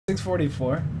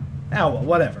6:44. Oh well,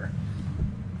 whatever.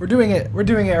 We're doing it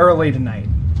early tonight.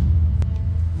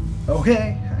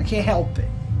 Okay, I can't help it.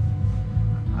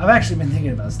 I've actually been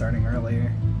thinking about starting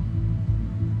earlier,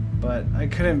 but I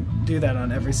couldn't do that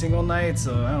on every single night,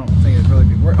 so I don't think it'd really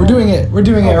be worth. We're doing it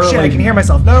early. Shit, I can hear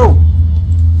myself. No.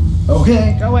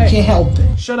 Okay, go away. I can't help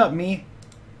it. Shut up, me.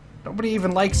 Nobody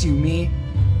even likes you, me.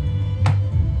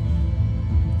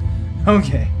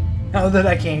 Okay, now that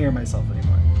I can't hear myself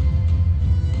anymore.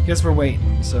 Guess we're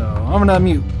waiting, so I'm gonna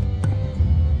mute.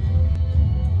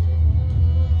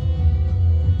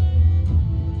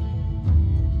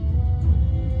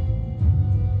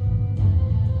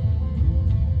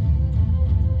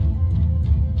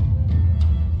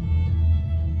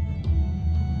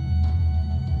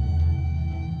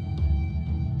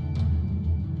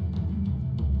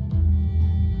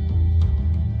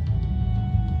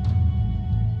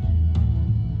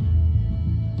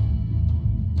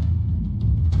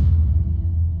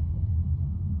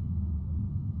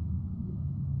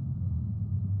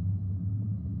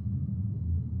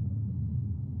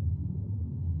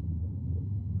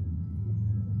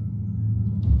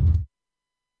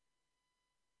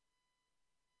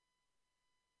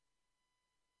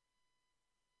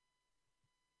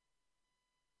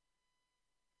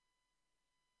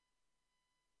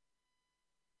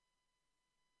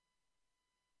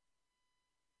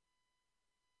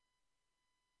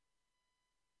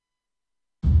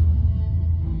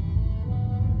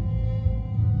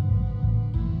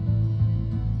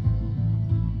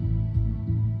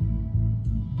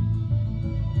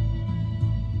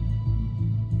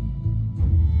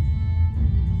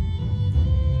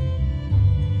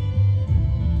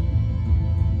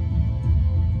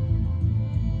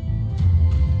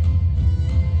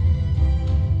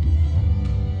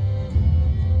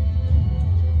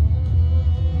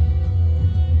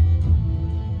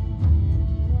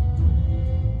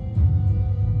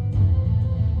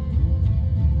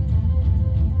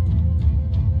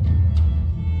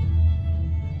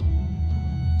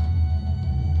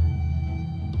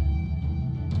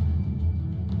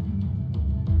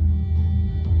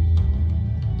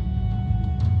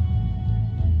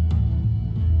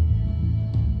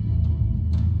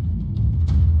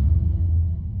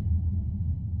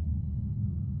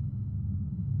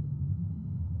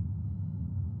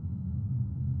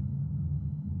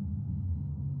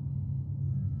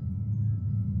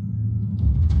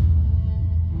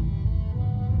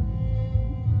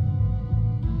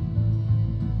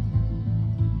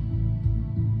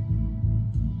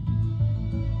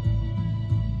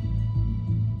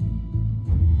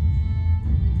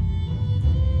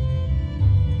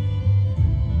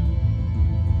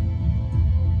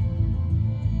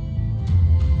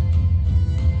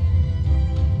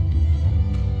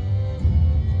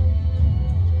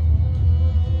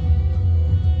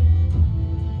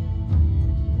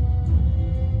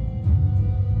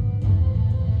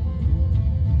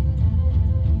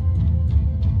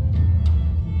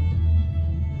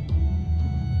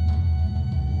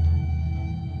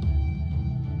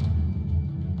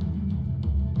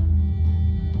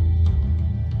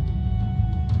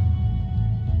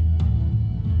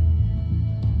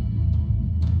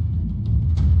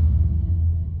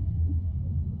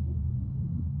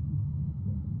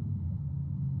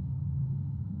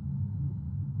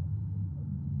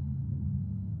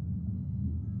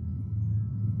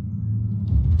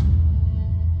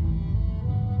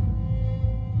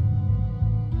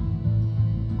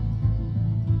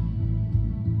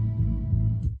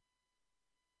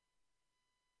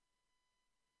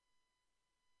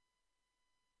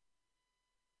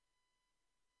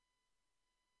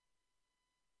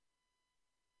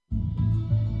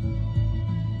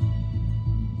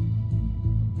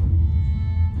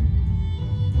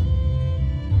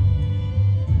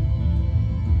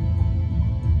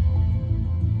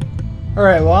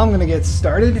 Alright, well, I'm gonna get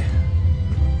started.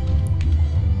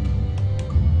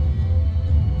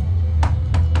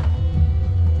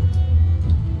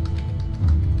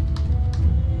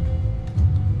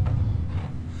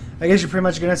 I guess you're pretty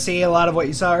much gonna see a lot of what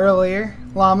you saw earlier,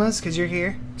 llamas, because you're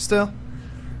here still.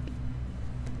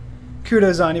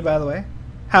 Kudos on you, by the way.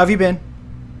 How have you been?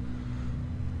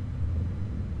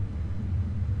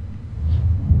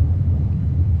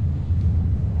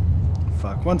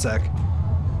 Fuck, one sec.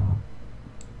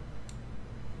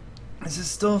 This is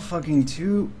still fucking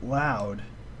too loud.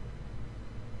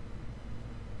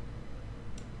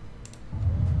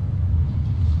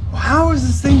 How is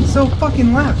this thing so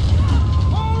fucking loud?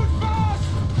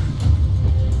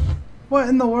 What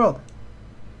in the world?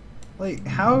 Like,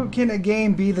 how can a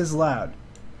game be this loud?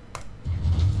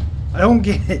 I don't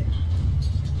get it.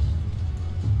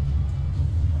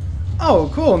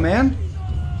 Oh, cool, man.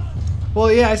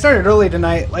 Well, yeah, I started early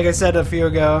tonight, like I said a few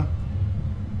ago.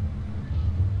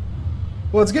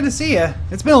 Well, it's good to see you.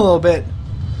 It's been a little bit.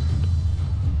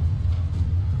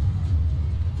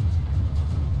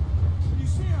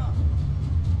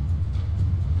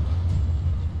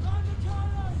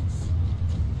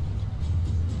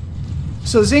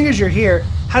 So, seeing as you're here,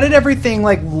 how did everything,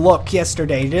 like, look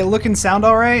yesterday? Did it look and sound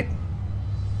alright?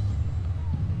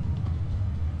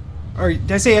 Or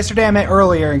did I say yesterday? I meant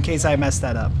earlier, in case I messed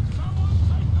that up.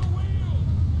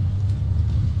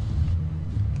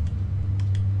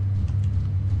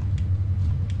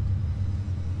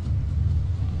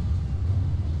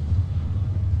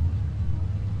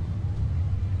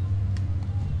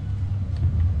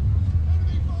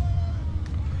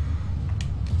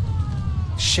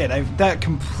 Shit, that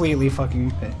completely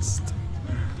fucking missed.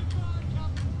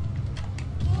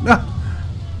 No.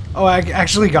 Oh, I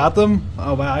actually got them?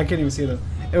 Oh wow, I can't even see them.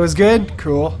 It was good?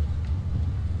 Cool.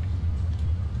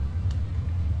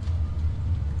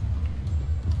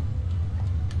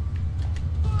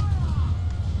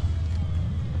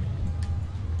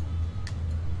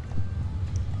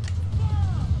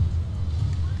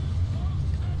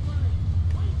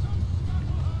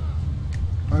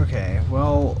 Okay,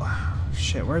 well,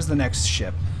 shit, where's the next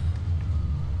ship?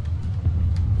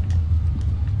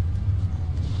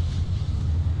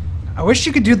 I wish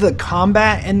you could do the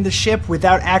combat in the ship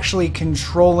without actually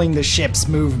controlling the ship's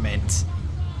movement.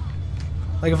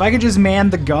 Like, if I could just man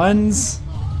the guns,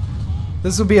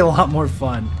 this would be a lot more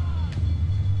fun.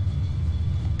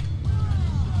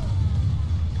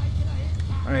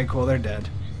 Alright, cool, they're dead.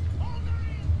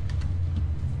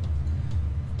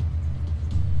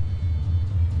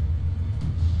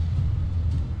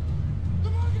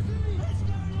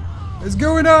 It's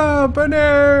going up! Oh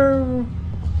no!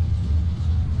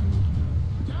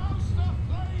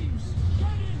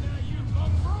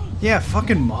 Yeah,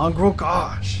 fucking mongrel,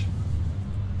 gosh.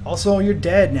 Also, you're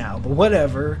dead now, but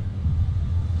whatever.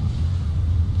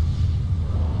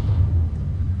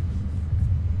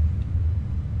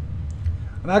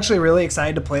 I'm actually really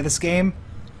excited to play this game,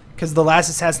 because the last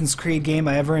Assassin's Creed game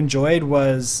I ever enjoyed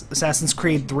was Assassin's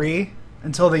Creed 3,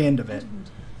 until the end of it.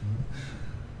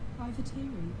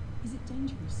 Privateering, is it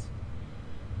dangerous?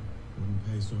 Wouldn't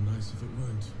pay so nice if it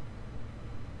weren't.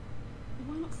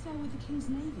 Why not sail with the King's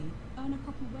Navy? Earn a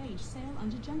proper wage, sail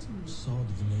under gentlemen. Sod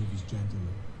of the Navy's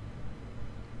gentlemen.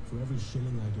 For every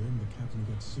shilling I'd earn, the captain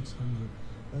gets 600.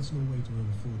 That's no way to earn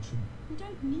a fortune. We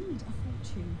don't need a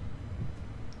fortune.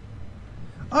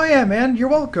 Oh yeah, man, you're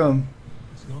welcome.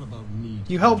 It's not about need.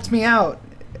 You helped me out,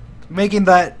 making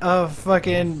that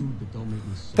fucking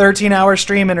 13-hour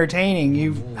stream entertaining.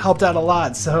 You helped out a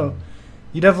lot, so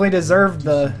you definitely deserved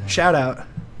the shout out.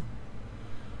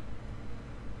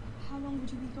 How long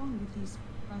would you be gone with these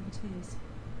privateers?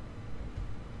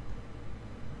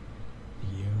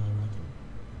 A year, I reckon.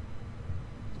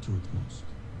 To at most.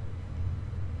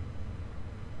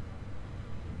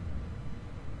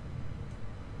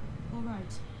 All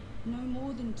right, no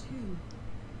more than 2.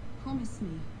 Promise me.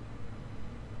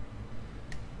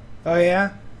 Oh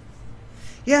yeah?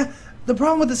 Yeah, the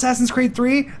problem with Assassin's Creed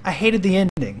 3, I hated the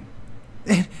ending.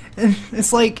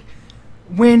 It's like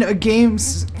when a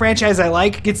game's franchise I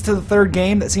like gets to the 3rd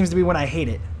game, that seems to be when I hate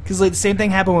it. Because like the same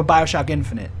thing happened with BioShock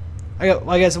Infinite.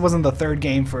 I guess it wasn't the 3rd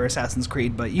game for Assassin's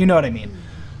Creed, but you know what I mean.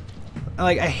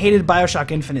 Like, I hated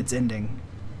BioShock Infinite's ending.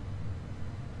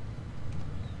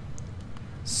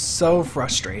 So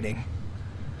frustrating.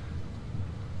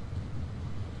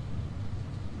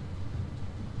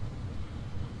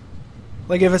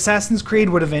 Like, if Assassin's Creed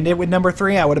would have ended with number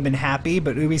 3, I would have been happy,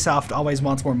 but Ubisoft always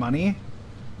wants more money.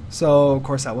 So, of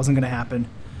course, that wasn't going to happen.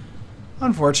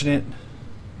 Unfortunate.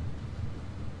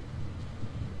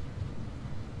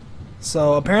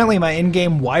 So, apparently my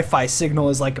in-game Wi-Fi signal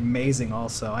is, like, amazing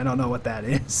also. I don't know what that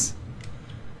is.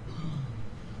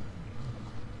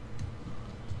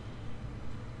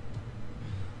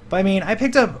 But, I mean, I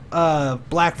picked up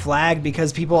Black Flag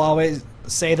because people always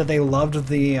say that they loved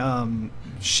the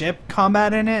ship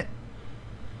combat in it.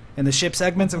 And the ship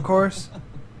segments, of course.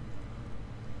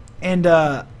 And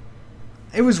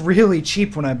it was really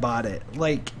cheap when I bought it.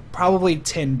 Like, probably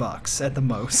 $10 at the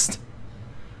most.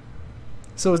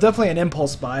 So it was definitely an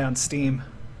impulse buy on Steam.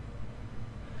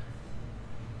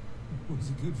 Was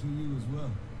it good for you as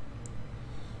well?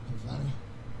 Havana.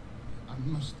 I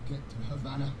must get to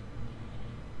Havana.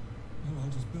 Well,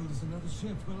 I'll just build us another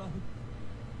ship, will I?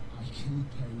 I can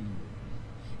pay you.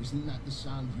 Isn't that the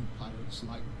sound you pirates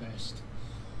like best?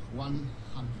 100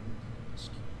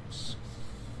 scoops.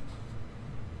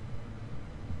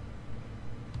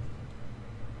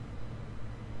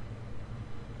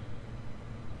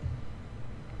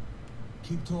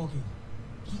 Keep talking.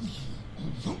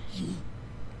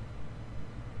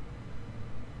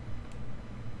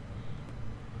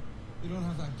 You don't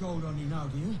have that gold on you now,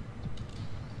 do you?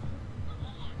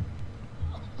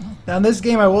 Now in this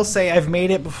game, I will say I've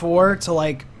made it before to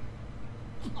like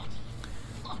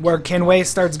where Kenway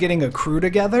starts getting a crew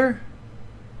together.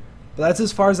 But that's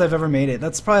as far as I've ever made it.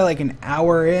 That's probably like an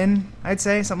hour in, I'd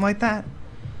say, something like that.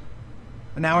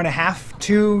 An hour and a half,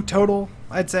 2 total,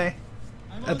 I'd say,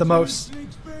 at the most.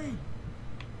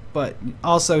 But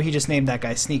also, he just named that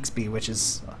guy Sneaksby, which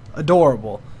is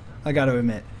adorable, I gotta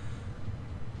admit.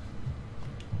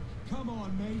 Come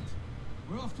on, mate.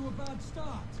 We're off to a bad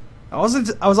start.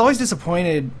 I was always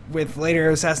disappointed with later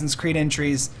Assassin's Creed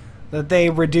entries that they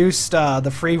reduced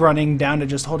the free running down to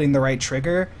just holding the right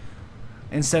trigger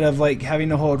instead of like having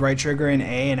to hold right trigger in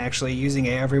A and actually using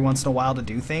A every once in a while to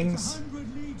do things.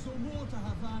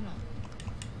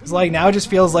 It's like now it just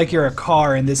feels like you're a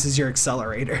car and this is your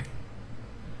accelerator.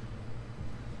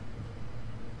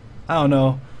 I don't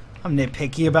know. I'm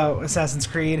nitpicky about Assassin's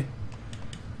Creed.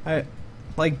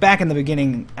 Like back in the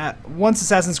beginning, once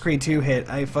Assassin's Creed 2 hit,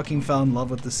 I fucking fell in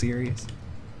love with the series.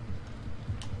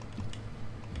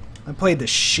 I played the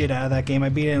shit out of that game. I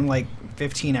beat it in like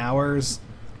 15 hours,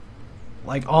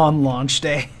 like on launch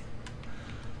day.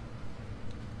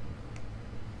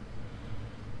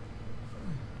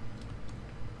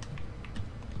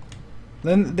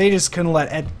 Then they just couldn't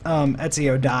let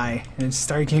Ezio die, and it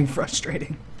started getting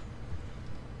frustrating.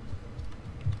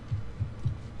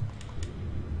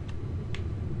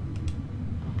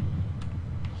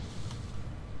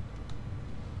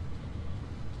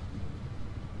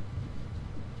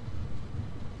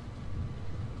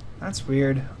 That's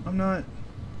weird. I'm not...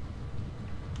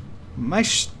 My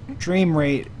stream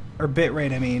rate, or bit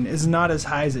rate I mean, is not as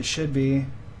high as it should be.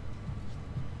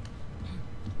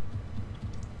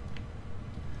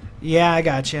 Yeah, I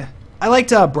gotcha. I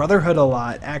liked Brotherhood a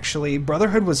lot, actually.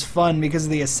 Brotherhood was fun because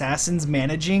of the assassins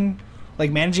managing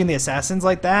the assassins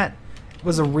like that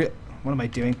was a what am I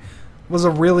doing? Was a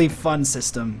really fun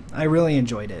system. I really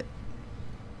enjoyed it.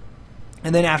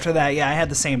 And then after that, yeah, I had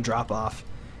the same drop off.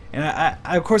 And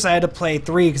I of course I had to play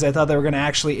 3 because I thought they were going to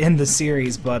actually end the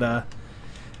series, but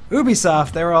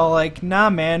Ubisoft, they were all like, nah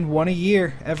man, 1 a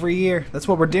year, every year. That's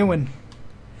what we're doing.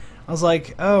 I was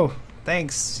like, oh,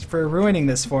 thanks for ruining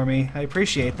this for me. I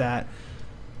appreciate that.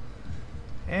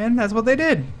 And that's what they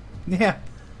did. Yeah.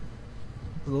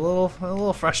 It was a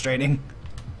little frustrating.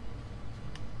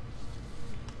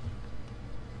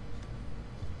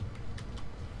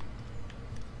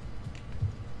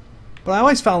 But I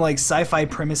always found like sci-fi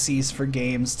premises for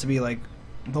games to be like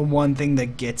the one thing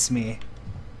that gets me.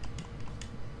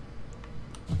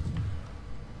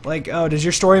 Like, oh, does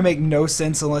your story make no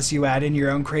sense unless you add in your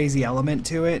own crazy element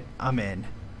to it? I'm in.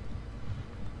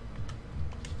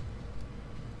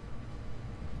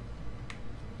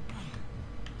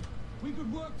 We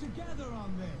could work together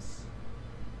on this.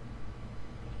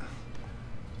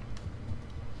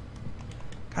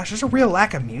 Gosh, there's a real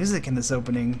lack of music in this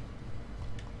opening.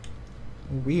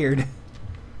 Weird.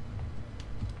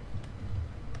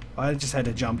 Oh, I just had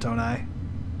to jump, don't I?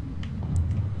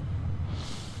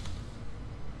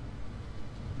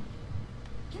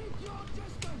 Keep your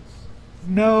distance.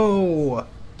 No!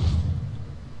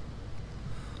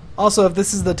 Also, if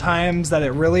this is the times that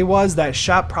it really was, that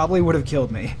shot probably would have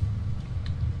killed me.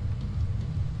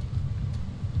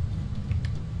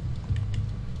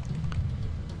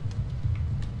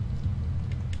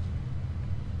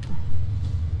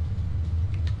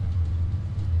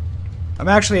 I'm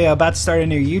actually about to start a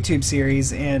new YouTube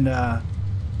series, and I'm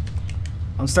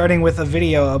starting with a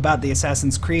video about the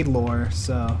Assassin's Creed lore,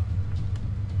 so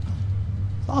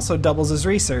it also doubles as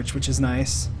research, which is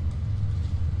nice.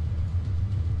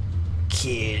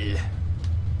 Kill.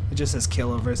 It just says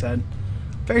kill over his head.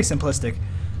 Very simplistic.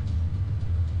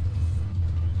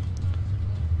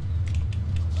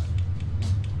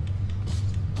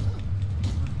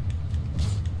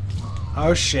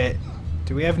 Oh shit.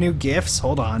 Do we have new gifts?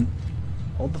 Hold on.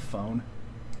 Hold the phone.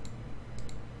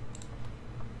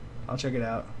 I'll check it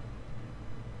out.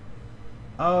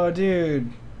 Oh,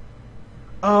 dude.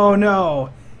 Oh, no.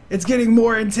 It's getting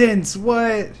more intense.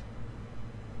 What?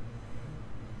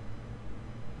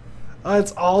 Oh,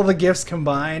 it's all the gifts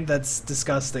combined? That's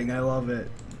disgusting. I love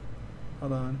it.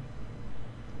 Hold on.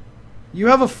 You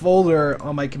have a folder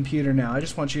on my computer now. I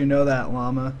just want you to know that,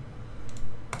 Llama.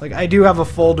 Like, I do have a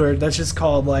folder that's just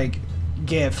called, like,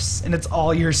 gifts, and it's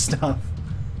all your stuff.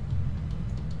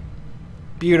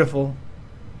 Beautiful.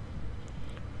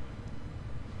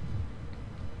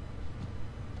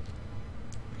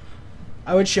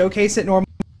 I would showcase it normally.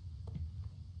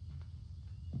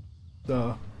 So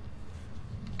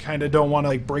kind of don't want to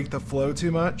like break the flow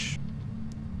too much.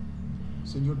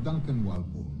 Senor Duncan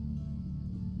Walpole,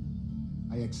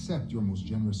 I accept your most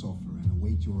generous offer and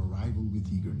await your arrival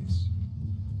with eagerness.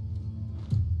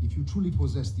 If you truly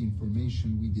possess the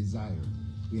information we desire,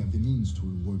 we have the means to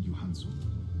reward you handsomely.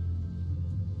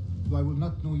 Though I will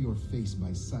not know your face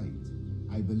by sight,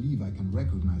 I believe I can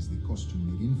recognize the costume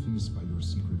made infamous by your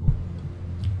secret order.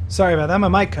 Sorry about that, my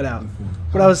mic cut out.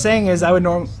 What I was saying is I would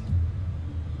normally...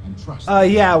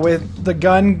 yeah, with the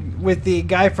gun, with the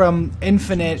guy from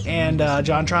Infinite and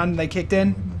JonTron, they kicked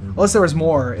in. Unless there was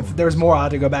more. If there was more, I'll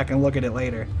have to go back and look at it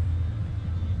later.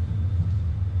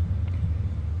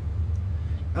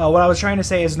 What I was trying to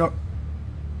say is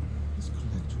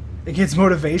it gets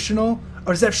motivational?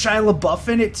 Or does that have Shia LaBeouf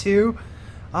in it too?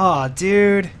 Aw,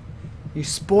 dude. You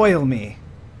spoil me.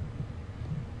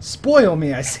 Spoil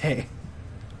me, I say.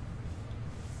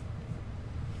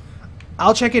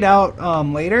 I'll check it out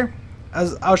later.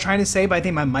 As I was trying to say, but I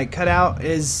think my mic cut out,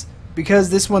 is because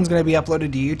this one's going to be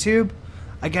uploaded to YouTube.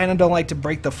 I kind of don't like to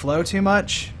break the flow too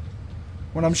much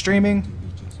when I'm streaming.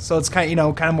 So it's kind of, you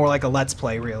know, kind of more like a Let's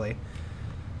Play, really.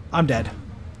 I'm dead.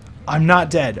 I'm not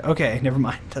dead. Okay, never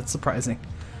mind. That's surprising.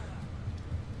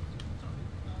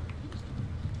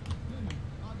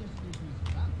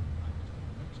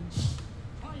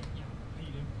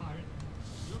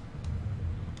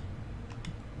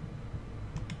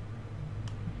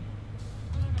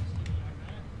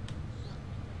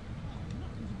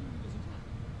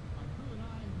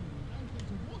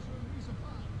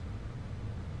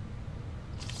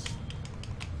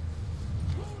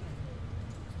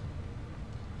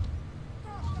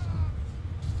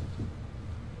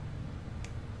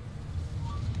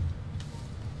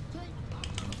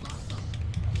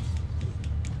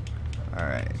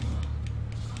 Alright.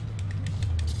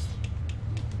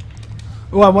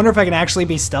 Oh, I wonder if I can actually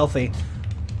be stealthy.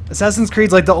 Assassin's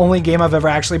Creed's like the only game I've ever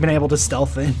actually been able to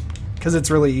stealth in. Because it's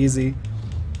really easy.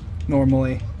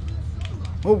 Normally.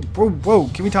 Whoa, whoa, whoa.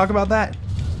 Can we talk about that?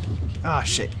 Ah,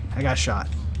 shit. I got shot.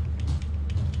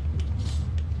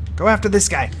 Go after this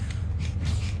guy.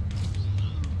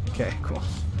 Okay, cool.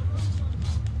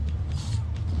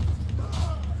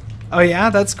 Oh yeah?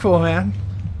 That's cool, man.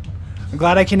 I'm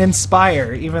glad I can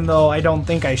inspire, even though I don't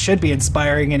think I should be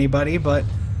inspiring anybody, but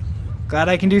glad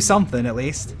I can do something, at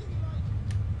least.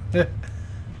 By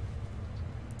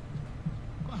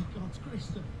God's grace,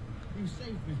 sir, you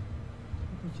saved me.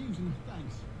 A profusion of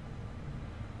thanks. Is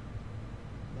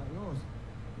that yours?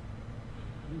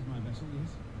 It is my vessel,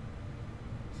 yes.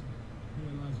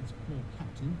 I realize it's poor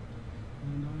captain,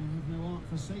 and I have no art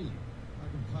for sailing. I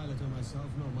can pilot her myself,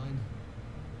 no mind.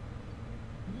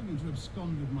 You don't mean to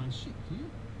abscond with my ship, do you?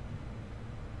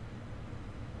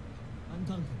 I'm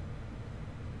Duncan.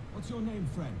 What's your name,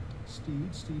 friend?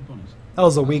 Stede Bonnet. That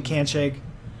was a weak handshake.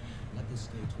 Let this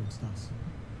stay twixt us.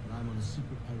 But I'm on a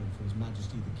secret errand for His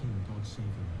Majesty the King, God save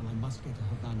him, and I must get to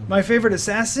Havana. My favorite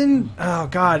assassin? Oh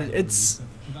god, it's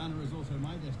Havana is also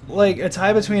my destiny. like a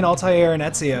tie between Altair and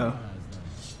Ezio.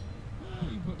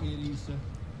 You put me at ease, sir.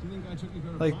 Do you think I took you for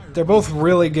a Like, pirate? they're both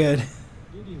really good.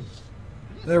 Did you?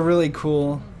 They're really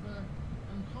cool.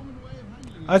 Uncommon way of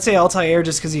handling it. I'd say Altair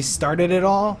just because he started it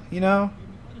all, you know?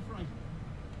 Gave me quite a fright.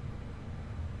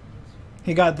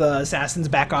 He got the assassins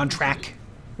back on track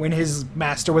when his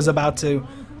master was about to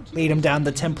lead him down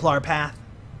the Templar path.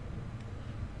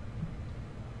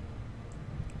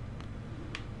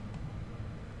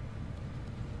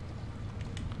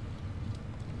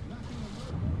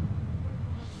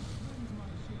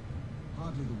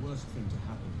 Hardly the worst thing to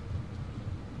happen.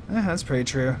 Yeah, that's pretty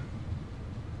true.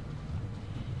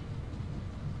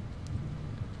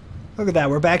 Look at that,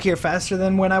 we're back here faster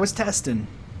than when I was testing.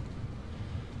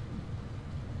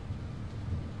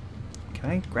 Can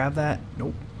I grab that?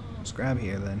 Nope. Let's grab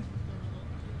here then.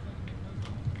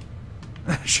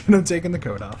 I should have taken the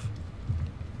coat off.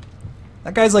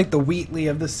 That guy's like the Wheatley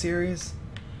of this series.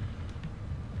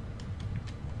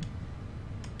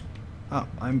 Oh,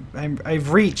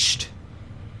 I've reached.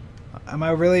 Am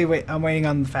I really I'm waiting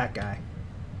on the fat guy.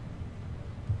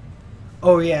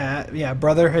 Oh yeah,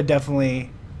 Brotherhood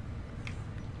definitely.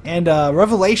 And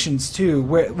Revelations too,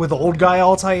 with old guy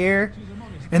Altair,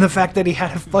 and the fact that he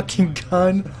had a fucking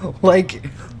gun like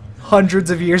hundreds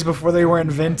of years before they were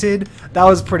invented. That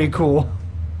was pretty cool.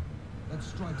 Let's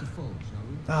strike to fold, shall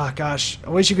we? Ah, gosh, I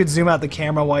wish you could zoom out the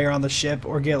camera while you're on the ship,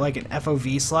 or get like an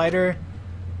FOV slider,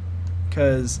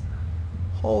 cause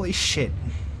holy shit,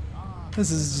 this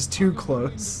is just too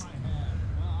close.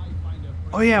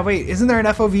 Oh yeah, wait, isn't there an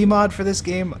FOV mod for this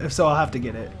game? If so, I'll have to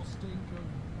get it.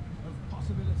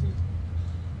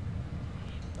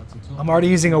 I'm already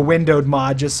using a windowed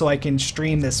mod just so I can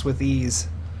stream this with ease.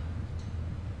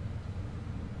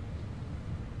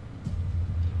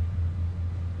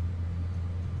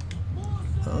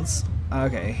 let's...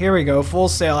 Okay, here we go. Full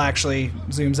sail actually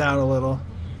zooms out a little.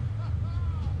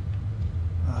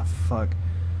 Ah, fuck.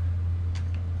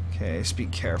 Okay, just be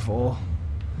careful.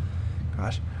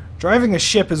 Gosh. Driving a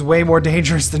ship is way more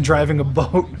dangerous than driving a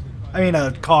boat. I mean,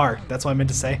 a car. That's what I meant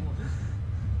to say.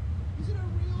 Is it a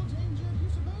real danger, do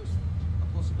you suppose? A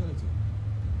possibility.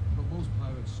 But most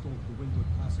pirates stalk the Windward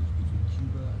Passage between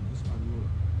Cuba and Hispaniola.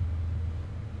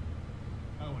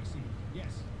 Oh, I see.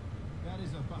 Yes. That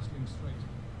is a bustling strait.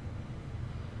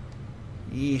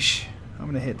 Yeesh. I'm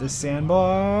gonna hit this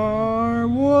sandbar.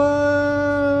 Whoa!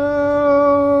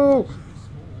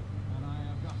 And I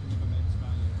have nothing of immense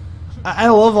value. I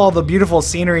love all the beautiful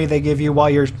scenery they give you while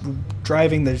you're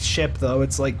driving the ship, though.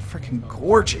 It's like freaking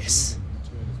gorgeous.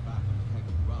 Turn his back on the keg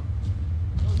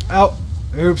of rum.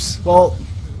 Ow. Oops. Well,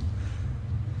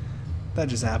 that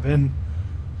just happened.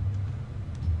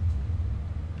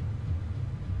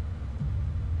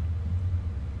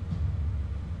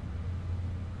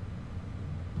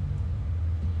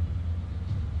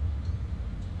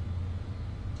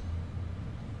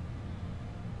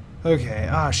 Okay,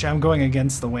 ah, shit, I'm going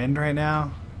against the wind right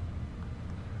now.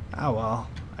 Oh well.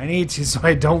 I need to so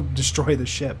I don't destroy the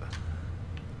ship.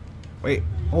 Wait,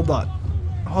 hold on.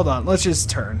 Hold on, let's just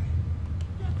turn.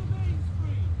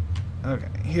 Okay,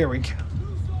 here we go.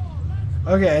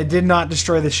 Okay, I did not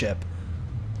destroy the ship.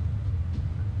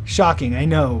 Shocking, I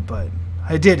know, but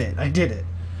I did it. I did it.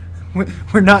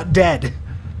 We're not dead.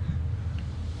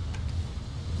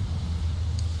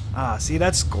 Ah, see,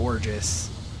 that's gorgeous.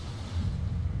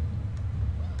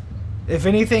 If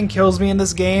anything kills me in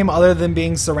this game, other than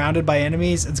being surrounded by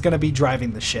enemies, it's gonna be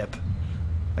driving the ship.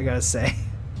 I gotta say.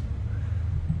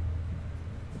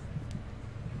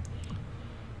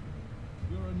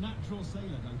 You're a natural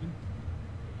sailor, Duncan.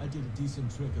 I did a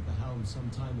decent trick at the helm some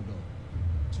time ago.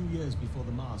 2 years before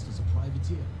the mast as a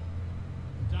privateer.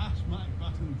 Dash my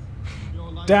buttons.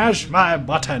 Your life Dash is my a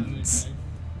buttons.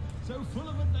 so full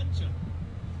of adventure.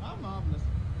 How marvelous.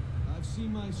 I've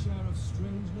seen my share of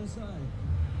strangeness,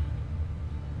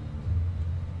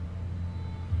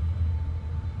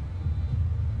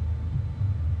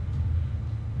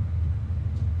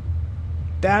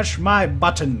 Dash my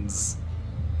buttons.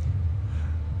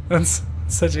 That's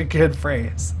such a good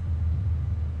phrase.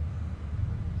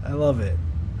 I love it.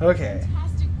 Okay.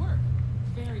 Fantastic work.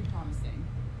 Very promising.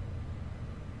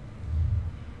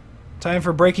 Time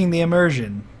for breaking the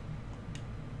immersion.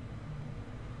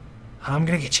 I'm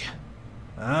gonna get you.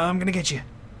 I'm gonna get you.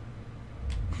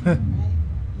 Right.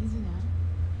 Easy now.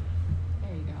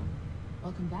 There you go.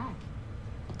 Welcome back.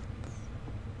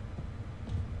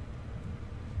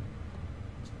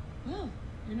 Well,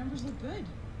 your numbers look good.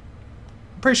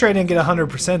 Pretty sure I didn't get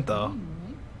 100% though.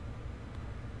 Right?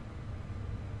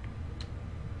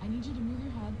 I need you to move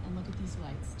your head and look at these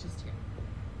lights just here.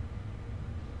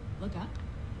 Look up.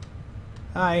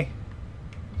 Hi.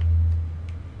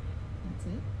 That's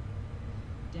it.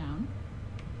 Down.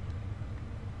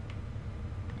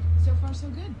 So far, so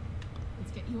good.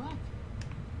 Let's get you up.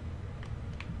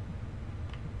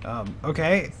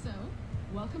 Okay. So,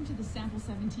 welcome to the Sample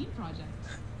 17 project.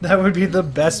 That would be the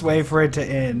best way for it to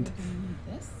end. Look underneath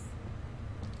this.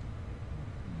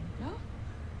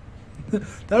 There you go.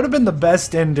 That would have been the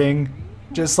best ending.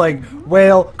 Just like,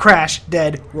 whale, crash,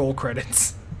 dead, roll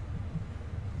credits.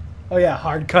 Oh yeah,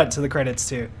 hard cut to the credits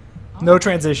too. No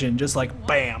transition, just like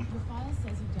bam. Your file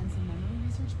says you've done some memory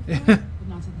research before, but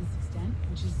not to this extent,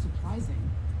 which is surprising.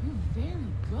 You're very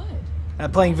good.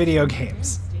 At playing video Very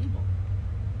games. stable.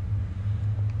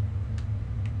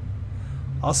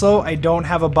 Also, I don't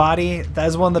have a body. That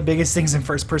is one of the biggest things in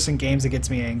first-person games that gets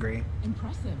me angry.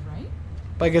 Impressive, right?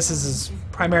 But I guess this is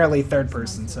primarily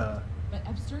third-person, so... But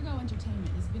Abstergo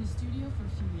Entertainment has been a studio for a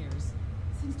few years,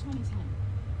 since 2010.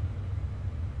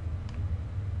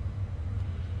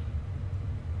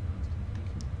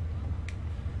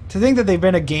 To think that they've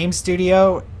been a game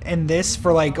studio and this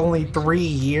for like only 3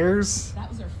 years? That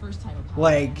was our first title.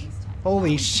 Like, Power Rangers tech. holy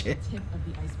That was shit. the tip of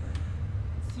the iceberg.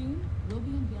 Soon, we'll be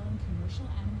unveiling commercial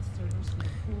animal servers for the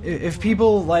whole If world.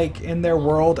 people, like, in their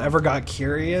world ever got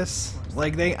curious,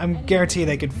 like, I'm guarantee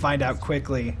they could find out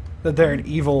quickly that they're an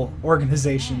evil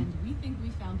organization. And we think we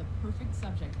found the perfect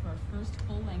subject for our first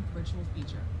full-length virtual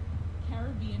feature.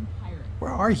 Caribbean Pirates.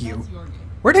 Where are you? That's your gig.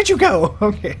 Where did you go?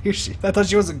 Okay, I thought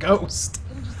she was a ghost.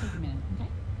 It'll just take a minute, okay?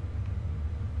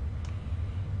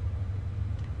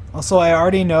 Also, I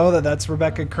already know that that's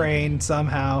Rebecca Crane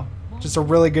somehow. Just a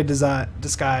really good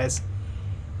disguise.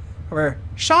 However,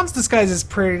 Sean's disguise is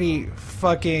pretty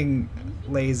fucking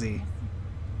lazy.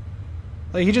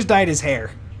 Like, he just dyed his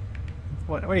hair.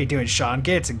 What are you doing, Sean?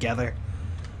 Get it together.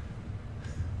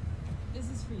 This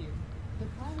is for you. The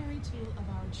primary tool of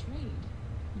our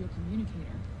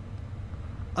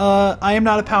I am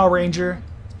not a Power Ranger.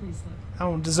 It's pretty slick. I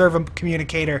don't deserve a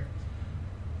communicator.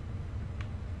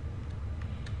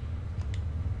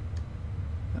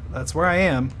 That's where I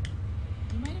am.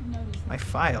 You might have noticed My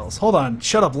files. Hold on.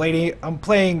 Shut up, lady. I'm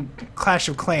playing Clash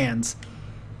of Clans.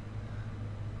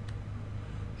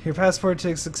 Your passport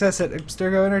to success at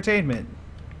Abstergo Entertainment.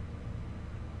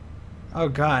 Oh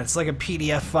god, it's like a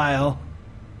PDF file.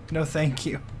 No thank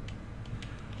you.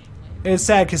 It's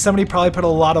sad because somebody probably put a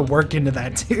lot of work into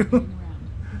that too. around.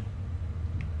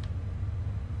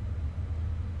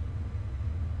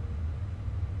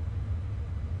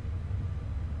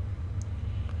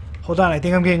 Hold on, I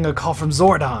think I'm getting a call from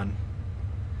Zordon.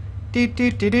 Do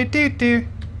do do do do do.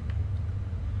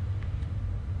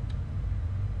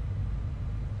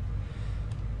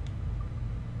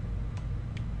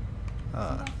 See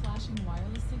that flashing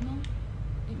wireless signal?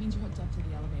 It means you're hooked up to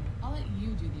the elevator. I'll let you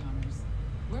do the honors.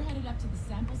 We're headed up to the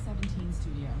Sample 17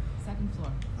 studio, 2nd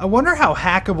floor. I wonder how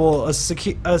hackable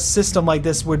a system like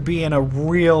this would be in a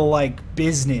real, like,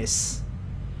 business.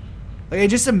 Like, I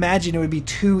just imagine it would be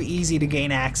too easy to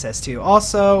gain access to.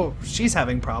 Also, she's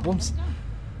having problems. Let's go.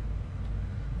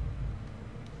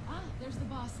 Ah, there's the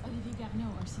boss, Olivier Garneau,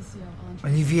 our CCO. I'll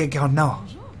introduce Olivier Garneau.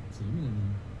 Bonjour. Salut,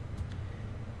 Mélanie.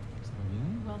 Ça va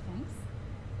bien? Well, thanks.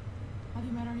 Have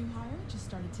you met our new hire? Just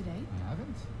started today. I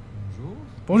haven't. Bonjour.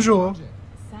 Bonjour. Project.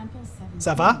 Sample 17.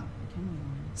 Ça va? The camera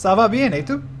line. Ça va bien, et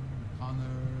tout? Connor.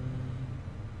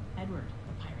 Edward,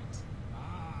 the pirate.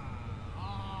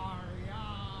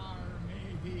 Yar,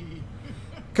 maybe.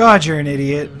 God, you're an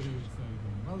idiot. Very exciting.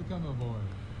 Welcome aboard.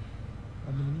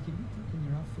 Mélanie, can you talk in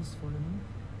your office for a minute?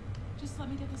 Just let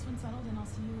me get this one settled and I'll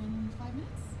see you in 5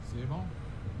 minutes. C'est bon.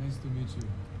 Nice to meet you.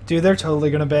 Dude, they're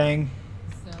totally gonna bang.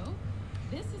 So,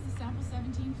 this is the Sample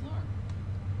 17 floor.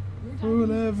 We're diving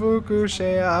into Voulez-vous the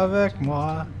coucher avec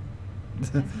moi?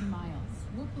 Desmond Miles.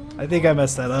 We're pulling I think I forward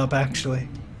messed that up, the actually.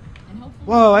 and hopefully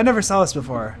Whoa, I never saw this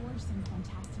before. forge some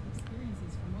fantastic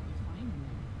experiences from what we find in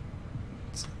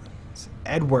there. It's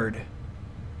Edward.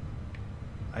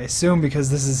 I assume because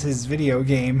this is his video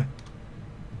game.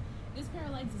 This pair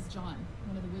of legs is John,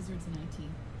 one of the wizards in IT.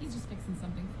 He's just fixing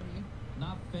something for you.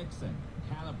 Not fixing,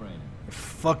 calibrating.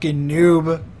 Fucking noob.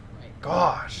 Right.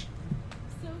 Gosh.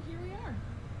 So here we are,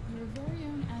 your very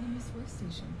own Animus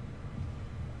workstation.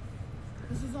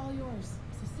 This is all yours.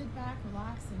 So sit back,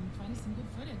 relax, and find us some good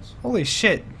footage. Holy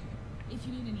shit. If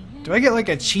you need any hints, Do I get like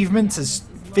Animus achievements is as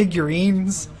located in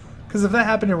figurines? the tutorial Because if that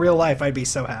happened in real life, I'd be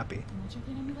so happy. And we'll check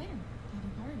in on you later. Happy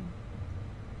pirating.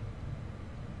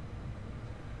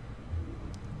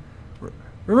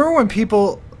 Remember when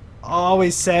people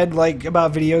always said, like,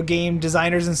 about video game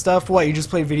designers and stuff, what, you just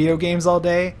play video games all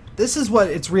day? This is what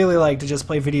it's really like to just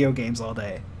play video games all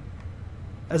day.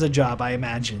 As a job, I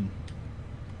imagine.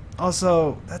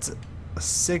 Also, that's a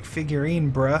sick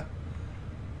figurine, bruh.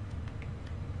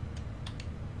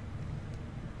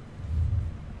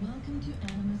 Welcome to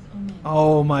Animus Omega.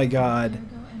 Oh my god.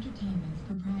 Ergo Entertainment's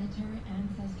proprietary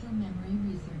ancestral memory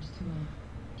research tool.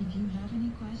 If you have any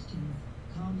questions,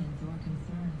 comments, or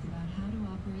concerns about how to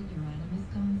operate your Animus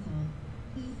console,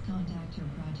 please contact your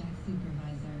project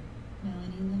supervisor,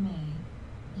 Melanie LeMay.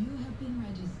 You have been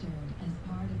registered as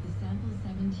part of the Sample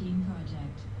 17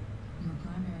 project. Your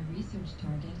primary research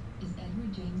target is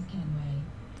Edward James Kenway,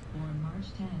 born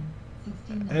March 10,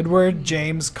 1693. Edward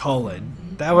James Cullen.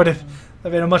 That would have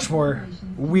been a much more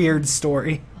weird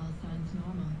story. All signs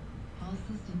normal. All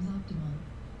systems optimal.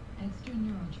 Extra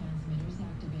neurotransmitters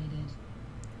activated.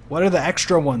 What are the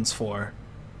extra ones for?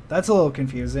 That's a little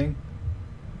confusing.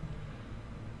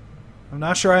 I'm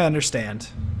not sure I understand.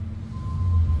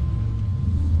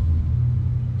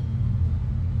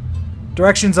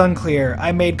 Directions unclear.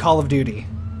 I made Call of Duty.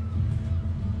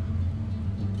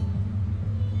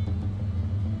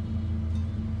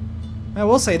 I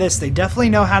will say this, they definitely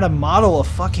know how to model a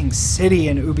fucking city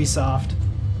in Ubisoft.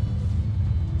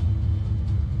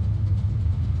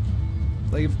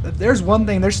 Like, if there's one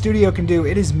thing their studio can do,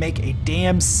 it is make a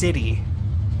damn city.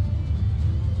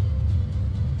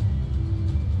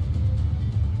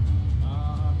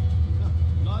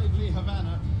 Lively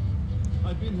Havana.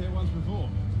 I've been here once before.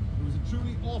 It was a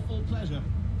truly awful pleasure.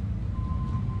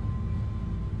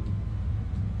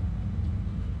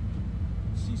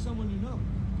 See someone you know?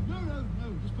 No.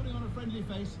 Just putting on a friendly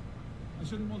face. I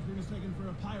shouldn't want to be mistaken for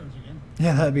a pirate again.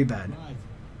 Yeah, that'd be bad. Right.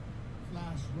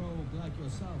 Flash rogue like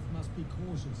yourself must be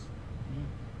cautious.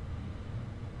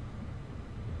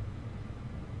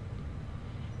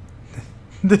 Yeah.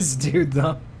 This dude,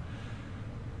 though.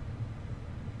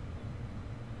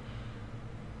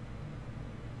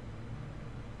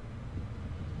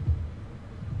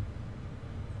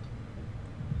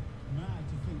 Mad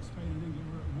to think Spain and England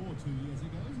were at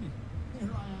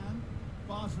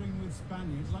bartering with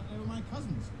Spaniards like they were my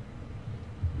cousins.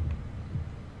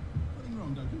 Nothing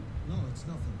wrong, Duncan? No, it's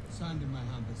nothing. Sand in my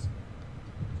hampers. So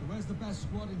where's the best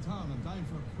squad in town? I'm dying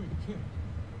for a quick kip.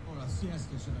 Or a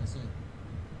siesta, should I say.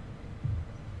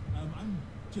 I'm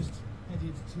just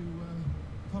headed to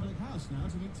public house now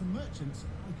to meet some merchants.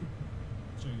 I could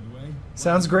show you the way.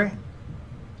 Sounds great.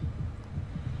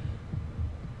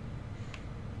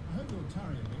 I hope you'll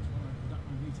tarry a bit while I conduct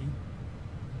my meeting.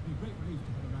 It'd be a great relief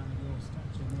to have a man of your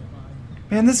stature nearby.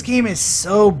 Man, this game is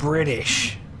so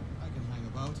British. I can hang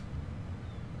about.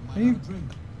 I Are might you- have a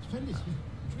drink. Splendid.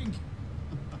 Drink.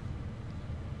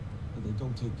 But they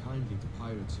don't take kindly to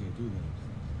pirates here, do they?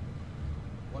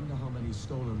 Wonder how many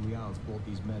stolen reals bought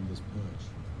these men this purge.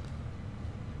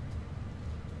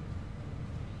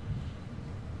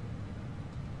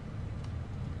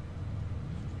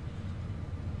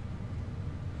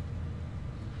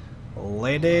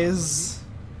 Ladies.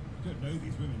 You don't know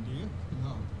these women, do you?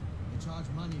 No, they charge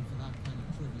money for that kind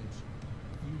of privilege.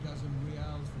 A few dozen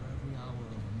reals for every hour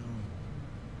of knowing.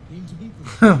 Came to meet them.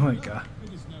 Oh my god.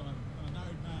 Goodness no, I'm a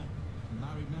married man.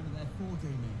 Married men are their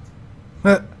forte,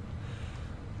 mate.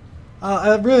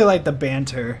 I really like the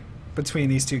banter between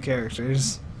these two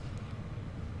characters.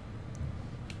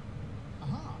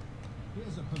 Aha!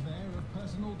 Here's a purveyor of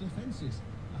personal defences.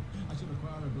 I should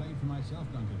acquire a blade for myself,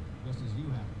 Duncan, just as you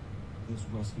have. This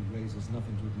rusty razor's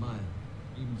nothing to admire.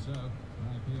 Even so,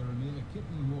 I appear a mere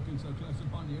kitten walking so close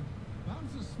upon you.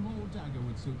 Perhaps a small dagger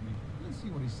would suit me. Let's see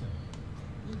what he's saying.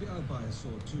 Maybe I'll buy a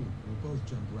sword too. We'll both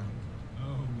jump rank.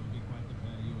 Oh, we'll be quite the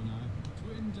pair, you and I.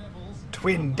 Twin devils.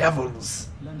 Twin devils.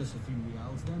 Lend us a few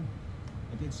reals then.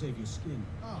 I did save your skin.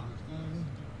 Ah,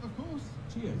 of course.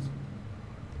 Cheers.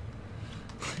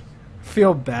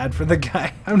 Feel bad for the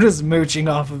guy. I'm just mooching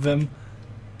off of him.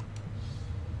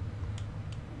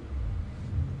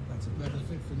 That's a better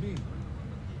fit for me.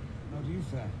 How do you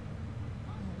fare? I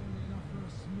had only enough for a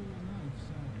small knife,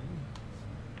 sadly.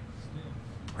 Still,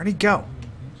 Where'd he go?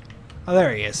 Oh,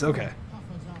 there he is. Okay.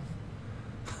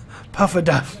 Puffer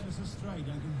Duff. Puffa-duff. Get us astray,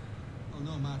 Duncan. Oh,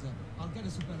 no matter. I'll get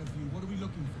us a better view. What are we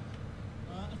looking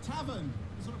for? A tavern.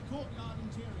 A sort of courtyard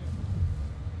interior.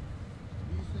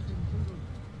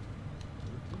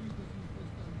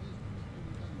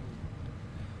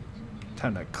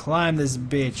 Time to climb this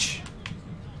bitch.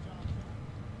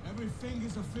 Everything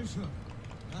is official.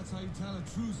 That's how you tell a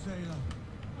true sailor.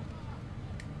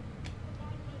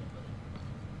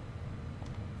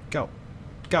 Go.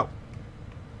 Go.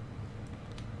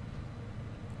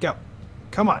 Go.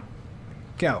 Come on.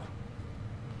 Go.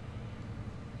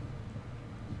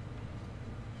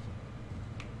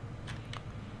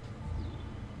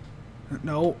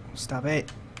 No. Stop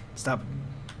it. Stop.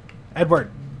 Edward.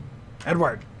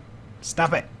 Edward.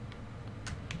 Stop it.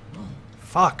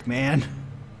 Fuck, man.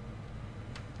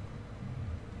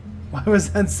 Why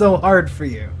was that so hard for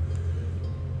you?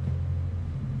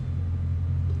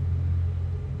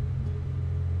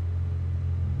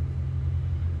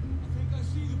 I think I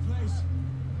see the place.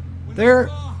 When There,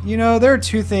 it's far, you know, there are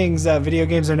two things that video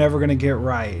games are never going to get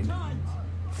right.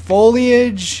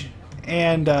 Foliage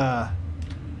and,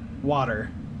 water.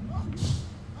 I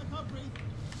can't breathe.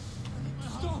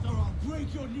 Stop or I'll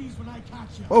break your knees when I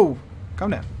catch you. Whoa,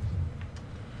 calm down.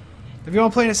 If you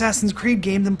want to play an Assassin's Creed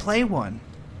game, then play one.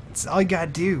 That's all you gotta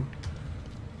do.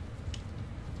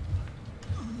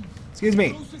 Excuse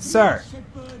me, sir.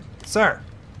 Sir.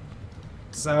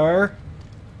 Sir.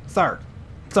 Sir.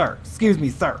 Sir. Excuse me,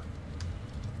 sir.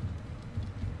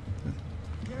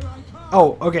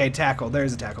 Oh, okay, tackle.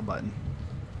 There's a tackle button.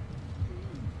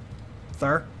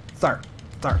 Sir. Sir.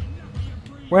 Sir.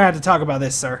 We're gonna have to talk about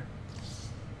this, sir.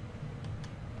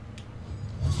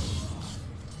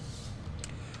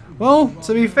 Well,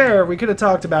 to be fair, we could have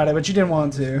talked about it, but you didn't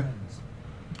want to.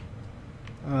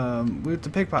 Loot the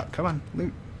pickpocket. Come on,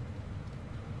 loot.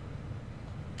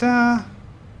 Da.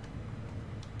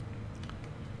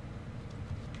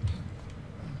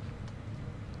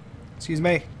 Excuse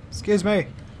me. Excuse me.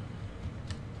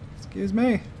 Excuse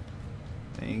me.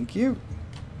 Thank you.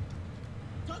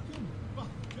 Duncan! Well,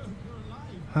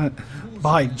 you're alive.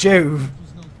 By Jove.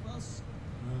 There's no fuss.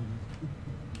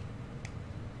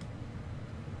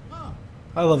 Ah,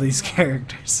 I love these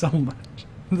characters so much.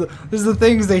 There's the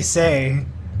things they say.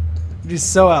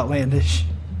 Just so outlandish.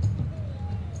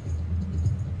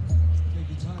 Take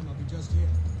your time, I'll be just here.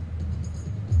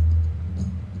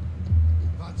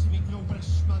 Fancy meeting no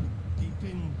Welshman deep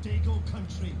in Dago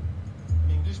country. I'm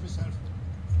English myself.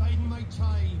 Biding my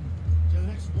time till the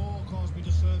next war calls me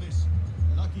to service.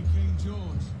 Lucky King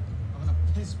George, having a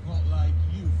piss pot like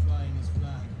you flying his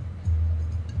flag.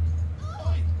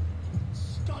 Oi!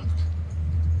 Skulk!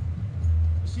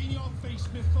 I seen your face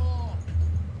before.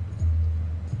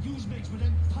 Yous mates with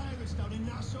them pirates down in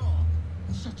Nassau.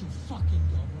 Shut your fucking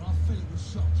door, or I'll fill it with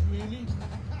shot, you hear me?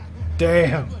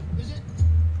 Damn. Is it?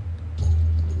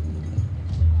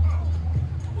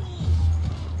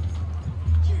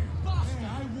 Bastard,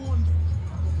 I warned you.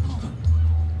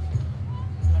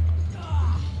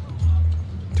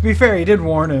 To be fair, he did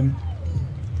warn him.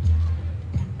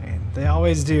 And they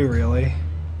always do, really.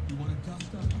 You want a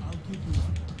dust up? I'll give you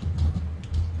one.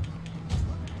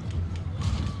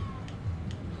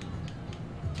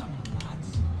 Come on,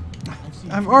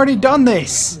 lads. I've already done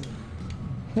this.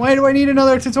 Why do I need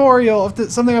another tutorial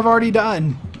of something I've already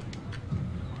done?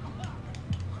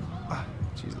 Ah,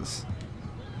 Jesus.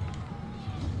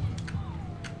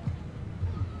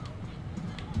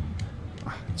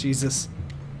 Ah, Jesus.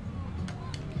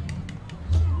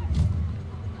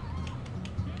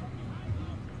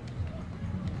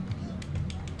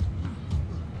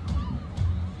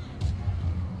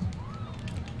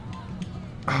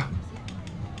 Ah.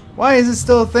 Why is it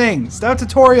still a thing? Stop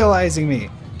tutorializing me.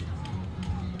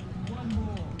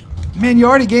 Man, you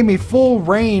already gave me full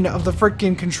reign of the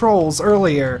freaking controls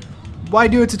earlier. Why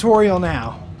do a tutorial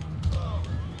now?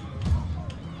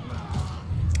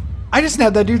 I just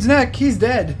snapped that dude's neck. He's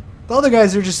dead. The other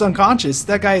guys are just unconscious.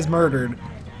 That guy is murdered.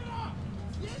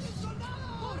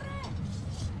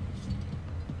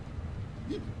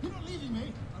 You're not leaving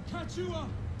me. I'll catch you up.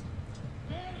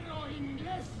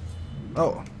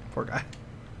 Oh, poor guy.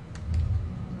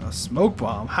 A smoke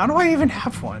bomb. How do I even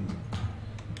have one?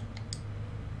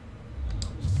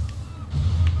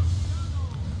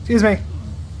 Excuse me.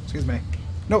 Excuse me.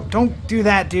 No, don't do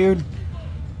that, dude.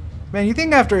 Man, you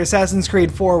think after Assassin's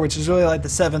Creed 4, which is really like the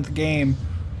 7th game,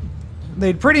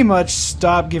 they'd pretty much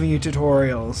stop giving you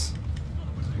tutorials.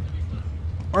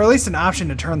 Or at least an option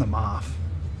to turn them off.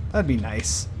 That'd be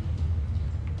nice.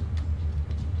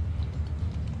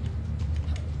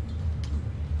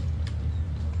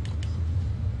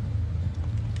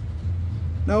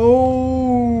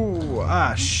 No!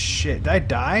 Ah, shit. Did I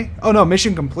die? Oh no,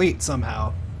 mission complete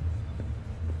somehow.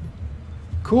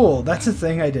 Cool, that's a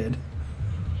thing I did.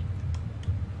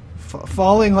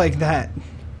 Falling like that.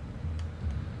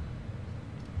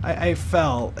 I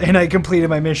fell, and I completed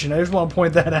my mission. I just want to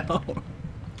point that out.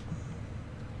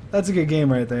 That's a good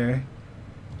game right there.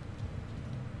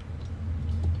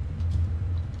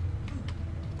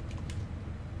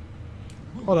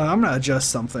 Hold on, I'm gonna adjust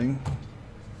something.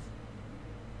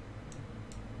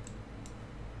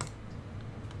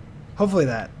 Hopefully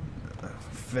that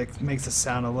makes it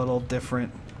sound a little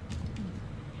different.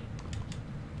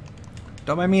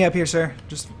 Don't mind me up here, sir.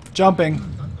 Just jumping.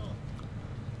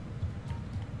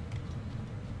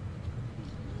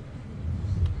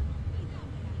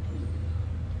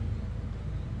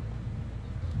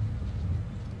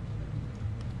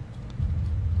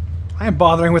 I am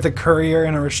bothering with a courier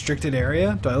in a restricted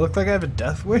area. Do I look like I have a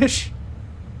death wish?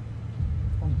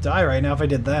 I'll die right now if I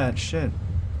did that. Shit.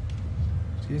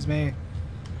 Excuse me.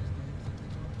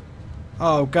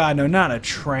 Oh god, no, not a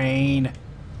train.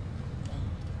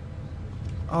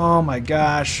 Oh my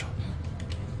gosh.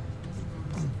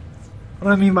 I'm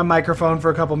gonna mute my microphone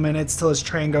for a couple minutes till this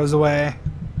train goes away.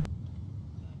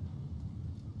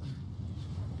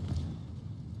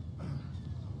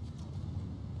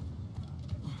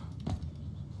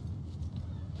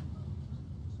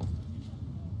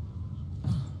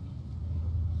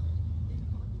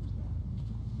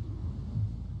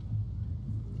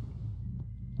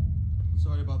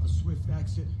 Sorry about the swift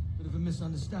exit. Bit of a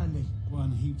misunderstanding.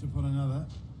 One heaped upon another.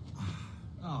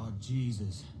 Oh,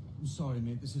 Jesus. I'm sorry,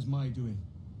 mate. This is my doing.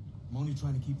 I'm only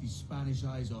trying to keep these Spanish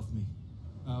eyes off me.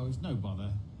 Oh, it's no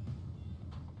bother.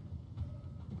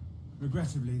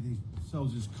 Regrettably, the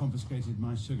soldiers confiscated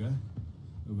my sugar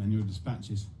when your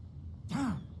dispatches.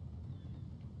 Damn!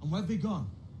 And where've they gone?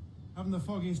 Haven't the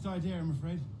foggiest idea, I'm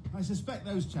afraid. I suspect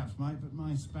those chaps might, but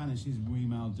my Spanish is muy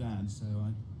mal dad, so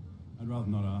I'd rather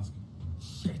not ask.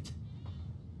 Shit.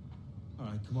 All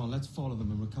right, come on, let's follow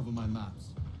them and recover my maps.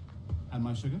 And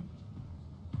my sugar?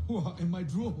 What, in my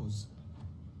drawers?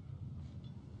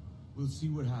 We'll see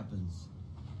what happens.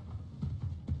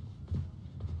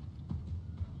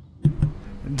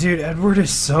 Dude, Edward is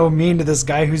so mean to this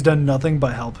guy who's done nothing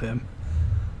but help him.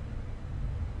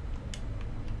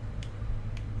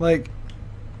 Like,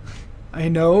 I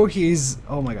know he's...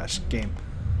 Oh my gosh, game.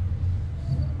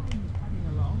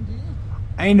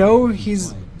 I know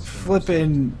he's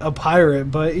flipping a pirate,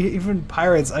 but even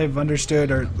pirates I've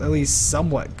understood are at least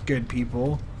somewhat good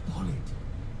people.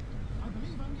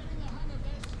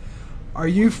 Are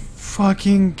you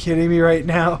fucking kidding me right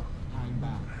now?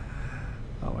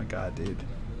 Oh my god, dude.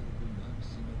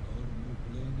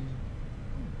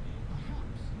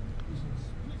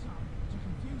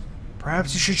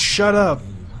 Perhaps you should shut up.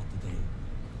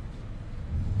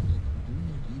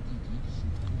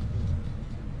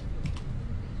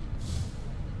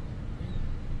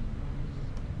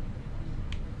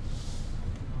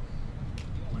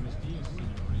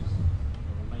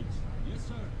 Yes,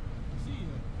 sir. See,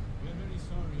 we're very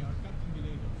sorry. Our captain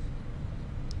delayed us.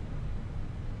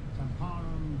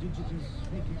 Tamparum digitus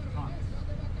fecit pax.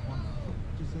 What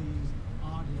to say is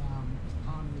Ardiam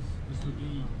Harness. This would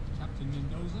be Captain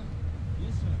Mendoza?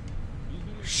 Yes, sir. He's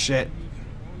very Shit.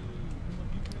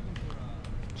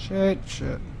 Shit,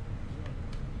 shit.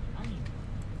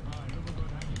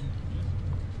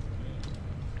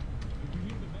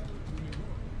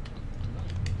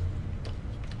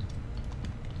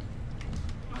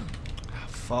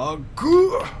 Fuck.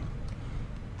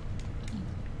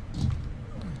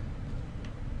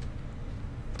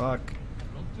 Fuck.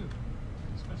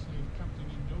 Especially if Captain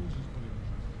Mendoza's pulling the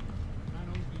trigger. Man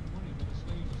owes me money for the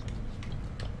slave establishment.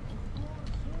 Of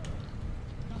course, sir.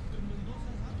 Captain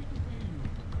Mendoza's happy to pay you.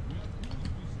 We have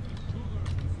goods, biscuits, sugar,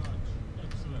 and such.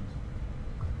 Excellent.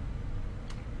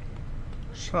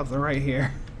 Shut up, they're right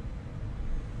here.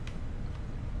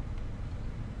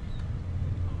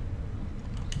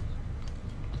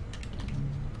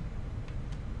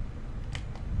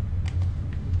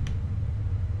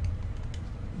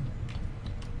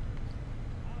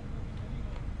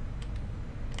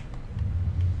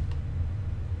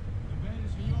 The bell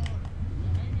is yours. The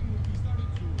hanging will be started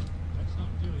soon. Let's not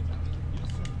do it, Alan. Yes,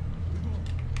 sir. We go.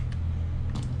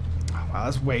 Wow,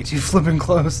 that's way too flippin'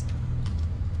 close.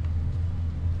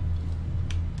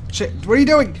 Shit, what are you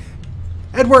doing?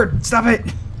 Edward, stop it!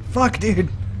 Fuck, dude.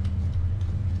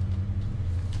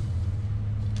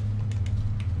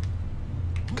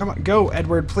 Come on, go,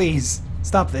 Edward, please.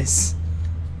 Stop this.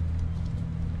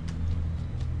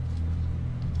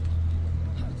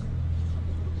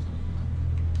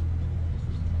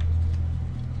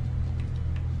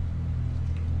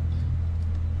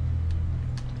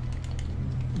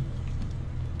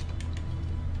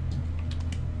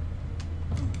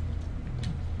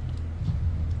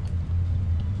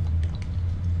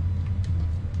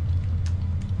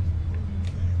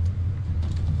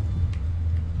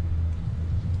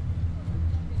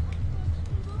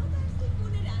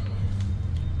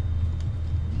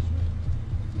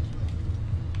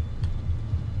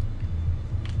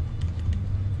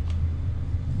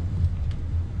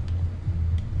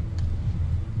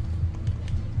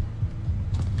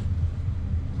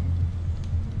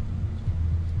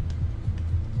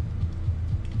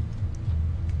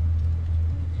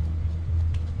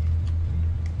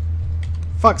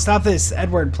 Fuck, stop this,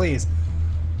 Edward, please.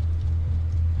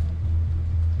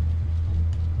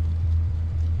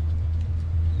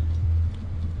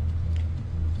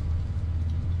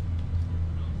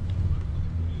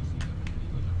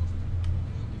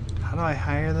 How do I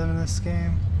hire them in this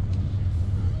game?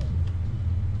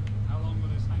 How long will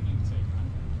this hanging take,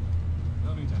 man?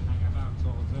 They'll need to hang about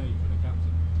all day for the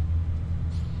captain.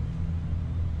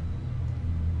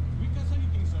 We can say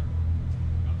anything, sir.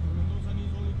 Captain Mendoza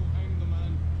needs only to hang the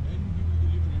man, then he will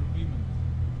deliver your payment.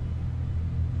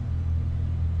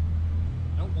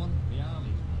 Don't want the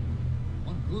alleys, man.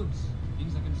 Want goods,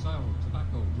 things I can sell,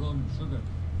 tobacco, rum, sugar.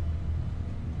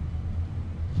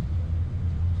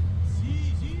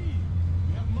 See,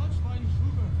 we have much fine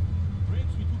sugar.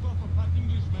 Grapes we took off a fat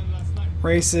Englishman last night.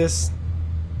 Racist.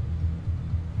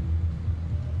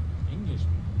 English.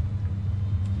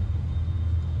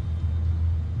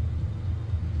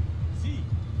 See,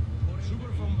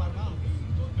 sugar from Barral.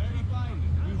 Very fine.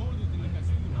 We hold it in the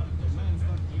casino. The man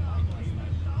starts to like us.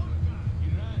 He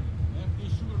ran, left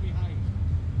his sugar behind.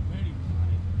 Very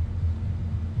fine.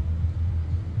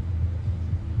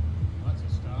 That's a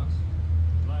start.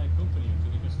 Fly a company into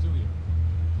the Castilian.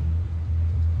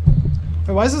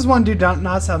 Wait, why does this one dude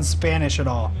not sound Spanish at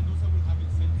all? Mendoza will have it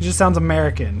sent. He just sounds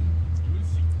American. You will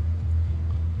see.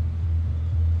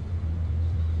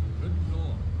 Good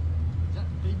lord. Is that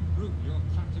big brute your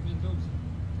Captain Mendoza?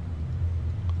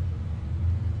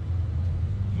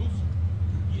 No, sir.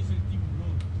 He is El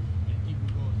Tiburón. El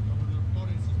Tiburón, Governor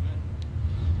Torres's man.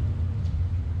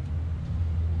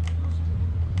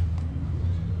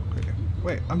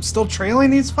 Wait, I'm still trailing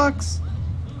these fucks?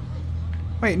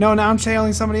 Wait, no, now I'm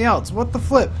trailing somebody else. What the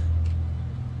flip?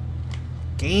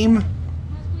 Game?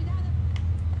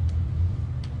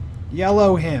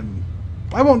 Yellow him.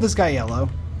 Why won't this guy yellow?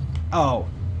 Oh,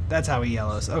 that's how he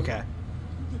yellows. Okay.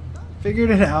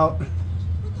 Figured it out.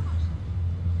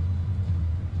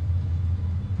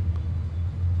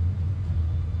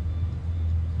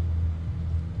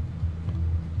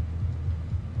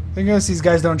 I guess these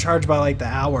guys don't charge by like the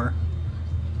hour.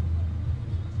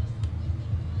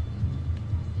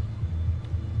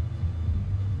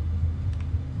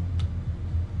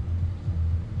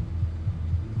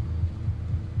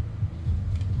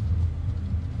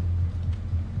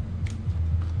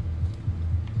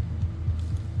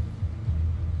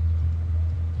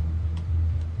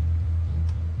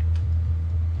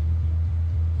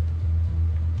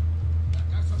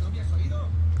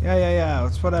 Yeah.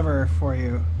 It's whatever for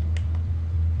you.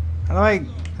 How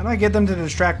do I get them to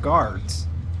distract guards?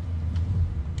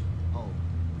 Oh,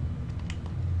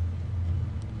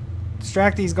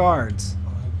 Distract these guards.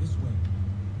 all right, this way.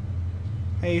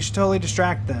 Hey, you should totally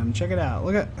distract them. Check it out.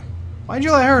 Look at... Why'd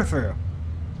you let her through?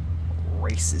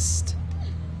 Racist.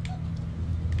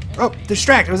 Oh,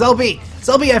 distract. It was LB. It's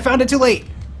LB. I found it too late.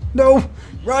 No.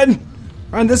 Run.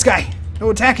 Run, this guy. No,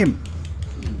 attack him.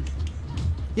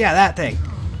 Yeah, that thing.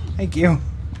 Thank you.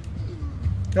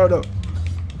 No.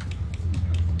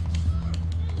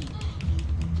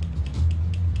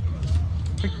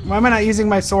 Why am I not using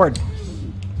my sword?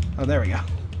 Oh, there we go.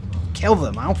 Kill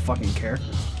them. I don't fucking care.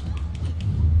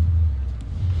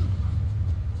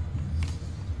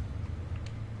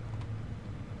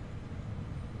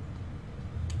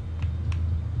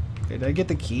 Okay, did I get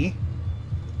the key?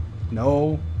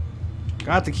 No.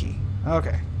 Got the key.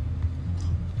 Okay.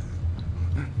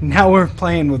 Now we're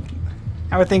playing with...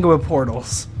 Now we're thinking with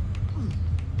portals.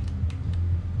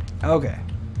 Okay.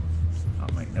 Oh,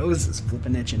 my nose is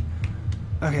flipping itching.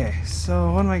 Okay,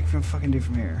 so what am I gonna fucking do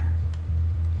from here?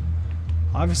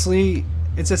 Obviously,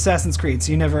 it's Assassin's Creed,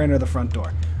 so you never enter the front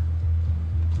door.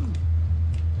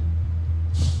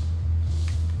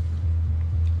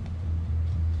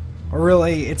 Or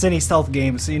really, it's any stealth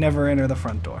game, so you never enter the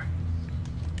front door.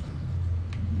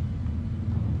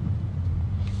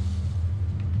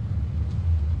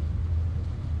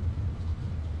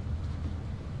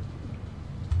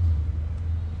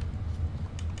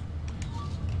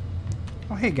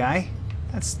 Oh, hey, guy.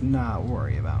 Let's not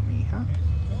worry about me, huh?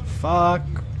 Fuck.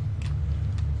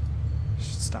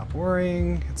 Should stop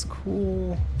worrying. It's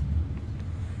cool.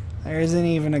 There isn't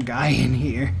even a guy in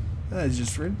here. That's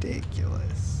just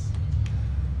ridiculous.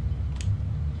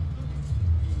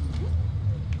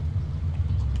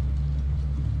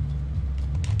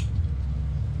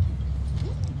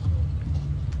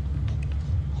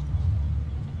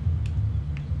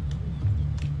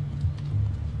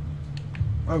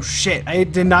 Oh shit, I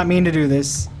did not mean to do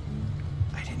this.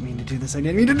 I didn't mean to do this. I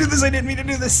didn't mean to do this. I didn't mean to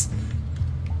do this.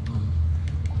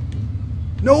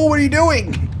 No, what are you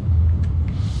doing?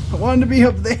 I wanted to be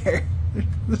up there.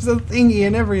 There's a thingy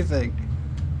and everything.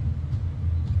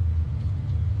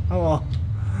 Oh well.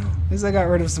 At least I got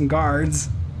rid of some guards.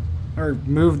 Or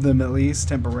moved them at least,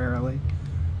 temporarily.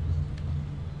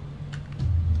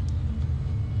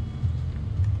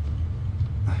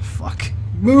 Fuck.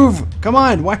 Move! Come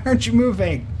on! Why aren't you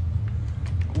moving?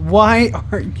 Why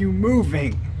aren't you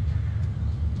moving?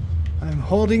 I'm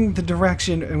holding the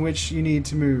direction in which you need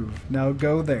to move. Now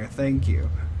go there. Thank you.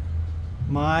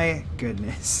 My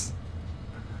goodness.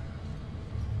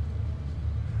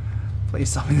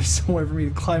 Please tell me there's somewhere for me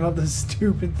to climb up this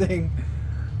stupid thing.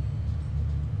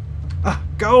 Ah,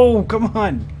 go! Come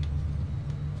on!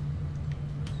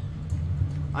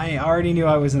 I already knew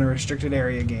I was in a restricted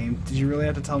area game. Did you really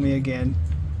have to tell me again?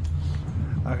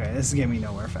 Okay, this is getting me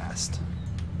nowhere fast.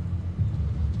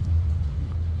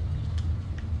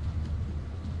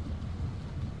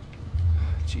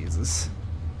 Jesus.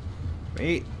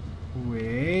 Wait.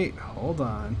 Hold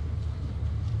on.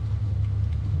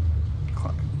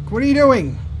 What are you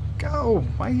doing? Go!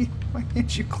 Why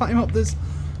can't you climb up this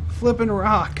flippin'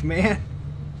 rock, man?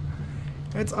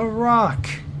 It's a rock.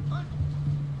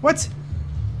 What?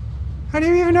 How do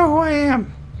you even know who I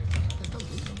am?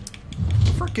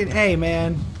 Frickin' A,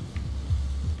 man.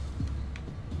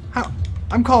 How?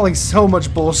 I'm calling so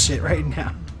much bullshit right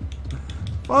now.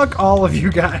 Fuck all of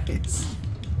you guys.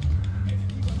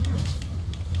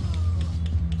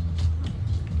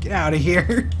 Get out of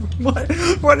here.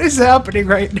 What is happening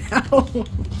right now?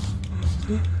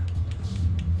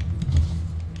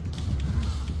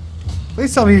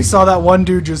 Please tell me you saw that one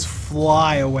dude just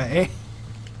fly away.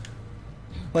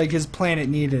 Like his planet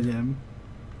needed him.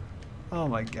 Oh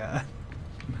my god.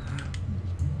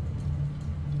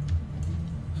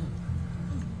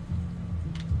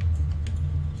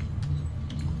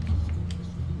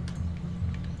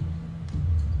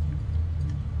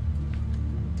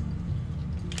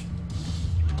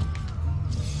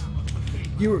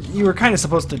 You were kind of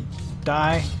supposed to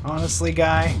die, honestly,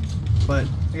 guy. But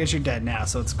I guess you're dead now,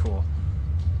 so it's cool.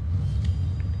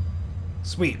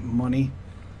 Sweet money.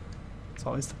 It's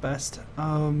always the best.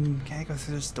 Can I go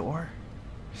through this door?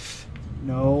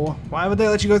 No. Why would they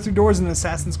let you go through doors in an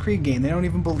Assassin's Creed game? They don't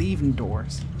even believe in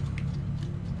doors.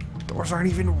 Doors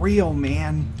aren't even real,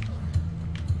 man.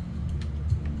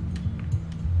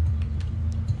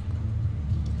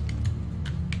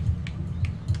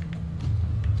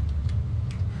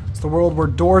 It's the world where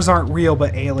doors aren't real,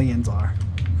 but aliens are.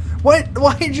 What?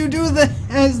 Why'd you do that?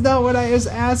 That's not what I was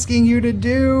asking you to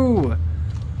do.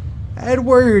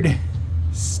 Edward,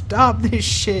 stop this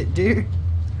shit, dude.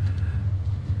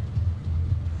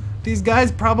 These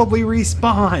guys probably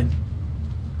respawn.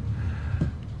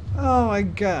 Oh my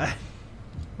god.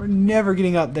 We're never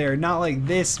getting up there. Not like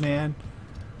this, man.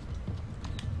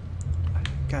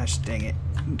 Gosh dang it.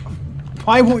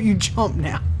 Why won't you jump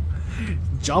now?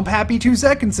 Jump happy 2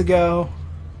 seconds ago.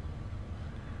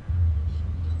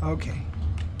 Okay.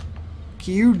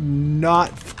 Can you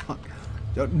not fuck?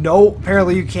 No,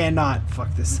 apparently you cannot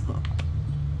fuck this up.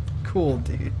 Cool,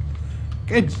 dude.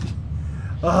 Good.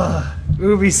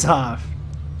 Ubisoft.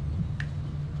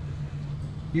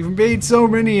 You've made so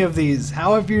many of these.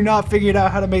 How have you not figured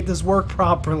out how to make this work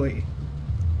properly?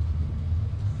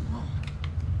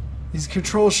 These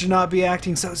controls should not be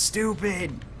acting so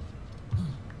stupid.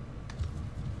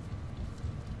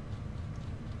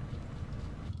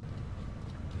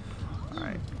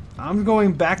 Alright. I'm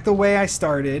going back the way I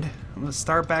started. I'm going to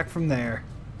start back from there.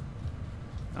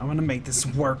 I'm going to make this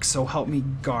work, so help me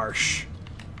Garsh.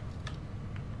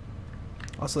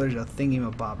 Also, there's a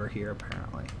thingy-mabobber here,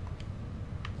 apparently.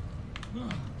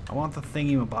 I want the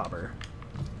thingy-mabobber.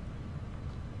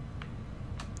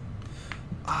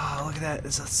 Ah, look at that.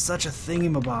 It's such a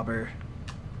thingy-mabobber.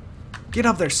 Get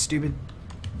up there, stupid.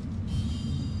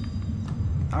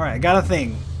 Alright, I got a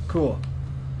thing. Cool.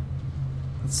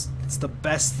 It's the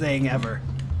best thing ever.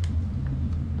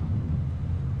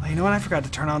 Oh, you know what? I forgot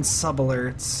to turn on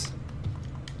sub-alerts.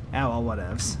 Ah, well,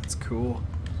 whatevs. It's cool.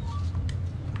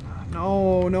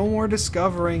 No, no more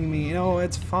discovering me. No,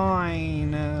 it's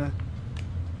fine.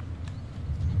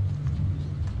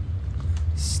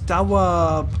 Stop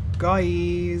up,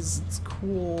 guys. It's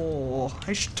cool.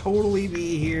 I should totally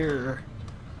be here.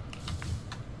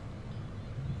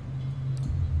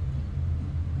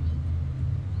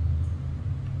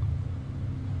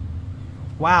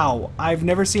 Wow, I've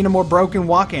never seen a more broken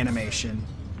walk animation.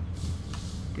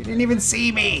 You didn't even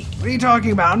see me. What are you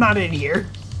talking about? I'm not in here.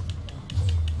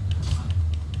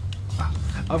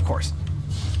 Of course.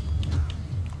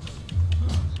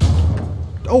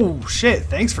 Oh shit,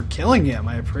 thanks for killing him.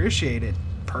 I appreciate it,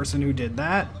 person who did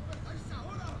that.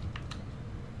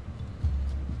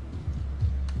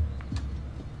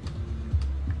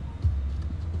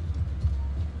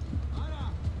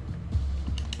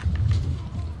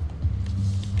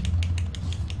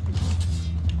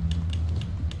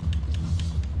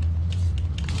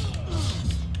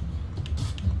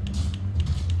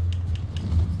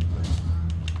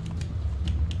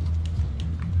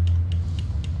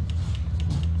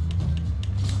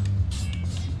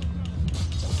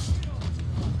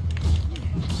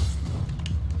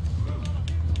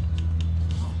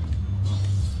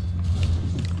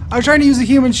 I was trying to use a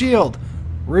human shield.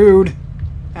 Rude.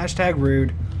 Hashtag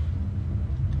rude.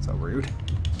 So rude.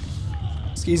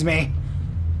 Excuse me.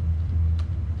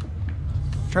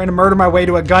 I'm trying to murder my way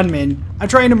to a gunman. I'm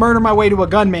trying to murder my way to a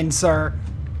gunman, sir.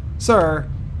 Sir.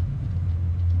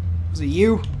 Was it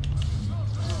you?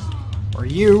 Or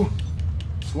you?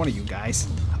 It's one of you guys.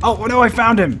 Oh, no, I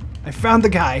found him. I found the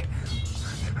guy.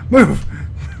 Move.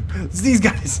 It's these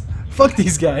guys. Fuck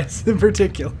these guys in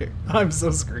particular. I'm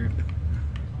so screwed.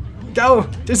 Go!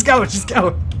 Just go! Just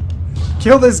go!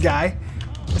 Kill this guy.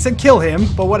 I said kill him,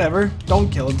 but whatever. Don't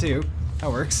kill him too.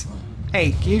 That works.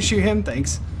 Hey, can you shoot him?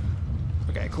 Thanks.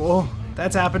 Okay, cool.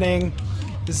 That's happening.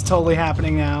 This is totally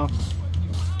happening now.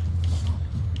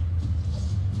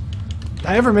 Did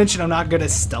I ever mention I'm not good at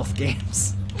stealth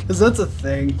games? Because that's a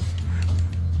thing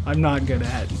I'm not good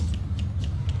at.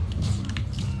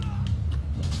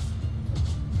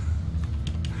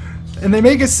 And they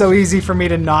make it so easy for me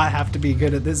to not have to be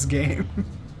good at this game.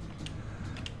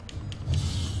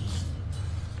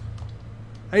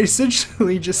 I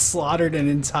essentially just slaughtered an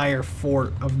entire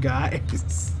fort of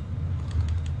guys.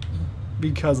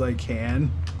 Because I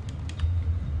can.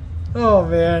 Oh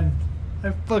man. I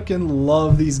fucking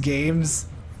love these games.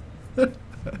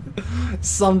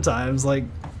 Sometimes, like,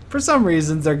 for some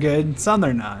reasons they're good, some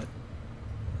they're not.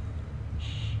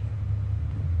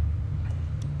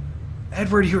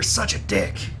 Edward, you were such a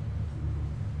dick.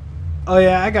 Oh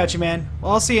yeah, I got you, man.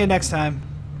 Well, I'll see you next time.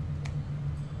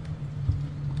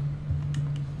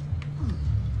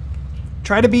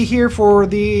 Try to be here for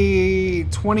the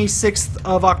 26th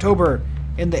of October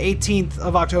and the 18th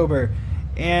of October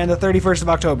and the 31st of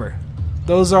October.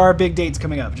 Those are our big dates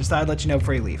coming up. Just thought I'd let you know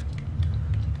before you leave.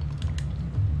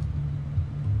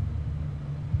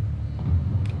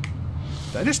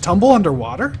 Did I just tumble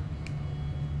underwater?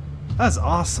 That's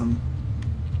awesome.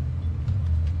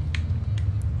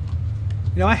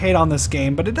 You know, I hate on this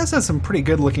game, but it does have some pretty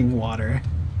good looking water.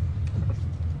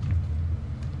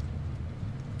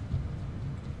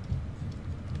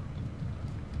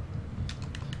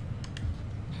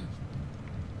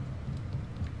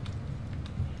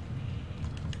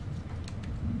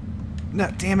 No,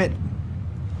 damn it.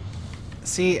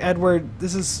 See, Edward,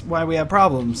 this is why we have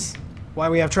problems. Why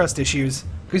we have trust issues.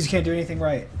 Because you can't do anything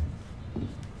right.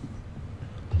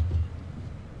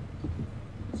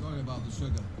 Sorry about the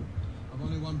sugar. I've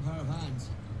only one pair of hands.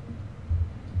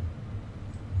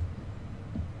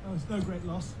 Oh, it's no great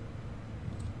loss.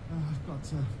 I've got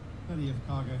plenty of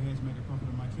cargo here to make a profit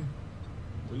on my trip.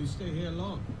 Will you stay here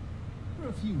long? For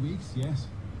a few weeks, yes.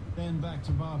 Then back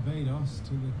to Barbados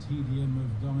to the tedium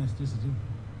of domesticity.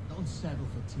 Don't settle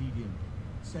for tedium.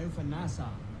 Sail for Nassau.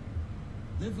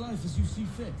 Live life as you see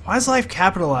fit. Why is life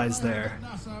capitalized there?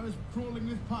 Nassau is crawling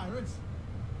with pirates.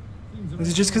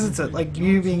 Is it just because it's like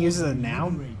you being used as a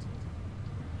noun?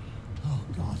 Oh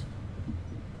God,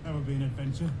 that would be an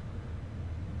adventure.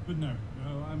 But no,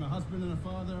 I'm a husband and a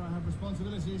father. I have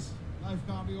responsibilities. Life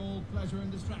can't be all pleasure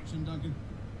and distraction, Duncan.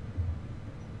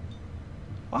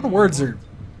 A lot of words are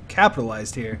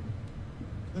capitalized here.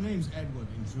 The name's Edward,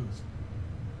 in truth.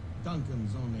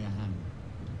 Duncan's only a handle.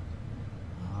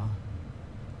 Ah.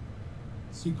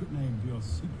 Secret name for your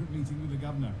secret meeting with the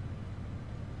governor.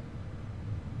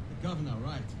 The governor,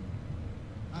 right.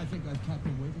 I think I've kept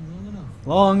him waiting long enough.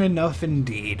 Long enough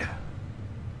indeed.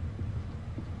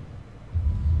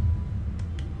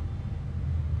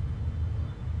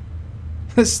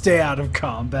 Stay out of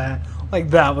combat. Like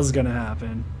that was gonna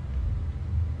happen.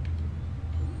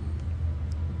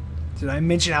 Did I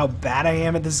mention how bad I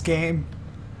am at this game?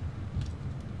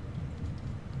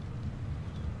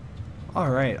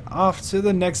 Alright, off to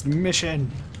the next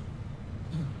mission.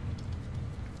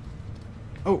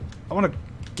 Oh, I want to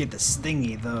get this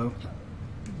thingy though.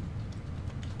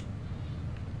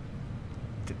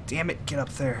 Damn it, get up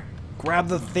there. Grab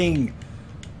the thing.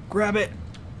 Grab it.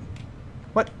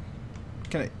 What?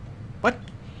 Can I? What?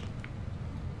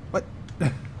 What?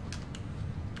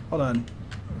 Hold on.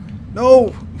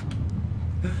 No!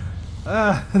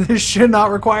 This should not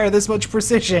require this much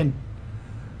precision.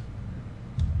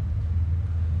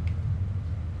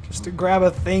 Just to grab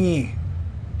a thingy.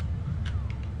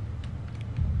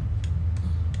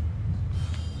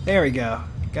 There we go.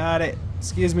 Got it.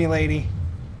 Excuse me, lady.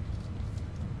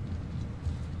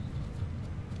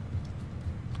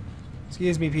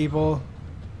 Excuse me, people.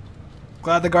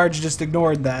 Glad the guards just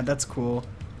ignored that. That's cool.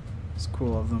 It's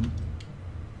cool of them.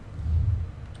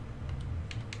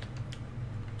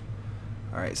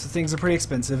 Alright, so things are pretty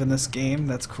expensive in this game.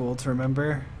 That's cool to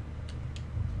remember.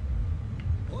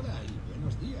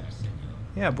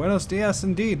 Yeah, buenos dias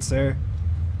indeed, sir.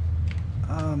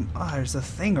 Oh, there's a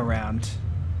thing around.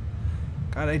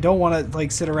 God, I don't want to,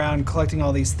 like, sit around collecting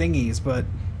all these thingies, but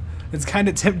it's kind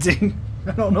of tempting.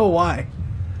 I don't know why.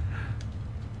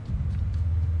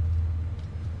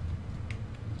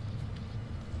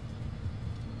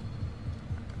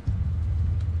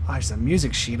 Oh, there's a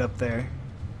music sheet up there.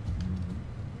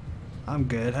 I'm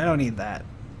good. I don't need that.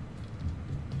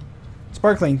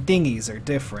 Sparkling thingies are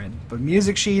different, but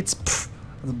music sheets, pfft,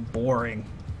 that's boring.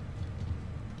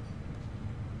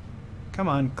 Come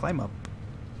on, climb up.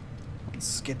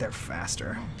 Let's get there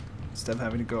faster, instead of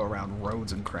having to go around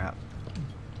roads and crap.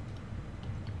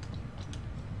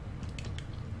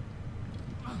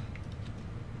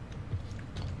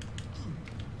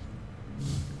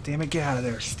 Damn it, get out of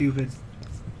there, stupid.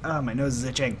 Ah, my nose is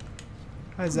itching.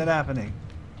 Why is that happening?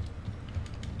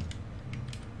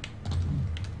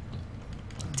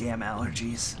 Damn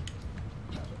allergies.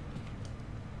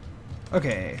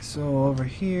 Okay, so over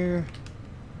here.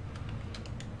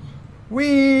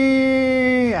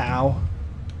 Whee! Ow.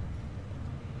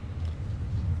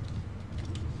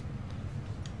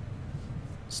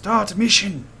 Start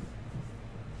mission!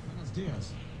 Buenos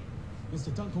dias.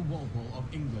 Mr. Duncan Walpole of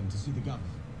England to see the governor.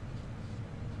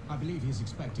 I believe he's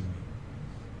expecting me.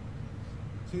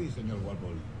 Sí, señor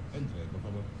Walpole. Entre, por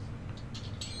favor.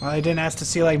 Well, I didn't ask to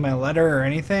see, like, my letter or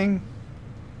anything.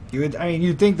 You would, I mean,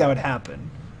 you'd think that would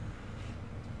happen.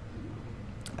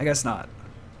 I guess not.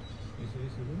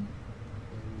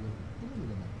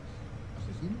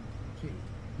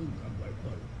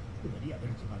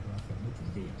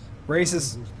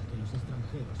 Racist.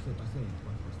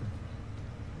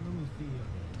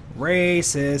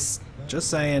 Racist. Just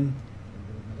saying.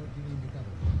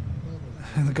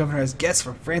 The governor has guests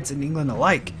from France and England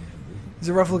alike. He's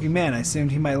a rough-looking man. I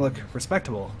assumed he might look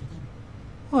respectable.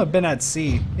 Well, I've been at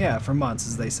sea. Yeah, for months,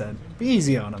 as they said. Be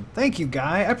easy on him. Thank you,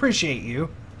 guy. I appreciate you.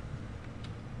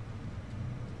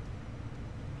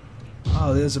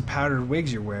 Oh, those are powdered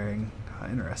wigs you're wearing.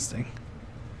 Interesting.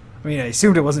 I mean, I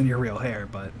assumed it wasn't your real hair,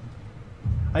 but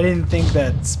I didn't think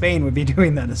that Spain would be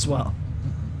doing that as well.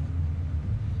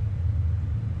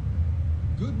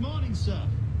 Good morning, sir.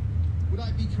 Would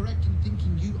I be correct in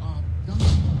thinking you are Duncan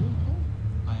Walpole?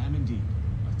 I am indeed.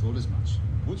 I thought as much.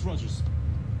 Woods Rogers.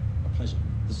 A pleasure.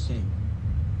 The same.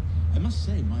 I must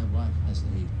say, my wife has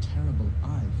a terrible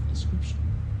eye for description.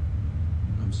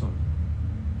 I'm sorry.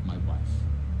 My wife.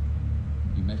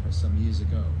 You met her some years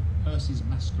ago. Percy's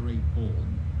Masquerade Ball.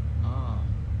 Ah.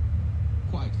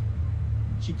 Quite.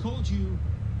 She called you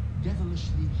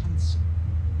devilishly handsome.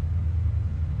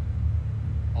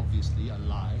 Obviously a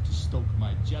lie to stoke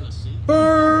my jealousy.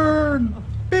 Burn!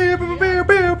 Beer, beer, beer,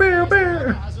 beer, beer,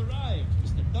 beer. Has arrived,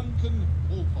 Mr. Duncan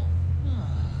Walpole.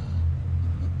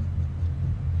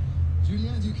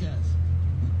 Julien Ducasse.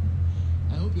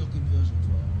 I hope your conversion to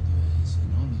our order is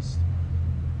an honest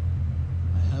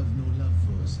one. I have no love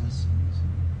for assassins,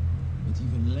 but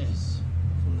even less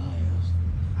for liars.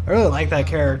 I really like that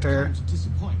character. To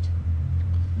disappoint.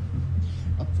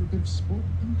 Up for a bit of sport,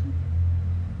 Duncan?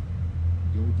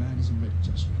 The old man isn't ready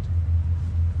just yet.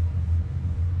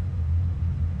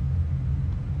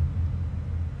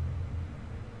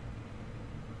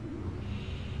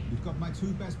 You've got my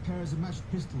 2 best pairs of matched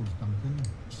pistols, Duncan,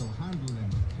 so handle them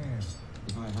with care.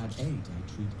 If I had 8, I'd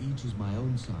treat each as my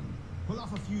own son. Pull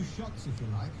off a few shots if you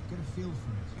like, get a feel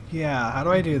for it. Yeah, how do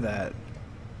I do that?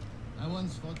 I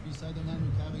once fought beside a man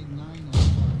who carried 9 on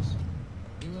fox.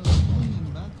 They were strong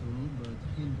in battle, but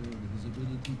hindered his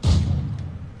ability to fight.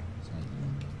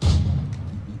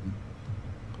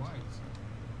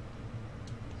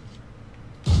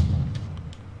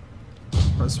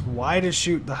 Press Y to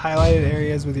shoot the highlighted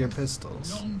areas with your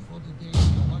pistols. Long for the day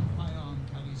when one firearm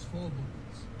carries 4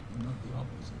 bullets, and not the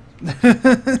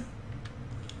opposite.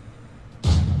 I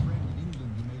have a friend in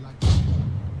England you may like to know.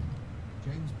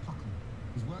 James Puckle.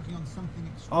 He's working on something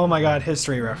Oh my god,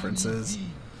 history references.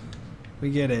 We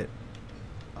get it.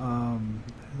 Are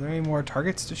there any more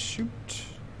targets to shoot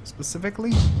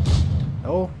specifically?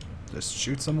 No, just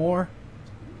shoot some more.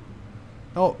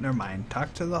 Oh, never mind.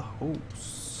 Talk to the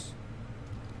host.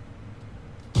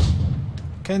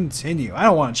 Continue. I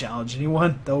don't want to challenge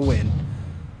anyone. They'll win.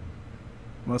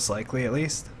 Most likely, at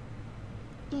least.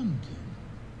 Duncan,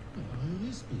 where are your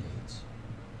wrist blades?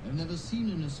 I've never seen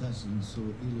an assassin so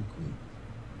ill-equipped.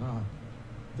 Ah,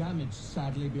 damaged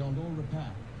sadly beyond all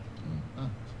repair.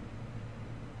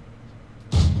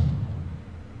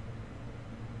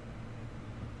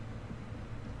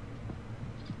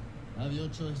 Have your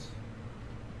choice.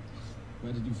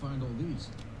 Where did you find all these?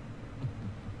 I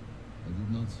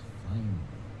did not find them.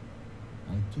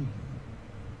 I took them.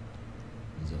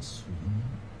 As a souvenir.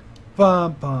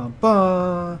 Bum bum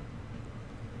bum.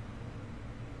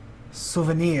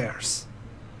 Souvenirs.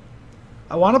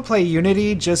 I want to play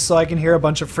Unity just so I can hear a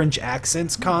bunch of French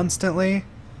accents constantly.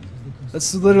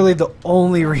 That's literally the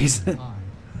only reason. Duncan,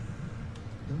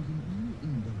 you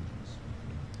indulge us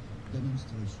with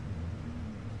demonstration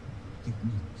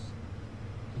techniques.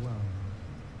 Well,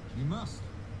 you must.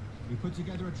 We put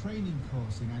together a training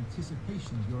course in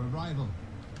anticipation of your arrival.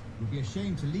 You'll be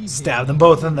ashamed to leave Stab here them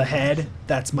both in the head.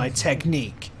 That's my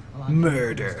technique. Well, I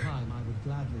Murder. Time, I would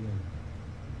gladly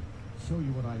show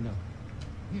you what I know.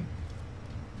 Here.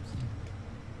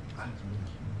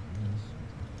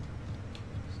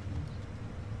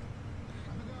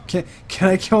 Can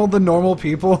I kill the normal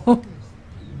people? Grandiose,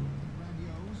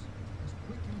 as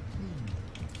quick and clean.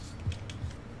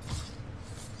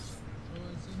 So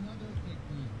it's another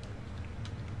technique.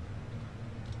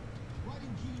 Quite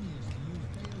ingenious to use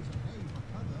bales of hay for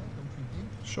cover, don't you think?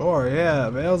 Sure, yeah.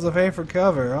 Bales of hay for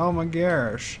cover. Oh my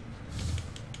gosh.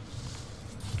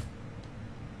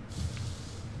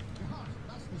 Gosh,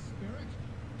 that's the spirit.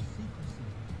 Secrecy.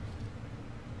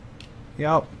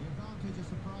 Yep. The advantage of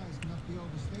surprise cannot be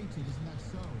overstated, isn't that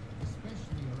so?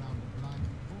 Especially around the blind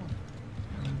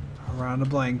corner. Around a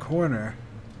blind corner.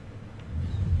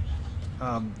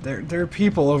 There are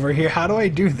people over here. How do I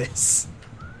do this?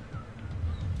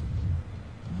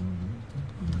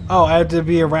 Oh, I have to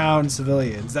be around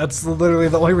civilians. That's literally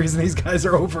the only reason these guys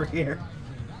are over here.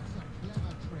 That's a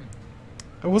clever trick.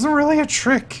 It wasn't really a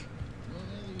trick. Your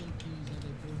aerial keys are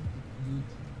the perfect beauty,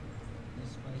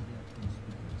 despite their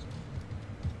conspicuous quality.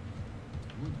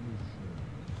 Would you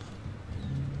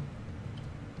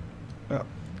show? Oh,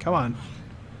 come on.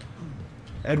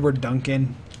 Edward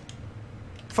Duncan.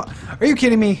 Are you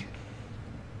kidding me?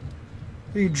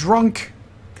 Are you drunk?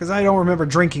 Because I don't remember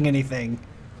drinking anything.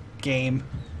 Game.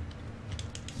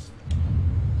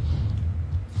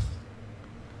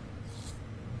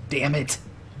 Damn it.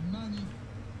 Money.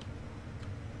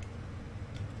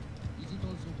 Is it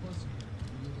also possible to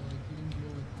deliver a killing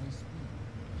blow at high speed?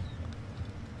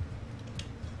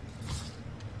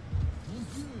 Mon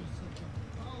Dieu, such a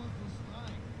powerful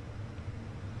strike.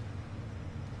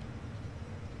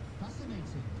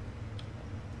 Fascinating.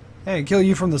 Hey, I kill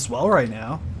you from the swell right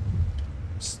now.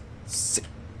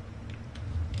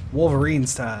 Wolverine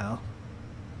style.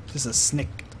 Just a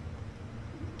snick.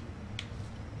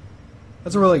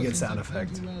 That's a really good sound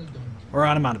effect. Or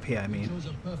onomatopoeia, I mean. It was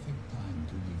a perfect time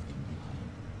to leave them behind.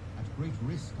 At great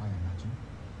risk, I imagine.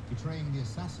 Betraying the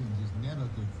assassins is never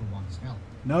good for one's health.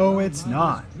 No, it's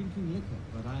not. Drinking liquor,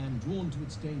 but I am drawn to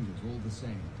its dangers all the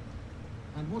same.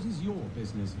 And what is your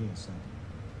business here, sir?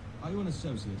 Are you an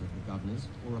associate of the governor's,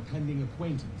 or a pending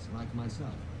acquaintance like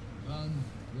myself? Guns,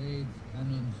 blades,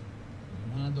 cannons,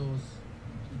 granados,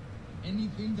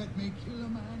 anything that may kill a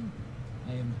man,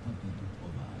 I am happy to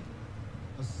provide.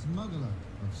 A smuggler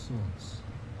of sorts.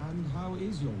 And how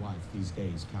is your wife these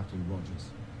days, Captain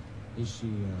Rogers? Is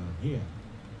she, here,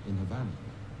 in Havana?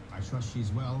 I trust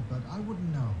she's well, but I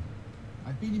wouldn't know.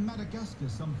 I've been in Madagascar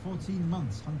some 14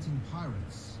 months hunting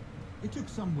pirates. It took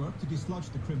some work to dislodge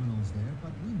the criminals there,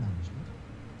 but we managed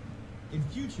it. In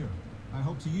future, I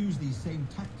hope to use these same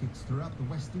tactics throughout the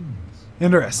West Indies.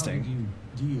 Interesting. How did you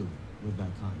deal with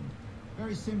that kind?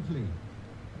 Very simply.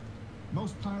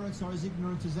 Most pirates are as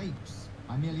ignorant as apes.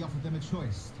 I merely offered them a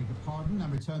choice. Take a pardon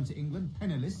and return to England,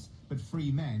 penniless, but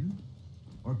free men,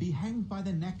 or be hanged by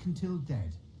the neck until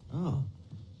dead. Oh.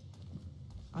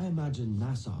 I imagine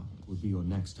Nassau would be your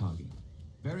next target.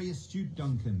 Very astute,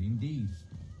 Duncan, indeed.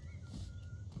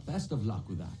 Best of luck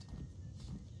with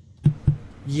that.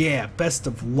 Yeah, best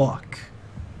of luck.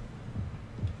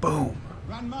 Boom.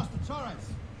 Grandmaster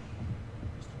Torres,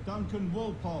 Mr. Duncan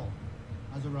Walpole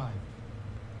has arrived.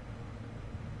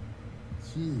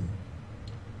 See.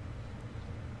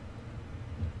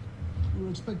 You were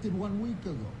expected 1 week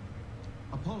ago.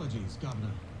 Apologies,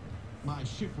 Governor. My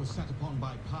ship was set upon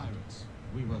by pirates.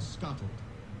 We were scuttled.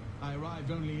 I arrived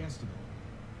only yesterday.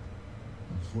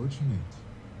 Unfortunate.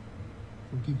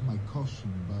 Forgive my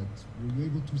caution, but were you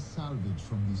able to salvage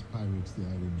from these pirates the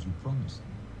items you promised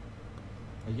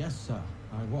me? Yes, sir,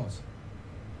 I was.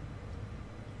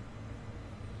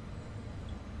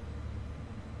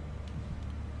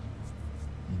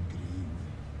 Incredible.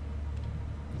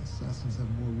 The assassins have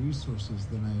more resources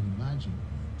than I had imagined,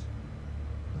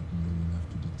 but not nearly enough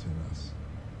to deter us.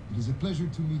 It is a pleasure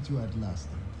to meet you at last,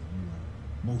 Duncan.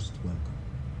 You are most welcome.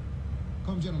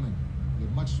 Come, gentlemen. We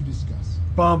have much to discuss.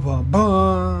 Bum bum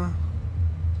bum.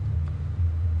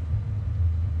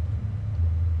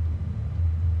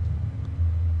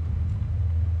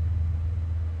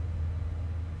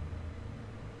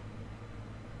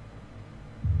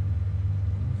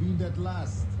 Convened at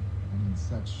last, and in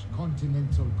such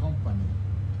continental company.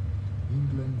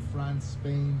 England, France,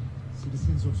 Spain,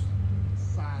 citizens of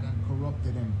sad and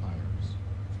corrupted empires.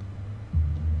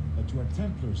 But you are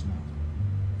Templars now,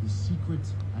 the secret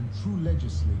and true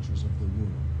legislatures of the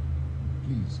world.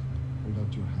 Please, hold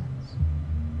out your hands.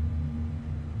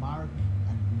 Mark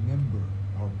and remember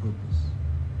our purpose.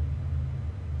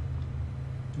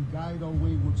 To guide our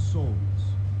wayward souls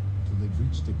till they've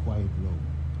reached the quiet road.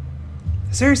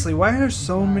 Seriously, why are there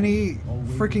so many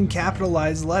freaking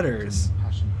capitalized letters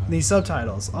in these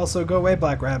subtitles? Also, go away,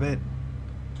 Black Rabbit.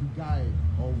 To guide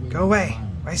our wayward Go away.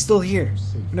 minds Why are you still here?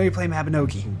 safe I know you play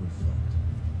Mabinogi. sober thought.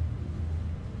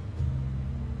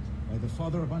 By the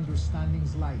Father of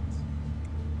Understanding's light,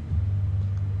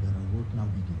 let our work now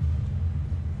begin.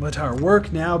 Let our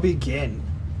work now begin.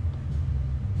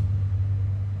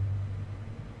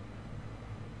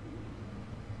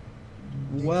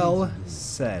 Well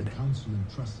said. The council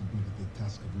entrusted me with the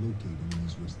task of locating in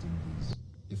these West Indies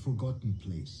a forgotten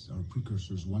place our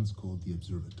precursors once called the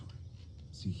Observatory.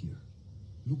 See here.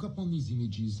 Look upon these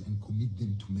images and commit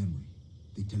them to memory.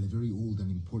 They tell a very old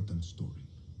and important story.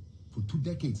 For 2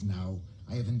 decades now,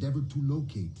 I have endeavored to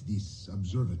locate this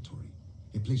observatory,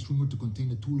 a place rumored to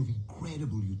contain a tool of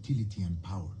incredible utility and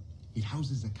power. It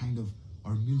houses a kind of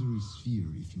armillary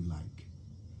sphere, if you like.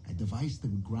 A device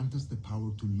that would grant us the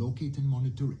power to locate and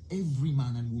monitor every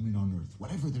man and woman on Earth,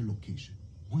 whatever their location.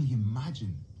 Only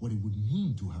imagine what it would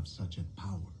mean to have such a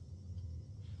power.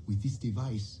 With this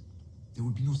device, there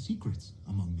would be no secrets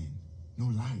among men, no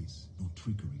lies, no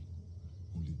trickery.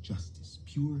 Only justice,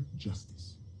 pure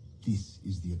justice. This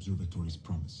is the observatory's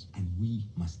promise, and we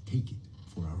must take it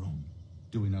for our own.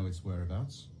 Do we know its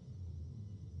whereabouts?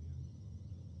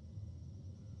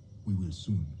 We will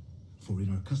soon, for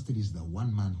in our custody is the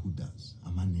one man who does,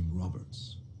 a man named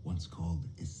Roberts, once called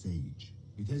a sage.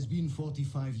 It has been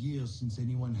 45 years since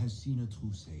anyone has seen a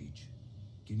true sage.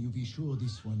 Can you be sure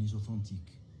this one is authentic?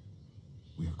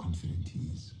 We are confident he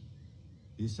is.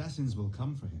 The assassins will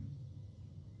come for him.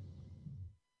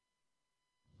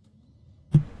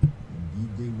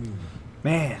 Indeed they will.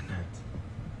 Man. But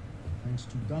thanks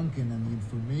to Duncan and the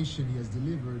information he has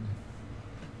delivered,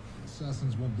 the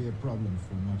assassins won't be a problem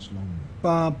for much longer.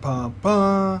 Ba ba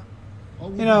ba. All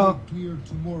will You know. be clear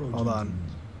tomorrow. Hold on. gentlemen.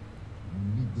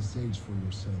 You meet the sage for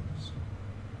yourselves.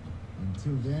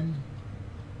 Until then,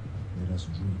 let us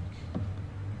drink.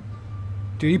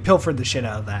 Dude, you pilfered the shit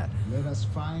out of that. Let us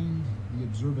find the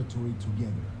observatory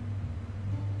together.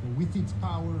 For with its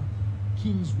power,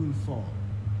 kings will fall,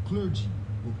 clergy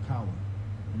will cower,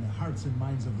 and the hearts and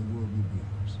minds of the world will be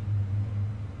ours.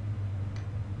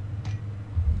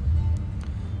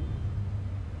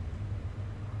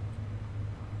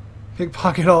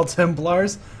 Pickpocket all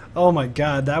Templars? Oh my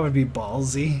god, that would be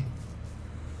ballsy.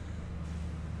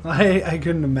 I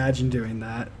couldn't imagine doing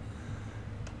that.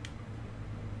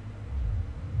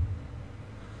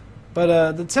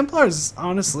 But the Templars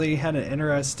honestly had an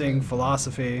interesting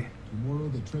philosophy. Tomorrow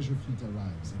the treasure fleet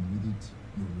arrives, and with it,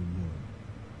 your reward.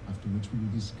 After which we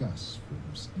will discuss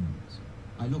further schemes.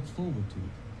 I look forward to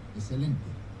it. Excelente.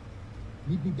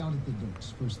 Meet me down at the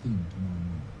docks first thing tomorrow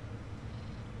morning.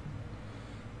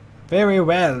 Very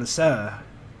well, sir.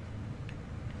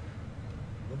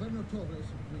 Governor Torres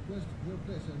requests your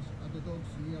presence at the docks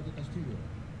near the Castillo.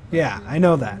 Yeah, I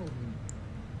know that.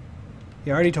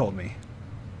 He already told me.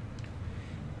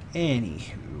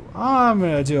 Anywho, I'm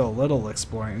gonna do a little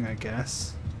exploring, I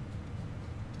guess.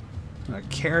 A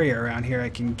carrier around here I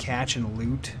can catch and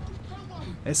loot.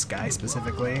 This guy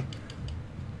specifically.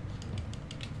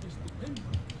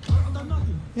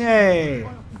 Yay!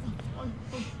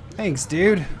 Thanks,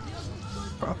 dude.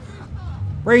 Bro.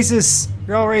 Racist!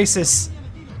 You're all racist.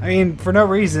 I mean, for no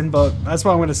reason, but that's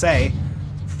what I'm gonna say.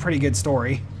 Pretty good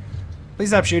story. Please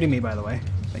stop shooting me, by the way.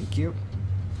 Thank you.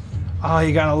 Oh,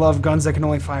 you gotta love guns that can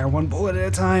only fire one bullet at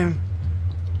a time.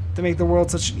 To make the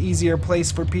world such an easier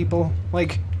place for people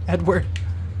like Edward.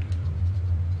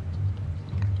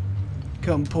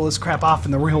 Come pull this crap off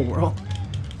in the real world.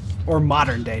 Or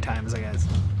modern day times, I guess.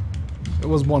 It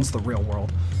was once the real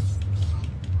world.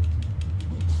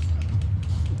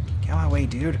 Get out of my way,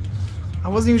 dude. I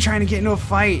wasn't even trying to get into a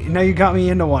fight, and now you got me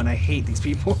into one. I hate these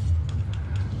people.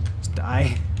 Just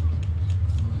die.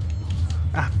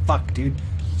 Ah, fuck, dude.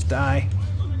 Just die.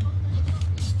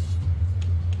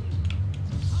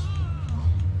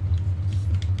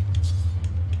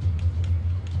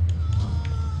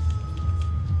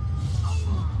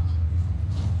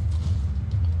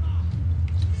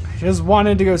 I just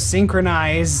wanted to go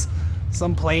synchronize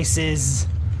some places.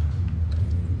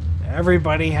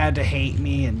 Everybody had to hate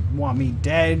me and want me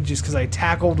dead just because I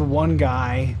tackled one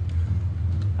guy.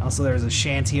 Also, there's a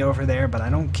shanty over there, but I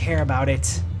don't care about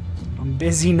it. I'm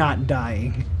busy not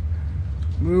dying.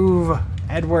 Move.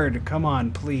 Edward, come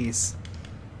on, please.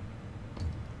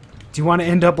 Do you want to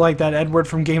end up like that Edward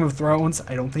from Game of Thrones?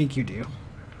 I don't think you do.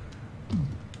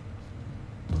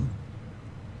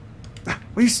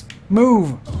 Please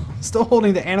move. Still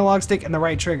holding the analog stick and the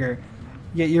right trigger,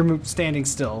 yet you're standing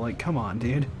still. Like, come on,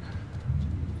 dude.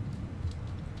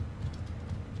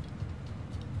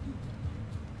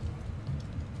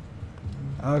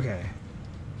 Okay.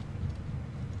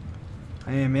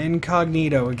 I am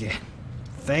incognito again.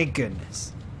 Thank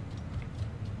goodness.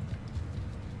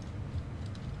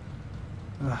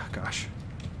 Oh, gosh.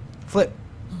 Flip.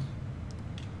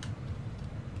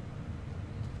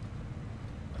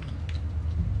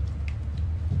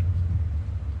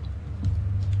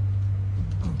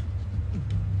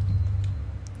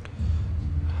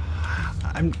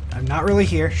 I'm not really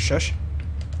here. Shush.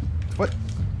 What?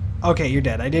 Okay, you're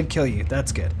dead. I did kill you.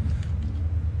 That's good.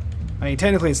 I mean,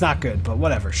 technically it's not good, but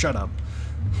whatever. Shut up.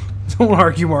 Don't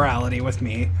argue morality with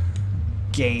me.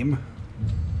 Game.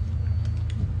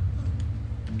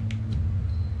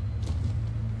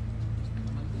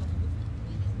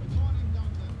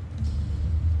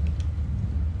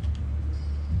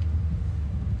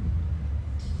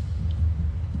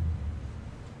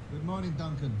 Good morning,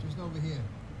 Duncan. Just over here.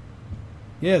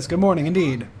 Yes, good morning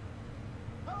indeed.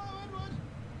 Hello, Edward.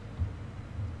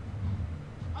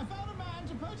 I found a man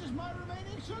to purchase my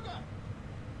remaining sugar.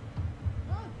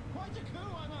 Quite a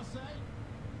coup, I must say.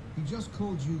 He just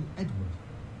called you Edward.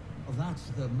 Oh,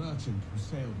 that's the merchant who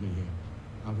sailed me here.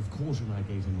 Out of caution, I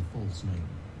gave him a false name.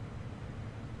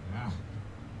 Yeah.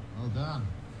 Well done.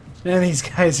 Man, these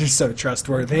guys are so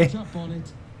trustworthy. Catch up on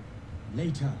it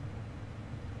later.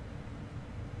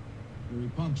 Very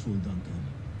punctual, Duncan.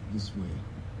 This way.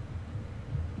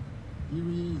 Here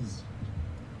he is.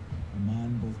 A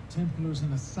man both Templars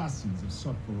and Assassins have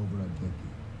sought for over a decade.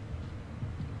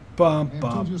 Bum, I have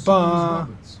bum, told you so, Miss bum.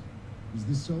 Roberts. Is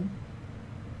this so? You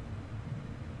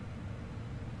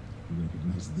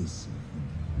recognize this, I think.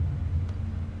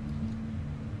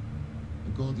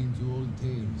 According to old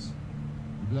tales,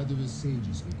 the blood of a sage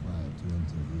is required to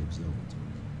enter the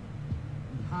observatory.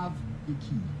 have the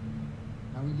key.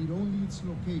 Now we need only its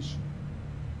location.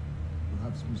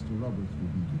 Perhaps Mr. Roberts will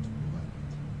be able to provide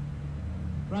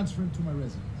it. Transfer him to my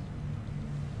residence.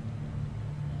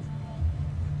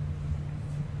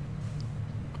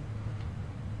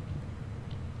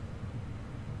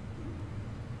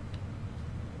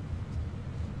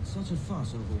 Such a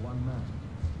fuss over one man.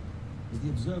 Is the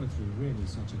observatory really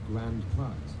such a grand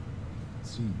prize?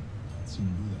 Sin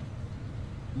duda.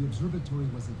 The observatory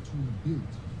was a tool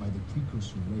built by the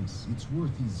precursor race. Its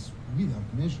worth is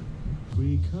without measure.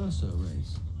 Precursor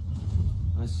race?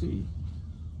 I see.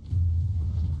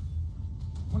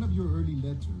 One of your early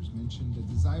letters mentioned the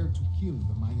desire to kill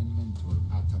the Mayan mentor,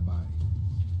 Atabay.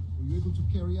 Were you able to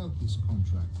carry out this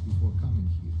contract before coming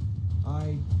here?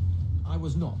 I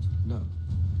was not, no.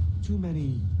 Too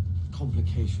many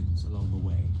complications along the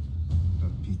way. A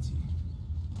pity.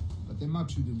 But the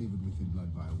match you delivered with the blood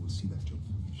vial will see that job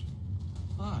finished.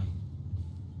 Aye.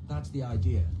 That's the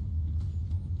idea.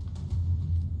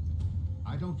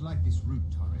 I don't like this route,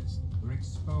 Torres. We're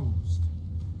exposed.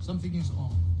 Something is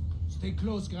on. Stay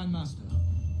close, Grandmaster.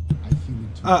 I feel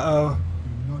it too. Uh-oh.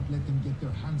 Do not let them get their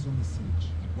hands on the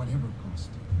sage, at whatever cost.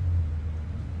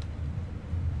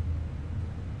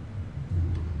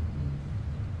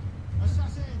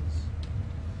 Assassins!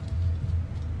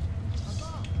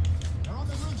 Above! They're on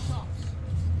the rooftops!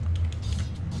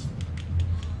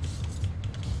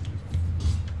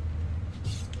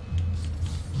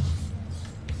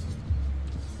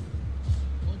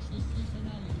 Watch the streets and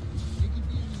alleys. They could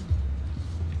be anywhere.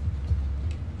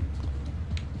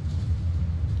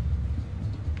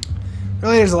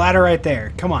 Really, there's a ladder right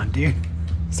there. Come on, dude.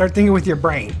 Start thinking with your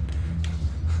brain.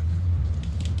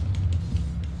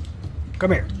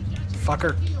 Come here,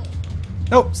 fucker.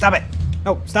 No, stop it.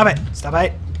 No, stop it. Stop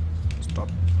it. Stop.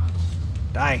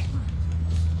 Die.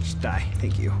 Just die.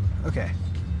 Thank you. Okay.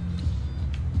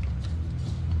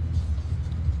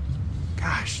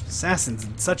 Gosh, assassins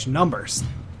in such numbers.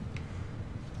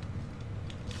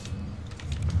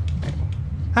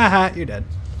 Haha, you're dead.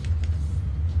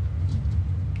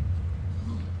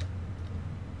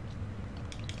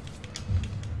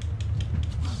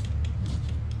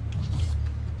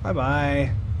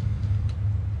 Bye-bye.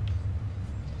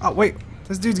 Oh, wait.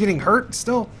 This dude's getting hurt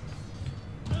still?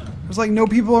 There's like no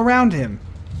people around him.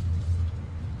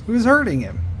 Who's hurting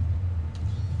him?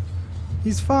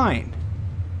 He's fine.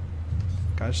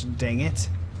 Gosh dang it.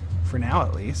 For now,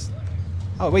 at least.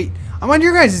 Oh, wait. I'm on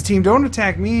your guys' team. Don't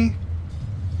attack me.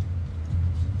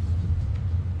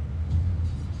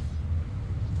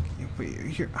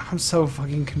 Wait, I'm so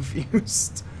fucking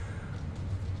confused.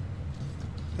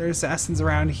 There are assassins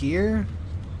around here?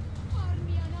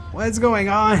 What is going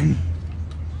on?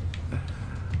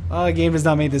 Oh, the game has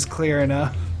not made this clear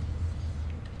enough.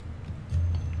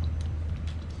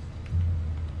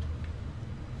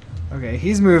 Okay,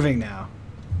 he's moving now.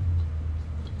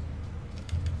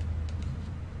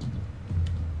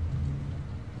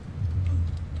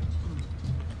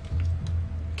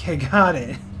 Okay, got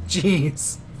it.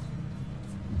 Jeez.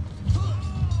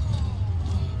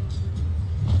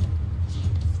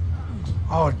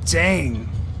 Oh, dang.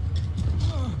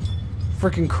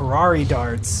 Freaking Karari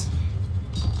darts.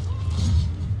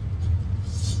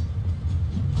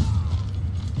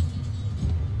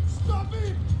 Stop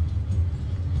it!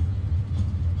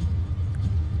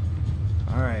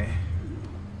 Alright.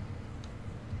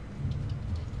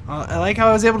 I like how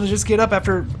I was able to just get up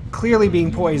after clearly being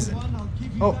poisoned.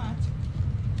 Oh.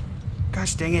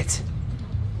 Gosh dang it.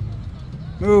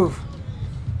 Move.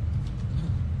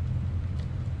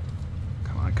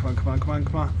 Come on, come on, come on, come on,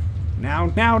 come on.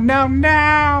 Now, now, now,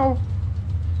 now!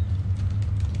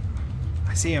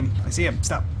 I see him. I see him.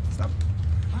 Stop. Stop.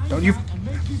 Don't you... And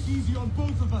make this easy on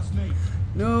both of us, mate.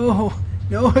 No.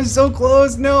 No, I'm so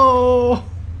close. No.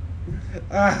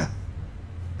 Ah.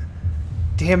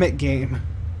 Damn it, game.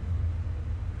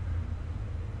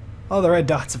 Oh, the red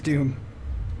dots of doom.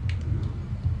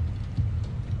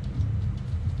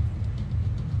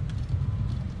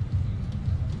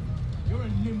 You're a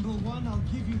nimble one, I'll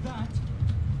give you that.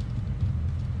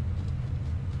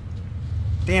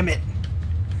 Damn it.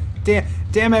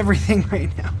 Damn everything right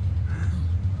now.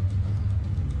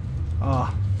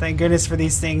 Oh, thank goodness for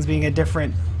these things being at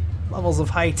different levels of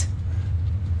height.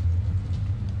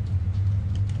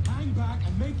 Hang back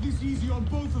and make this easy on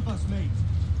both of us, mate.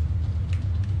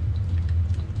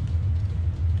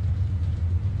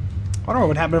 I wonder what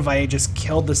would happen if I just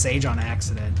killed the sage on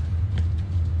accident.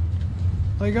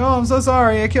 Like, oh, I'm so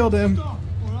sorry, I killed him. Stop,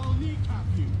 or I'll kneecap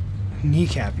you.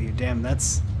 Kneecap you, damn, that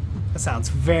sounds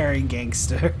very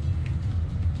gangster.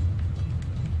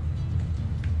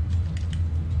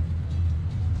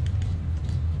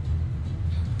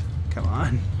 Come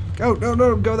on. Go,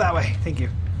 no, go that way. Thank you.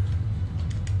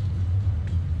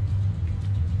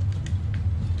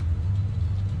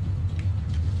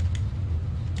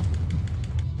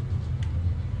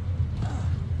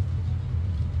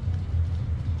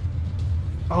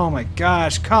 Oh my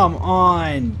gosh, come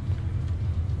on.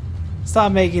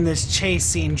 Stop making this chase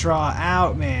scene draw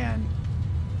out, man.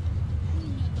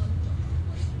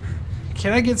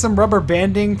 Can I get some rubber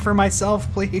banding for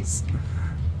myself, please?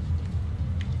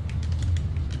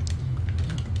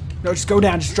 No, just go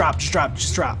down, just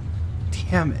drop.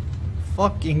 Damn it.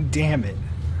 Fucking damn it.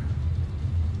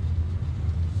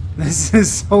 This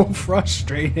is so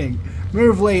frustrating.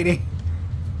 Move, lady.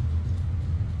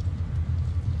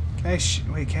 Can I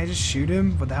wait, can I just shoot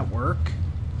him? Would that work?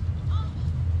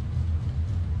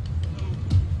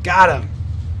 Got him.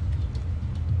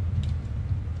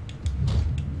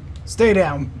 Stay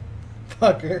down,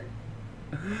 fucker.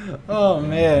 Oh,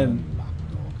 man.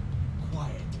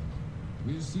 Quiet.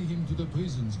 We'll see him to the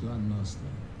prisons, Grandmaster.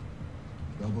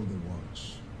 Double the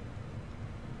watch.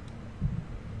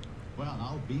 Well,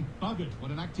 I'll be buggered. What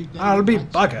an active day. I'll be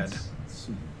buggered. Let's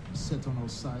see. Set on all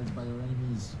sides by our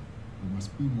enemies. We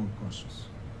must be more cautious.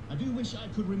 I do wish I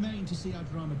could remain to see our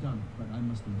drama done, but I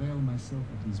must avail myself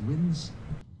of these winds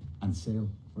and sail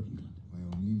for England. By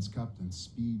all means, Captain,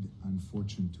 speed and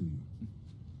fortune to you.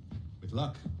 With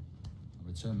luck, I'll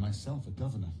return myself a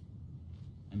governor.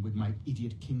 And with my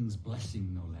idiot king's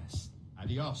blessing, no less.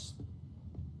 Adios.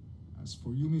 As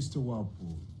for you, Mr.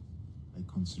 Walpole, I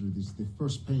consider this the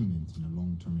first payment in a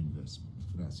long-term investment.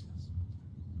 Gracias.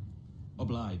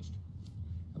 Obliged.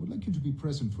 I would like you to be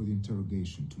present for the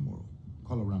interrogation tomorrow.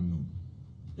 Call around noon.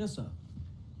 Yes, sir.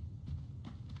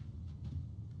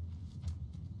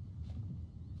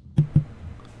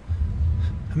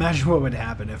 Imagine what would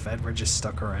happen if Edward just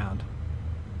stuck around.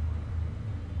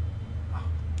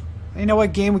 You know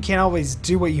what, game? We can't always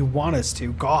do what you want us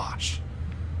to. Gosh.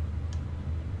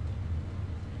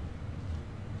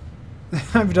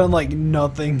 I've done like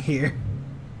nothing here.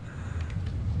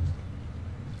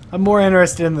 I'm more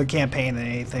interested in the campaign than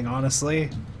anything, honestly.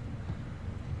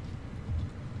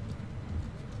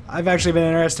 I've actually been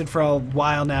interested for a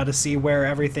while now to see where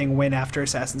everything went after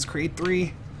Assassin's Creed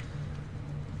 3.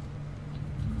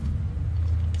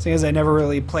 Seeing as I never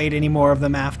really played any more of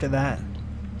them after that.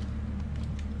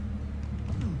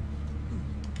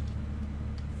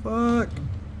 Fuck.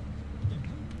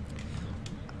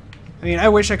 I mean, I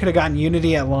wish I could have gotten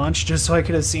Unity at launch just so I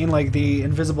could have seen like the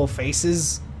invisible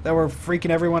faces that were freaking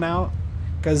everyone out.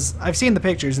 Because I've seen the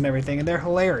pictures and everything and they're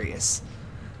hilarious.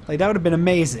 Like, that would have been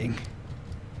amazing.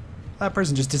 That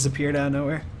person just disappeared out of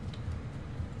nowhere.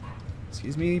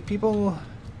 Excuse me, people.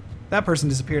 That person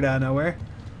disappeared out of nowhere.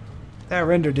 That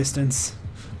render distance.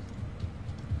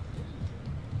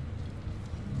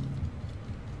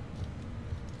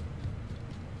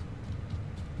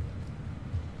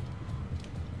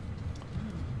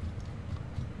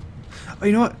 Oh,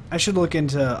 you know what? I should look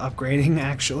into upgrading,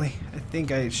 actually. I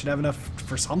think I should have enough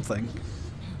for something.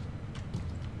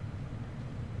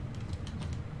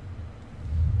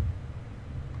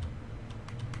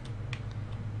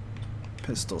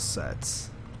 Pistol sets.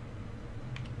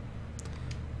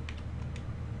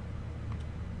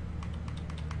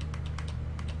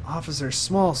 Officer's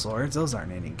small swords, those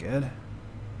aren't any good.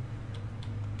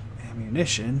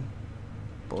 Ammunition.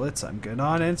 Bullets I'm good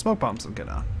on, and smoke bombs I'm good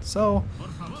on. So,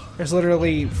 there's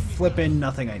literally flipping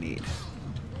nothing I need.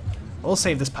 We'll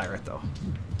save this pirate, though.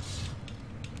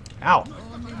 Ow.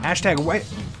 Hashtag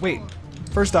wait.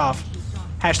 First off,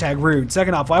 hashtag rude.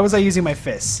 Second off, why was I using my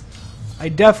fists? I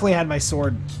definitely had my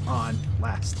sword on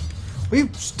last. Will you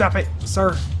stop it,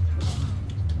 sir?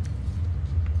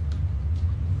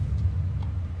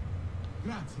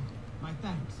 Grazie. My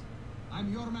thanks.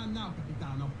 I'm your man now,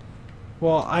 Capitano.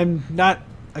 Well, I'm not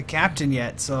a captain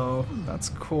yet, so that's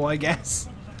cool, I guess.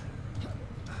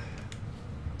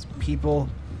 These people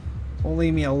won't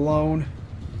leave me alone.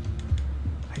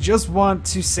 I just want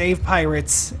to save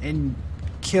pirates and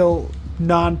kill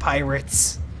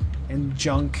non-pirates and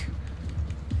junk.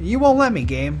 You won't let me,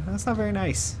 game. That's not very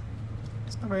nice.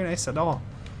 It's not very nice at all.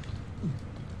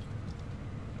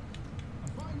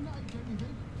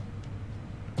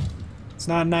 It's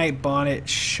not a night, Bonnet.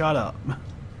 Shut up.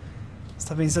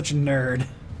 Stop being such a nerd.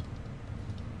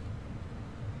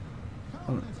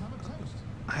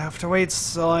 I have to wait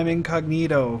till I'm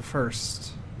incognito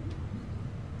first.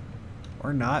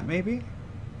 Or not, maybe?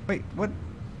 Wait, what?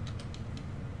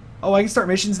 Oh, I can start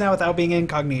missions now without being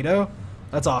incognito?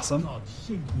 That's awesome. God,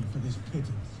 shake me for this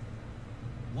pittance.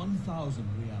 1,000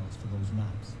 reals for those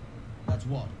maps. That's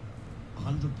what?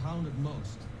 £100 at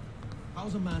most.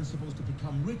 How's a man supposed to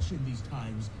become rich in these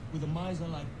times with a miser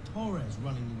like Torres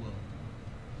running the world?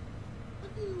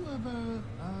 Have you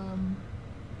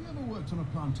ever worked on a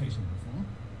plantation before?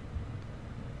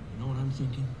 You know what I'm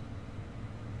thinking?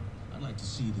 I'd like to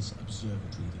see this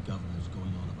observatory the governor's going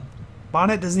on about.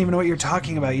 Bonnet doesn't even know what you're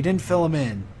talking about. You didn't fill him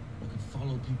in. I could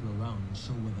follow people around and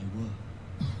show where they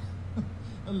were.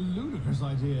 A ludicrous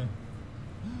idea.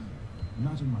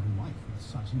 Imagine my wife with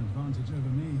such an advantage over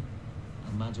me.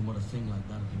 Imagine what a thing like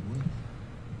that would be worth.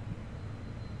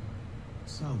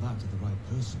 Sell that to the right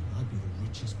person, I'd be the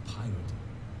richest pirate.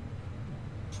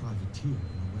 Privateer in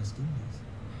the West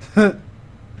Indies.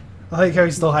 I like how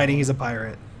he's still hiding he's a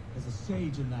pirate. There's a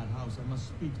sage in that house I must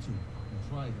speak to in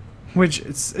private. Which,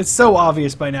 it's so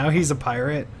obvious by now, he's a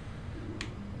pirate.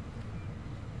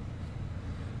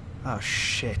 Oh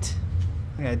shit.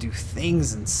 I gotta do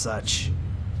things and such.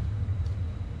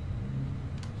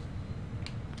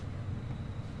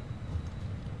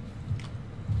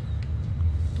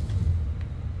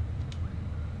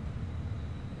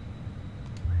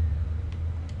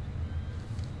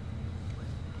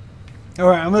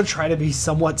 Alright, I'm gonna try to be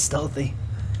somewhat stealthy.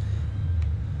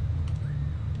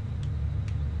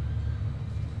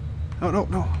 Oh, no,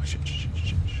 no. Shit.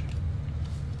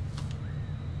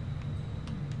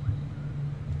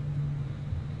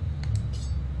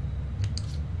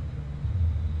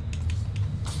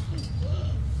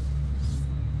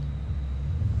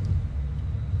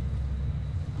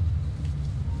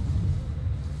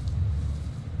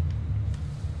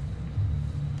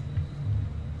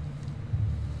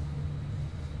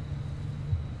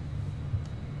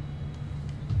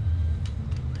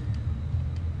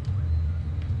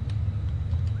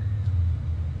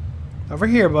 Over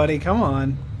here, buddy. Come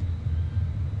on.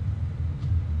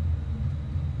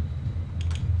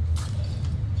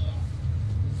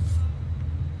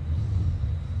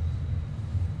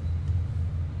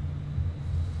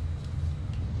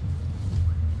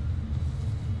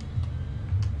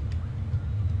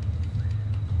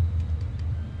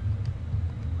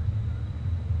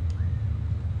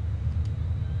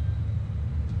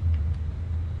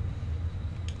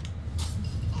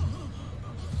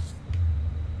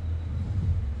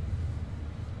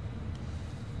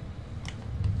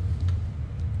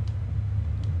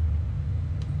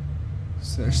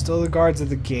 So there's still the guards at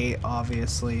the gate,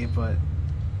 obviously, but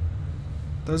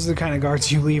those are the kind of guards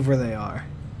you leave where they are.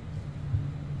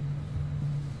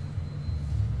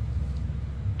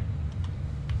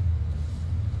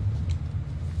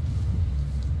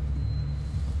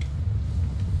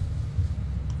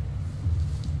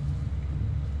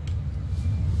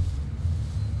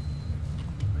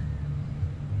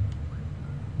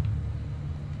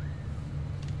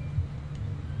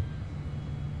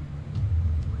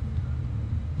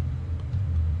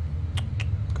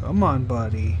 Come on,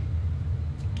 buddy.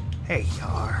 Hey,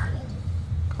 Yar.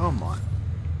 Come on.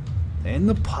 In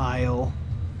the pile.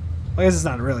 I guess it's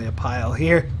not really a pile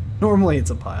here. Normally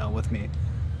it's a pile with me.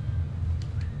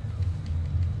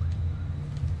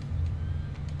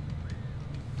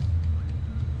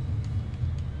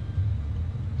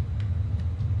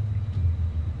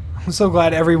 I'm so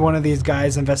glad every one of these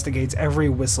guys investigates every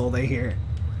whistle they hear.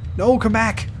 No, come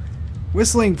back!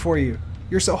 Whistling for you.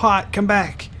 You're so hot. Come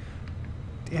back.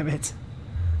 Damn it.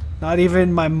 Not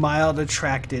even my mild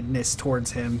attractedness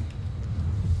towards him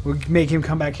would make him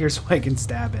come back here so I can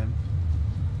stab him.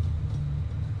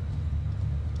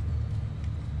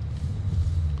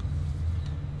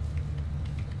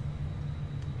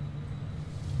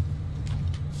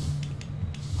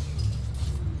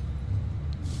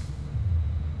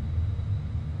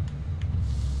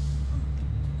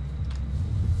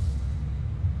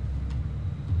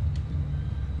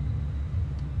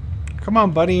 Come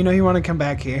on, buddy. You know you want to come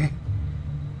back here.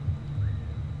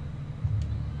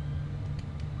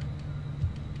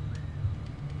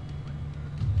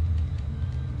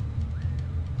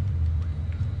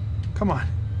 Come on.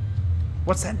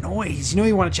 What's that noise? You know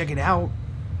you want to check it out.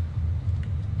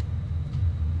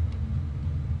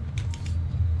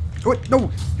 What? No!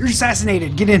 You're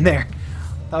assassinated! Get in there!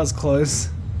 That was close.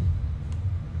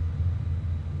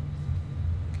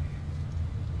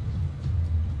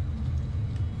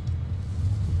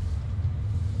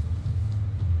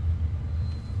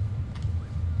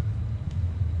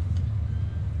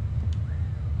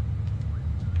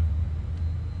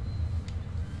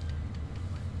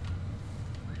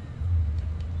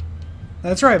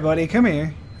 That's right, buddy. Come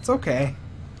here. It's okay.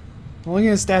 I'm only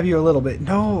gonna stab you a little bit.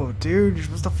 No, dude. You're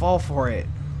supposed to fall for it.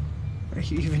 What are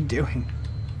you even doing?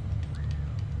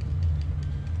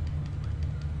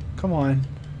 Come on.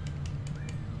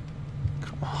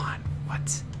 Come on.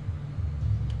 What?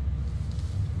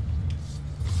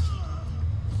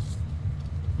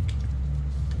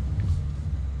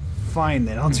 Fine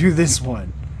then, I'll do this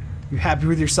one. You happy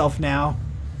with yourself now?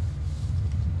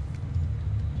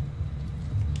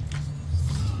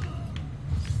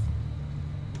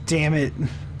 Damn it.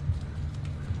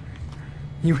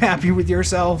 You happy with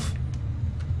yourself?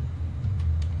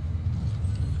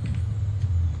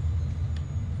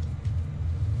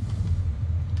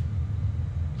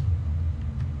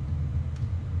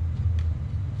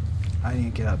 I need to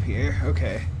get up here.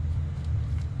 Okay.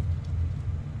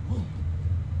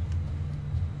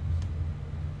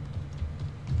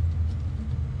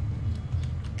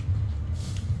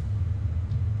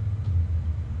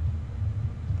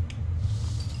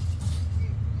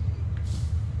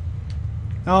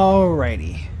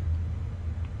 Alrighty.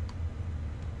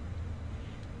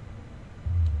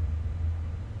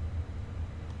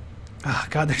 Oh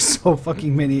god, there's so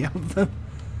fucking many of them.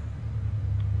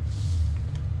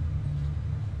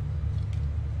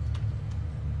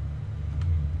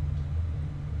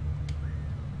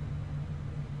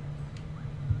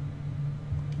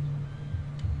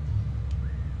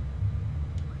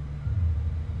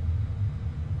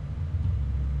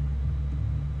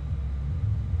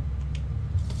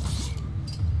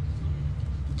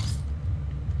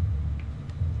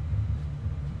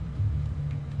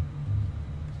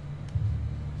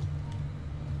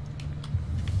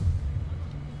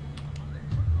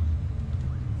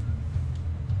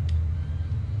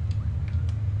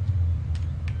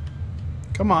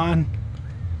 Come on.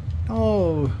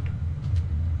 Oh.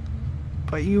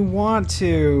 But you want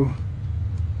to.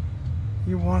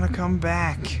 You want to come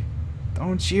back.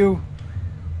 Don't you?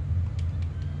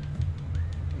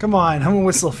 Come on. I'm going to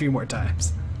whistle a few more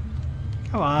times.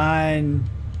 Come on.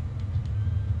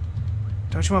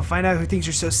 Don't you want to find out who thinks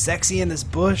you're so sexy in this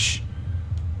bush?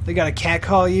 They got to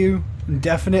catcall you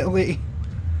indefinitely.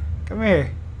 Come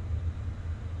here.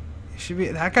 You should be.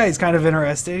 That guy's kind of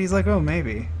interested. He's like, oh,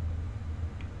 maybe.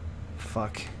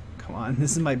 Fuck. Come on.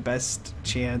 This is my best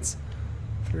chance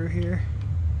through here.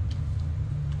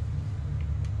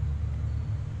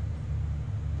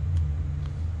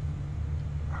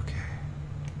 Okay.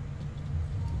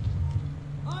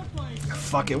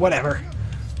 Fuck it. Whatever.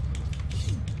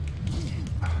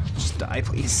 Just die,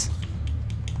 please.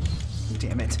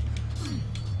 Damn it.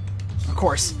 Of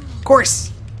course. Of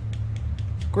course!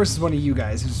 Of course, it's one of you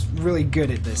guys who's really good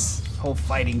at this whole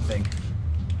fighting thing.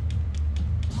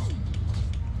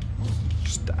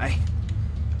 Die.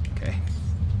 Okay.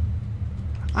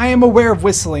 I am aware of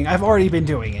whistling. I've already been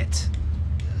doing it.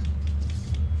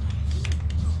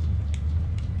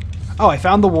 Oh, I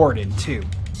found the warden too.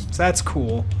 So that's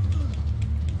cool.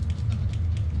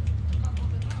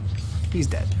 He's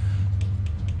dead.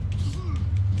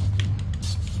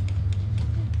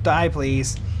 Die,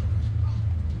 please.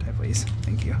 Die, please.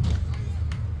 Thank you.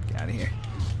 Get out of here.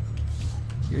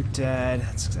 You're dead.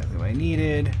 That's exactly what I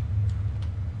needed.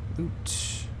 Loot.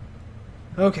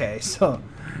 Okay, so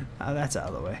that's out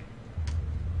of the way.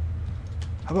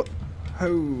 How about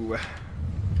oh?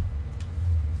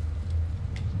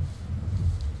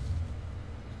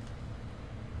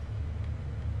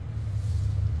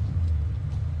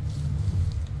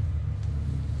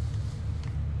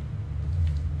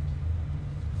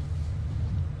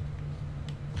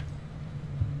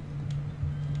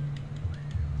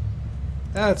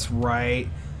 That's right.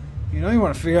 You know you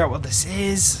want to figure out what this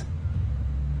is.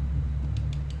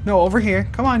 No, over here.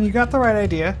 Come on, you got the right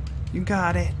idea. You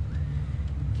got it.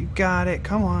 You got it.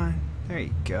 Come on. There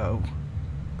you go.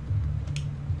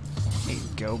 There you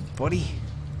go, buddy.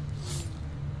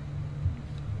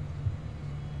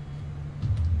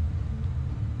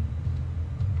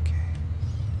 Okay.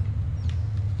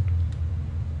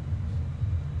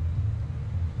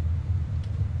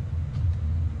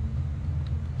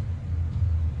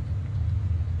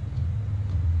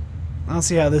 I don't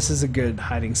see how this is a good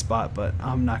hiding spot, but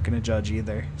I'm not going to judge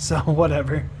either. So,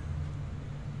 whatever.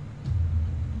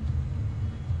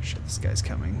 Shit, this guy's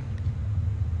coming.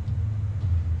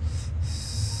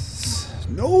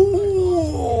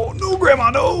 No! No,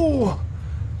 Grandma, no!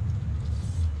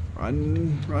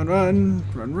 Run, run, run,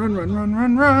 run, run, run, run,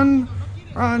 run, run,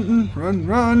 run, run,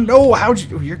 run. No, how'd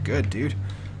you... Oh, you're good, dude.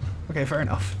 Okay, fair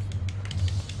enough.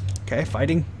 Okay,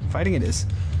 fighting. Fighting it is.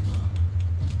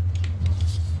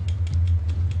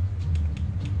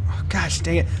 Gosh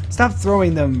dang it. Stop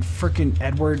throwing them, frickin'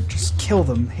 Edward. Just kill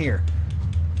them. Here.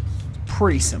 It's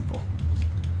pretty simple.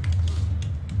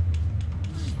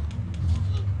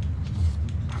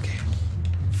 Okay.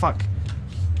 Fuck.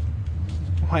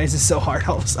 Why is this so hard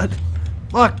all of a sudden?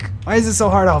 Fuck! Why is it so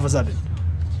hard all of a sudden?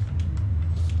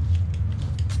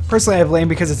 Personally, I blame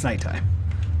because it's nighttime.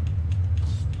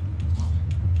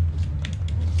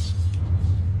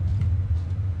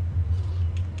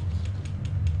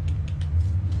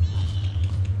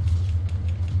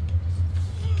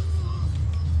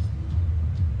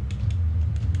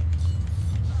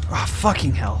 Oh,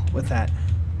 fucking hell with that.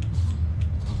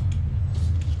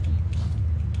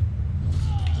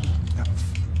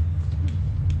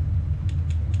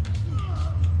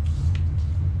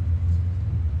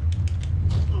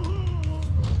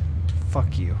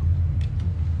 Fuck you.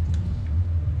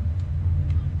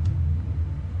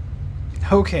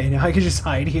 Okay, now I can just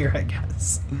hide here, I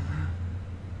guess.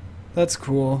 That's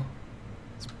cool.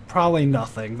 It's probably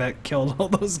nothing that killed all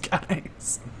those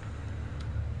guys.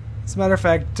 As a matter of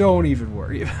fact, don't even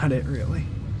worry about it, really.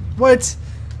 What?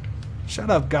 Shut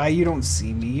up, guy. You don't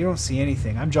see me. You don't see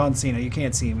anything. I'm John Cena. You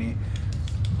can't see me.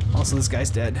 Also, this guy's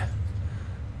dead.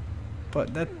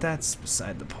 But that's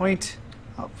beside the point.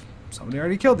 Oh, somebody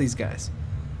already killed these guys.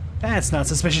 That's not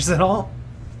suspicious at all.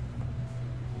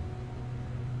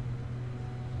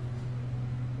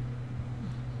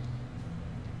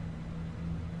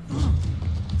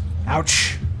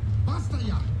 Ouch.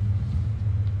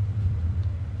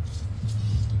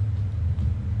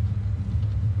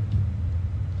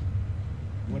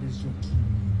 What is your true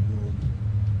name, Rome?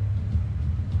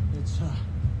 It's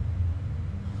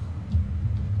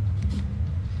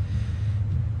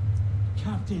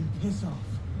Captain Piss Off.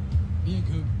 Big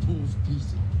paws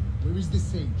piece. Where is the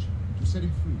sage? To set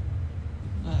him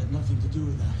free. I had nothing to do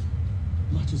with that.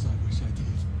 Much as I wish I did.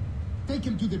 Take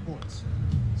him to the ports.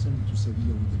 Send him to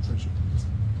Sevilla with the treasure, please.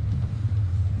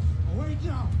 Oh, wait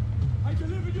now! I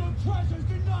delivered your treasures,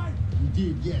 didn't I? You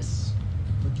did, yes.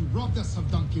 But you robbed us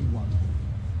of Duncan Walpole.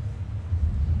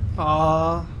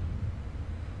 I'll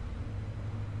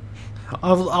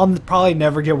probably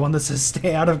never get one that says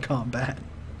stay out of combat.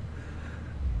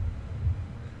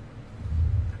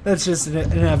 That's just an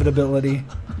inevitability.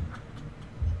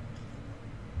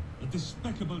 A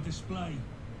despicable display.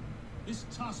 This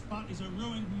Tospat is a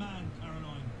ruined man,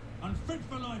 Caroline. Unfit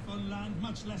for life on land,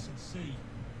 much less at sea.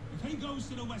 If he goes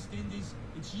to the West Indies,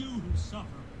 it's you who suffer.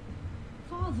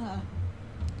 Father!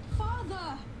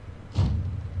 Father!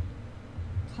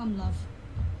 Come, love.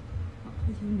 Up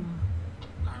with you now.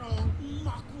 That old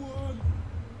muckworm!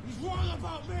 He's wrong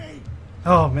about me!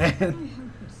 Oh, man. I hope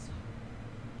it's so.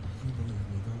 You believe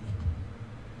me, don't you?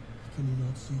 Can you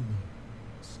not see me?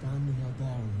 Standing out there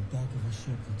on the deck of a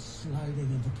ship that's sliding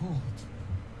into port.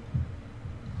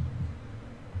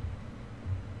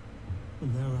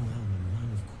 And there I am, a man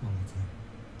of quality.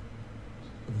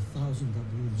 With 1,000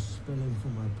 doubloons spilling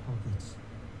from my pockets.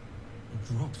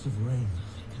 The drops of rain,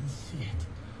 I can see it.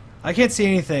 I can't see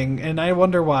anything, and I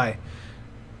wonder why.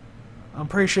 I'm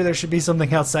pretty sure there should be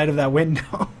something outside of that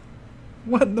window.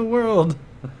 What in the world?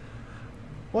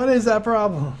 What is that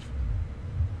problem?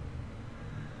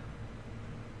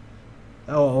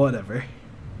 Oh, whatever.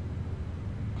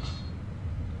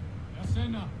 La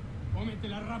cena,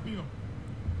 cómetela rápido.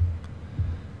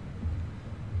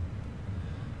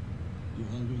 You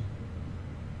hungry?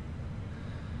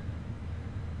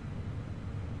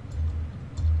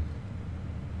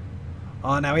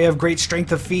 Oh, now we have great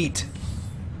strength of feet.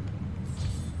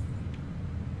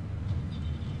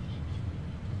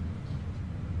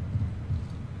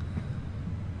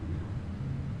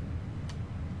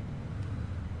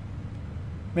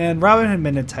 Man, Robin Hood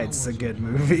Men in Tights is a good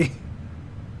movie.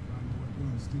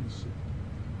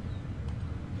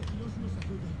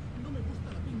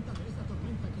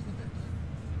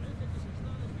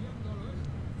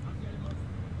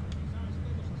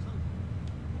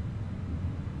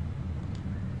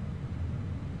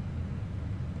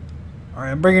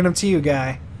 Alright, I'm bringing him to you,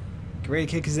 guy. Get ready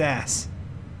to kick his ass.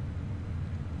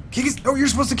 Kick his... Oh, you're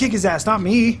supposed to kick his ass, not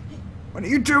me. What are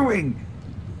you doing?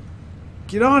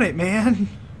 Get on it, man.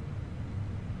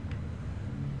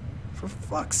 For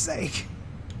fuck's sake.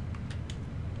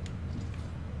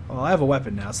 Well, I have a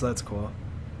weapon now, so that's cool.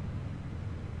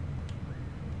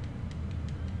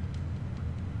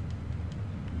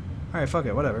 Alright, fuck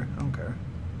it, whatever. I don't care.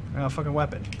 I got a fucking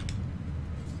weapon.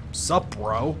 Sup,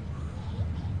 bro?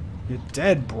 You're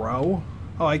dead, bro.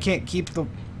 Oh, I can't keep the...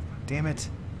 Damn it.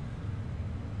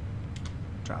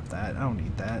 Drop that. I don't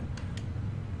need that.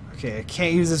 Okay, I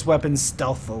can't use this weapon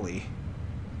stealthily.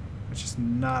 Which is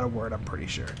not a word, I'm pretty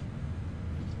sure.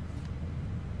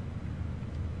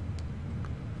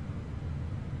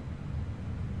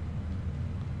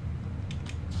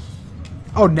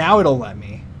 Oh, now it'll let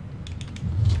me.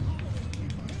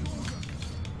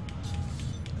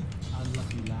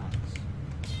 Unlucky lads.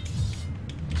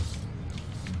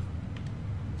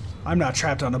 I'm not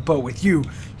trapped on a boat with you.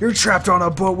 You're trapped on a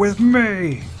boat with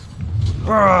me.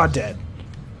 Ah, dead.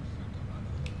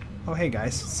 Oh, hey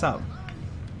guys, what's up?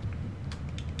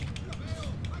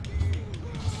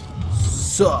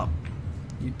 Sup?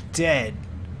 You dead?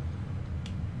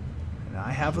 And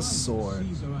I have a sword.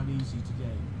 Seas are uneasy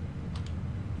today.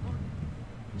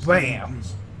 Bam.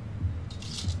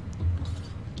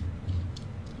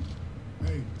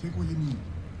 Hey, take what you need.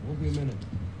 Won't be a minute.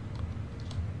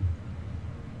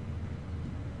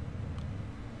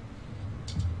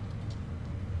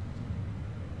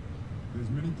 There's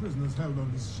many prisoners held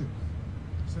on this ship.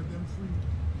 Set them free.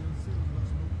 They'll sail with us,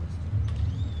 no question.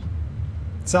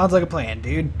 Sounds like a plan,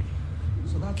 dude.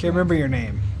 So that's Can't remember your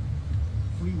name.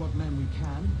 Free what men we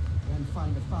can, then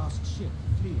find a fast ship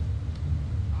to flee.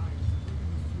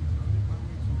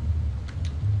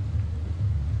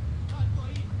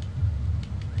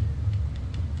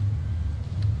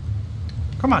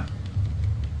 Come on.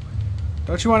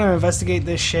 Don't you want to investigate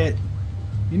this shit?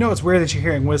 You know it's weird that you're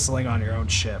hearing whistling on your own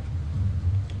ship.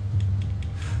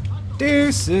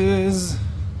 Deuces.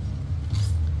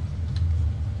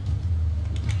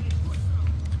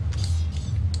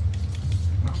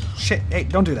 Oh, shit. Hey,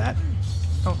 don't do that.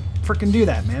 Don't freaking do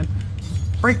that, man.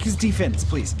 Break his defense,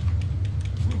 please.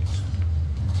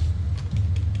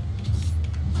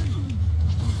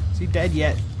 Is he dead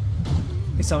yet?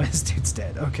 He's telling me this dude's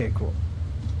dead. Okay, cool.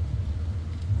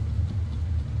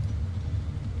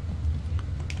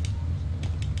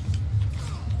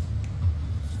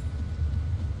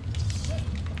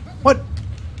 What?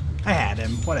 I had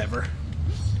him. Whatever.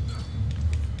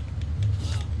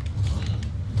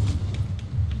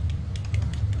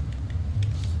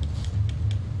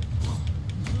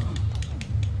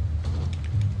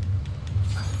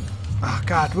 Oh,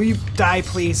 God. Will you die,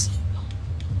 please?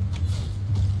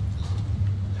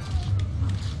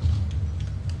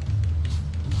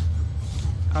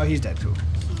 Oh, he's dead, too.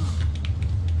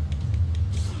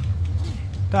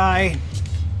 Die.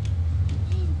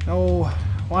 No.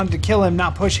 Wanted to kill him,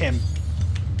 not push him.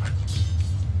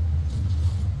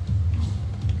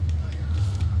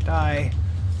 Die.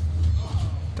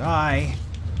 Die.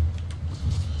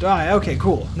 Die. Okay,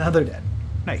 cool. Now they're dead.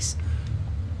 Nice.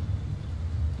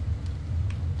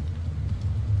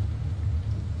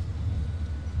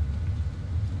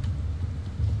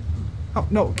 Oh,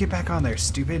 no. Get back on there,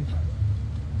 stupid.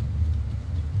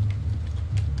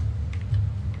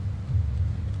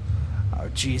 Oh,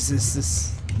 Jesus.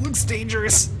 This looks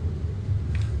dangerous.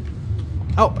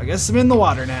 Oh, I guess I'm in the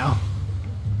water now.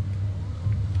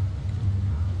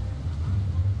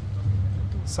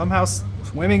 Somehow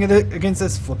swimming against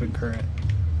this flipping current.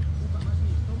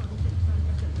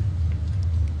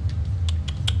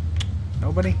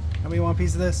 Nobody? Nobody want a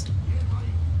piece of this?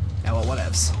 Yeah, well,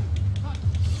 whatevs.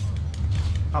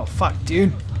 Oh, fuck,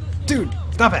 dude. Dude,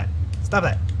 stop it. Stop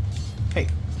that. Hey.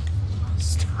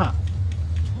 Stop.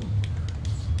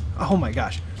 Oh my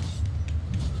gosh.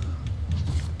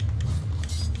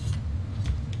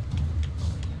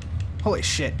 Holy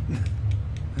shit.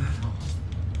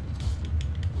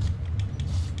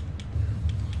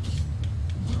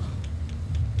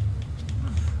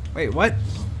 Wait, what?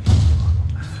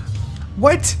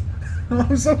 What?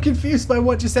 I'm so confused by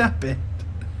what just happened.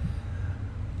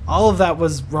 All of that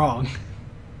was wrong.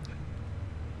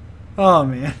 Oh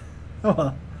man. Oh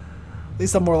well. At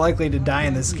least I'm more likely to die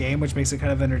in this game, which makes it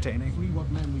kind of entertaining.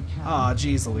 Aw,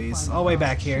 jeez Louise. All the way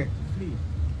back here.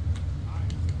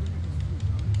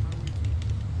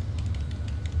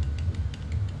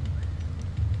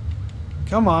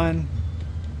 Come on.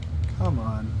 Come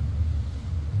on.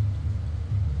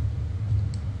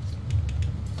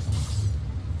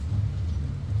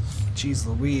 Jeez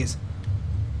Louise.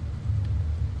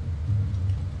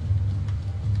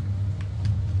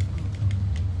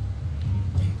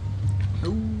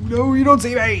 No, you don't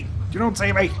see me! You don't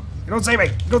see me! You don't see me!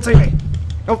 You don't see me!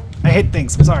 Nope, I hit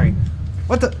things. I'm sorry.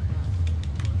 What the?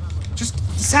 Just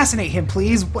assassinate him,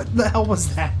 please. What the hell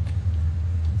was that?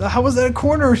 How was that a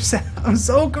corner set? I'm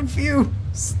so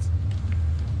confused.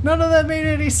 None of that made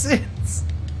any sense.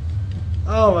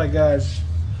 Oh my gosh.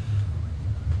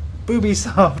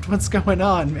 Ubisoft, what's going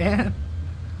on, man?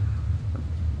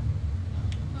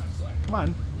 Come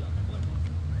on.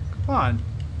 Come on.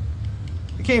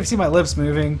 I can't even see my lips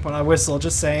moving when I whistle,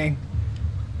 just saying.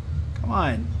 Come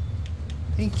on.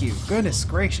 Thank you. Goodness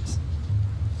gracious.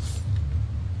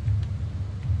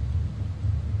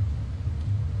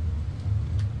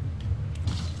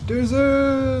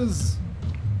 Deuces!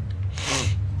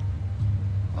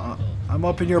 I'm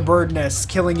up in your bird nest,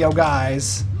 killing yo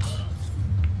guys.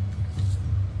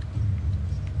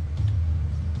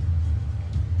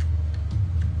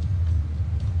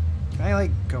 Can I,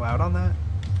 like, go out on that?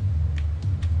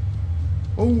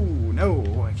 Oh,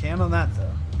 no. I can't on that,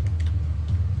 though.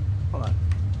 Hold on.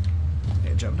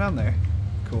 Yeah, jump down there.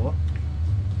 Cool.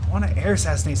 I want to air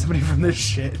assassinate somebody from this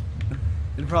shit.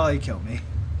 It'd probably kill me.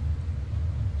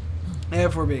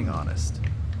 If we're being honest.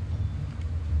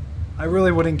 I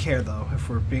really wouldn't care, though, if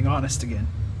we're being honest again.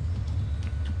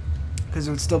 Because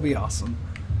it would still be awesome.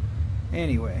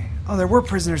 Anyway. Oh, there were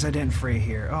prisoners I didn't free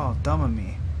here. Oh, dumb of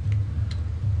me.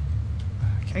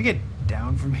 Can I get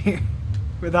down from here?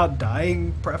 Without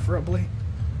dying, preferably?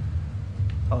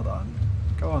 Hold on.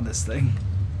 Go on this thing.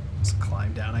 Just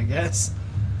climb down, I guess.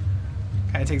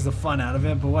 Kinda takes the fun out of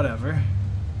it, but whatever.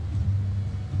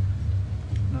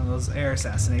 None of those air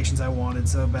assassinations I wanted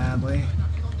so badly.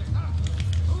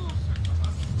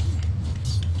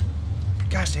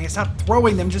 Gosh dang it, stop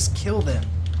throwing them, just kill them.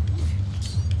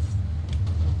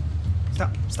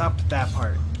 Stop that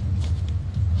part.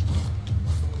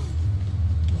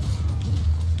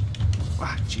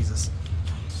 Ah, Jesus.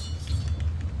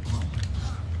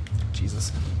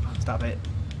 Jesus. Stop it.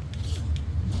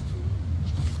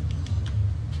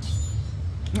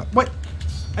 What?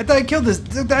 I thought I killed this.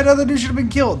 That other dude should have been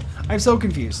killed. I'm so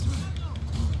confused.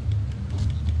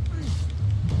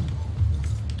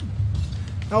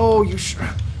 Oh, you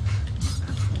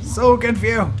so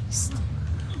confused.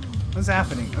 What's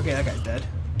happening? Okay, that guy's dead.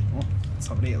 Well,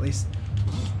 somebody at least.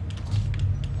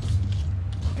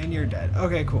 And you're dead.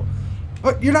 Okay, cool.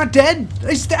 What? You're not dead?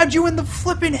 I stabbed you in the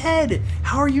flippin' head.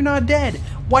 How are you not dead?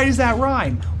 Why does that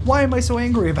rhyme? Why am I so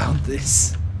angry about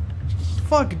this?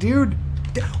 Fuck, dude.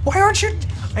 Why aren't you?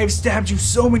 I've stabbed you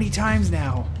so many times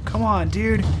now. Come on,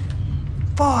 dude.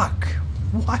 Fuck.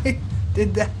 Why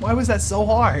did that? Why was that so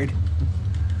hard?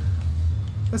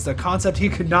 That's the concept he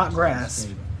could not grasp.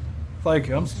 Like,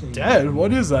 I'm dead?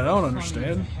 What is that? I don't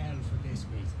understand.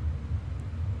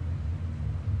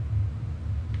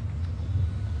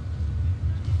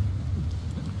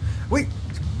 Wait,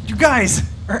 you guys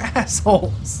are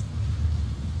assholes.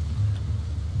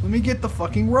 Let me get the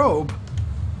fucking robe.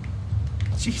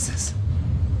 Jesus.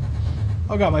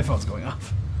 Oh god, my phone's going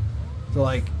off. So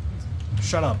like,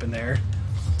 shut up in there.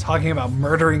 Talking about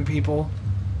murdering people.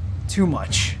 Too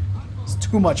much. It's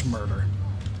too much murder.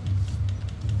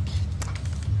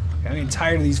 Okay, I'm getting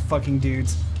tired of these fucking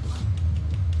dudes.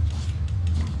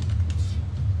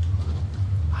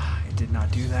 I did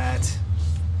not do that.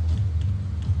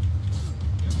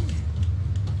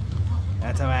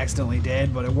 That's how I accidentally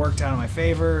did, but it worked out in my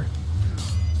favor.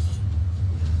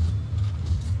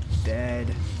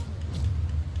 Dead.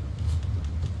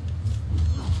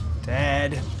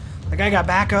 Dead. The guy got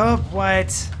back up?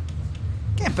 What?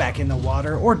 Get back in the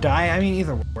water or die. I mean,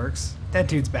 either works. That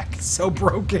dude's back is so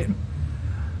broken.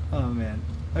 Oh, man.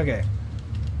 Okay.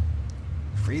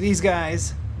 Free these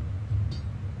guys.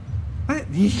 What?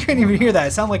 You couldn't even hear that.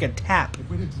 It sounded like a tap. If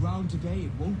we're to drown today,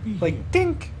 it won't be like, here.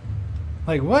 dink.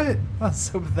 Like, what? That's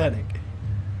so pathetic.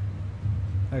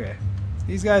 Okay.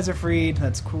 These guys are freed.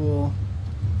 That's cool.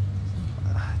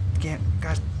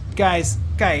 Gosh,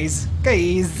 guys.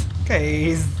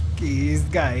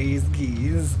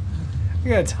 We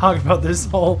gotta talk about this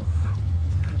whole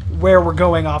where we're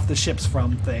going off the ships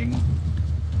from thing.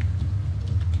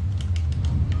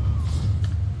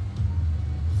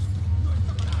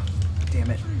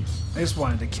 Damn it. I just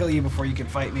wanted to kill you before you could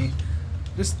fight me.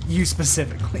 Just you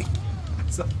specifically.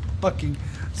 It's a fucking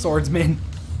swordsman.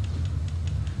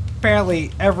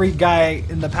 Apparently, every guy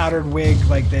in the powdered wig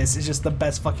like this is just the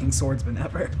best fucking swordsman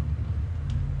ever.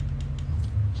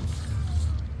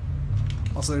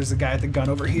 Also, there's a guy with the gun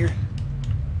over here.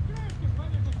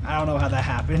 I don't know how that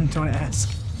happened. Don't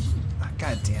ask. Oh,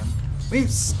 God damn. Will you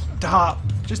stop?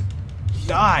 Just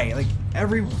die like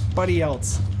everybody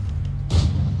else.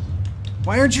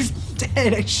 Why aren't you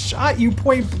dead? I shot you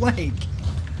point blank.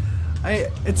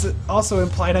 It's also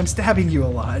implied I'm stabbing you a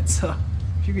lot, so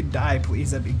if you could die,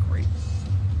 please, that'd be great.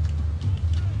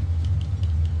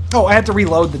 Oh, I had to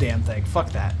reload the damn thing.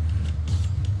 Fuck that.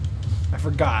 I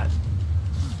forgot.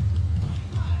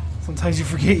 Sometimes you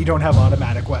forget you don't have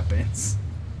automatic weapons.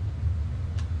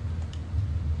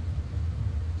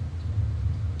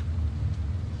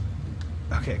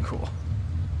 Okay, cool.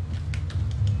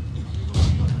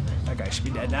 That guy should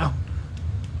be dead now.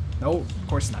 No, of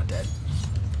course not dead.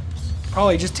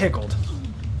 Probably just tickled.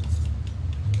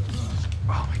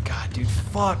 Oh my god, dude.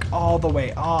 Fuck all the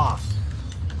way off.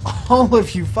 All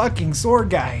of you fucking sword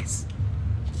guys.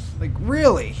 Like,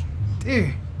 really?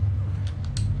 Dude.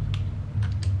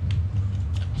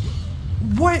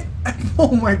 What?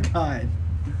 Oh my god.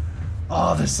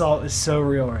 Oh, the salt is so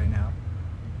real right now.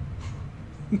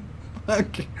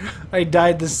 Fuck. I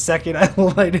died the second I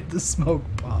lighted the smoke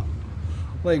bomb.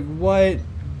 Like, what?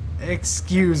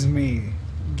 Excuse me,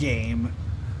 game.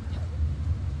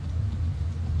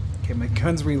 Okay, my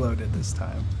gun's reloaded this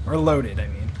time. Or loaded, I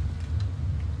mean.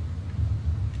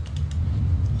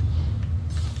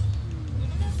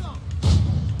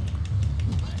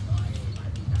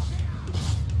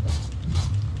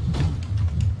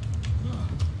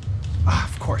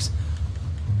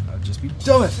 Be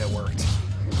dumb if it worked.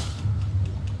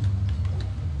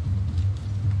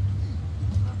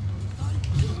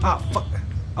 Ah, fuck.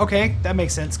 Okay, that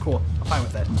makes sense. Cool. I'm fine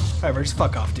with that. Whatever, just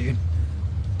fuck off, dude.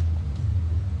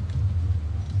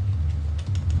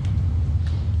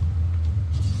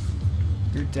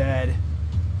 You're dead.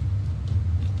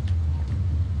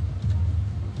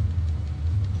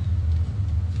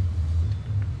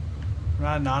 I'm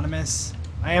not anonymous.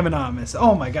 I am anonymous.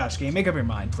 Oh my gosh, game, make up your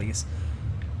mind, please.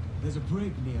 There's a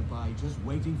brig nearby just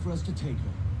waiting for us to take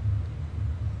her.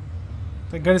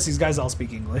 Thank goodness these guys all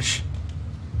speak English.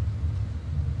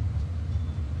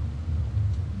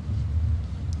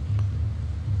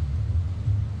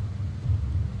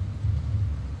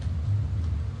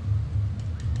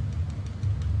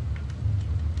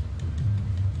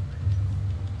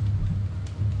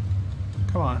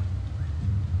 Come on.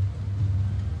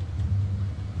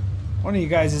 One of you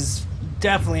guys is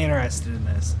definitely interested in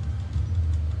this.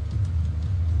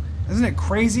 Isn't it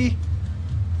crazy?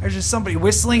 There's just somebody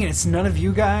whistling and it's none of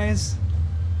you guys.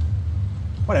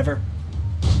 Whatever.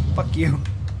 Fuck you.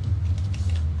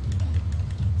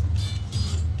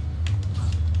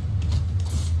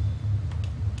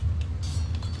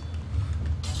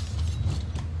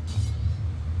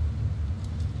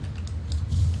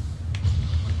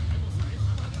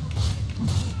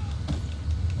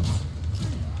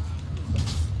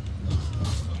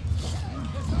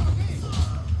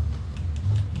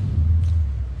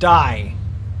 Die.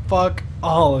 Fuck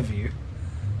all of you.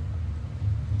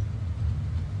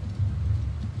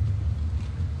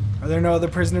 Are there no other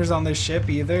prisoners on this ship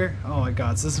either? Oh my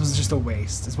god, so this was just a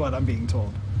waste, is what I'm being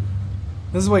told.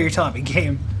 This is what you're telling me,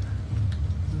 game.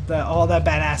 That all that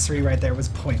badassery right there was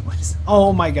pointless.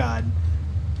 Oh my god.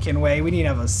 Kinway, we need to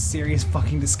have a serious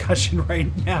fucking discussion right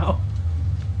now.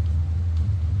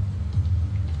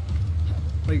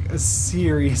 Like, a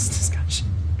serious discussion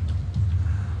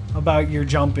about your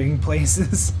jumping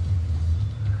places.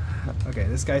 Okay,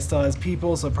 this guy still has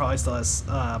people, so probably still has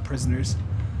prisoners.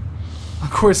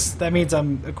 Of course, that means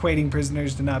I'm equating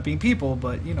prisoners to not being people,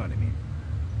 but you know what I mean.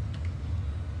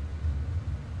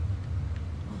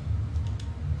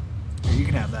 Here, you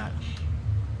can have that.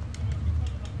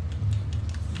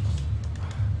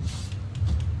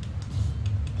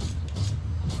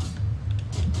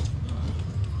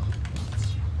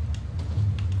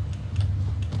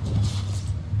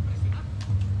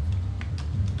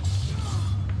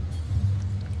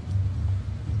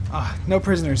 Ah, no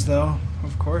prisoners though,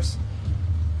 of course.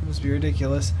 It must be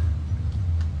ridiculous.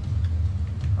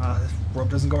 The rope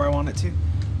doesn't go where I want it to.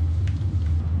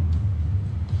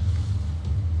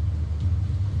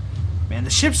 Man, the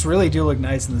ships really do look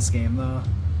nice in this game though.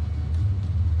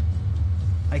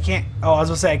 I can't, oh, I was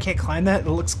gonna say I can't climb that. It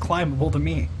looks climbable to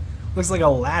me. It looks like a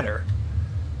ladder.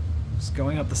 Just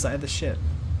going up the side of the ship.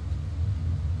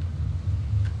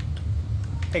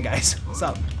 Hey guys, what's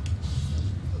up?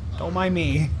 Don't mind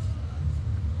me.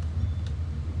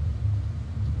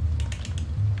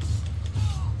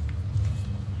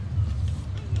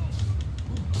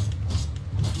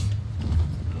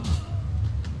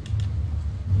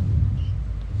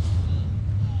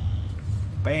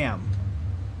 Bam.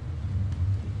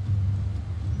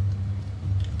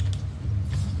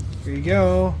 Here you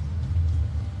go.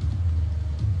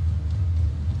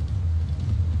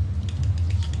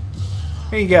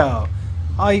 Here you go.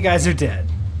 All you guys are dead.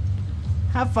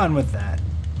 Have fun with that.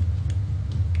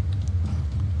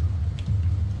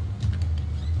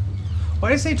 Why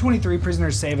did I say 23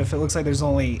 prisoners save if it looks like there's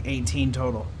only 18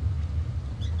 total?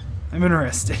 I'm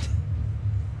interested.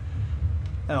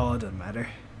 Oh, well, it doesn't matter.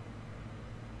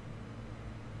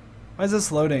 Why is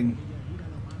this loading?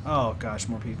 Oh gosh,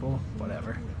 more people.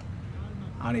 Whatever.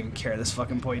 I don't even care at this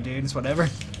fucking point, dude. It's whatever.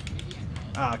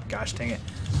 Oh gosh, dang it.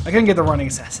 I couldn't get the running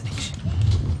assassination.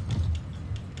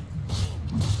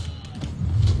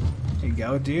 There you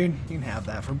go, dude. You can have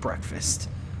that for breakfast.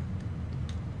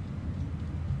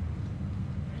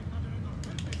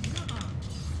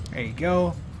 There you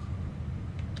go.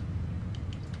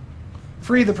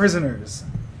 Free the prisoners.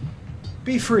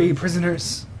 Be free,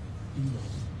 prisoners.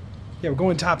 Yeah, we're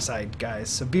going topside, guys,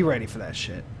 so be ready for that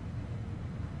shit.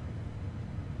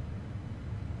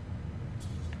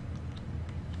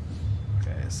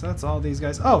 Okay, so that's all these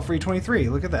guys. Oh, free 23.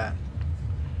 Look at that.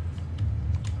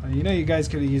 You know you guys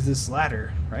could have used this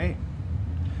ladder, right?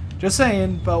 Just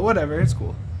saying, but whatever. It's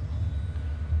cool.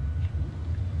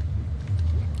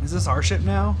 Is this our ship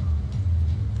now?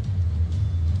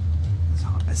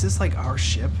 Is this like our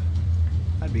ship?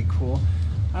 That'd be cool.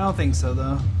 I don't think so,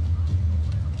 though.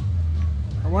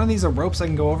 Are one of these a ropes I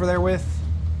can go over there with?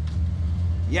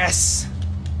 Yes!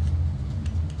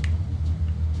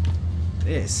 It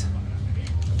is.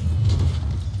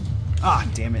 Ah,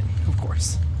 damn it. Of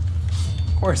course.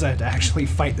 Of course I had to actually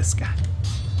fight this guy.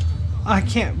 I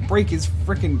can't break his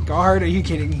freaking guard. Are you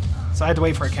kidding me? So I had to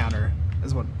wait for a counter,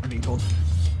 is what I'm being told.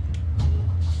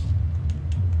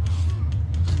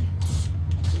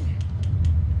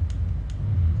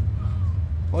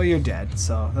 Well, you're dead,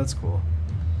 so that's cool.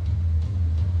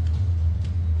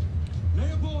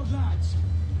 Lay aboard, lads.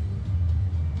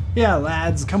 Yeah,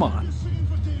 lads, come on.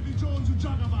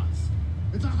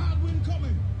 It's a hard wind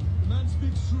coming. The man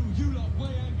speaks true. You lot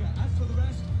weigh anchor. As for the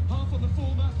rest, half on the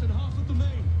foremast and half at the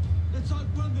main. Let's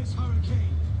outrun this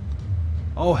hurricane.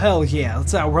 Oh, hell yeah.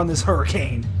 Let's outrun this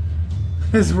hurricane.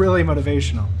 It's really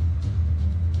motivational.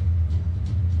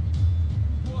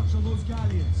 Watch on those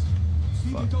galleons. See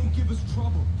they don't give us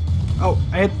trouble. Oh,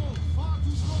 I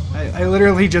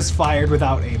literally just fired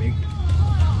without aiming.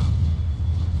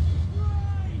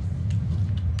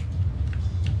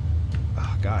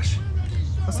 Oh, gosh.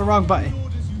 That's the wrong button.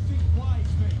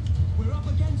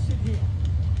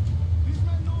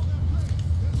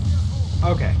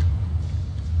 Okay.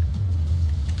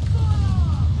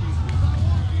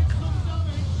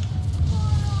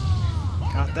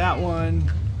 Got that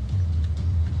one.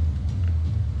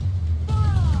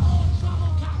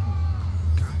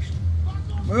 Gosh.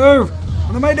 Move!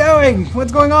 What am I doing?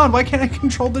 What's going on? Why can't I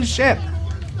control the ship?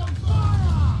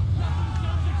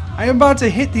 I am about to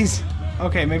hit these.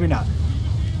 Okay, maybe not.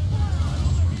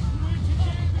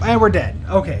 And we're dead.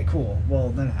 Okay, cool. Well,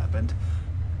 that happened.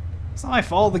 It's not my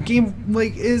fault. The game,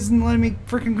 like, isn't letting me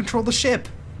freaking control the ship.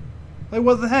 Like,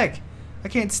 what the heck? I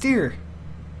can't steer.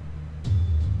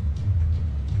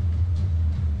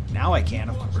 Now I can,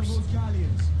 of course.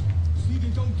 See they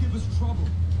don't give us trouble.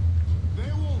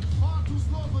 They won't. Far too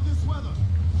slow for this weather.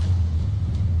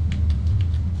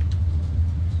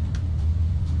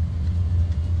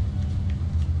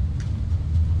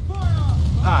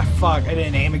 Ah, fuck. I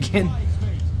didn't aim again.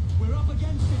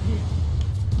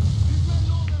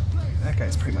 That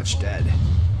guy's pretty much dead.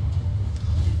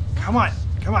 Come on.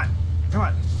 Come on. Come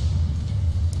on.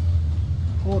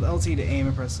 Hold LT to aim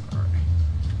and press R.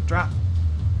 Drop.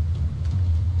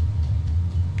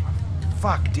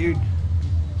 Fuck, dude.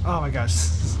 Oh my gosh.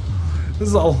 This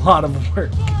is a lot of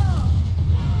work.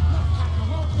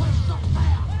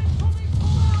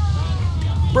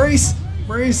 Brace!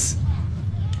 Brace!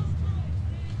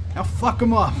 Now fuck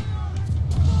him up.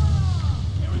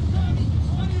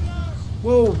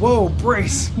 Whoa, whoa,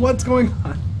 brace. What's going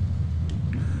on?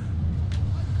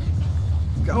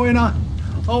 What's going on?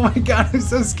 Oh my god, I'm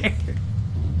so scared.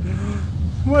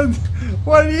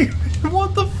 What are you,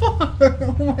 what the fuck?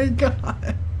 Oh my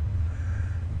god.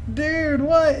 Dude,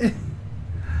 what?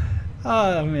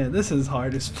 Oh man, this is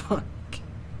hard as fuck.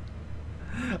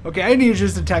 Okay, I need to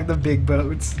just attack the big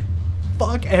boats.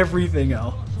 Fuck everything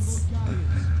else.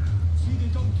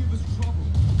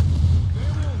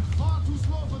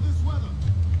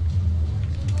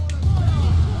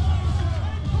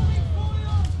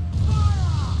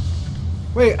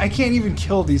 Wait, I can't even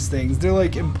kill these things. They're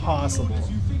like impossible.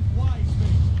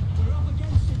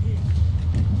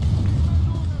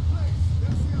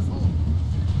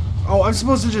 Oh, I'm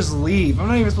supposed to just leave. I'm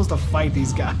not even supposed to fight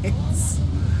these guys.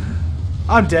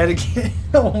 I'm dead again.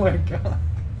 Oh my god.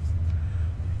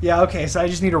 Yeah, okay, so I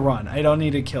just need to run. I don't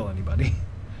need to kill anybody.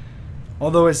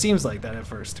 Although it seems like that at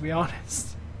first, to be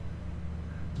honest.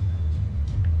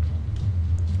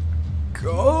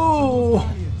 Go!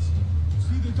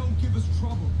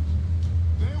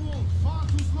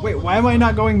 Wait, why am I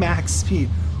not going max speed?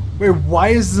 Wait, why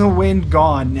is the wind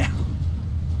gone now?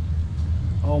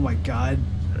 Oh my god.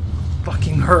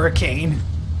 Fucking hurricane.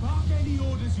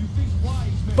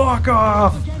 Fuck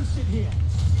off!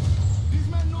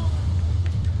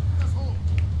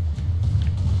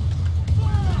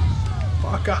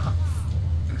 Fuck off.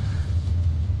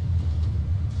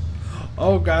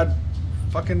 Oh god.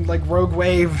 Fucking like rogue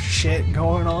wave shit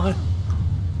going on.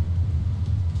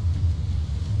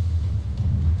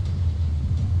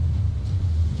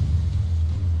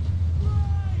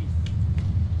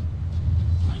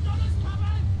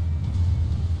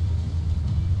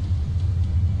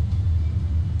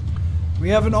 We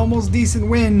have an almost decent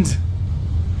wind.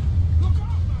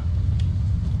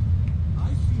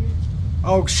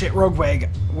 Oh shit, rogue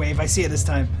wave. I see it this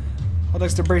time. Hold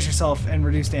X to brace yourself and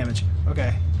reduce damage.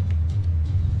 Okay.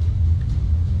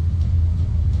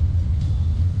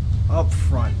 Up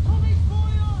front.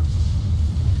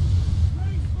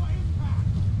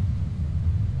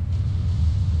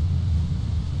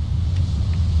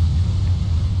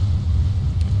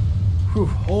 Whew,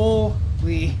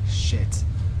 holy shit.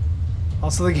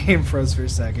 Also, the game froze for a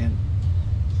second.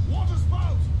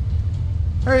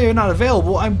 How are you not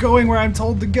available? I'm going where I'm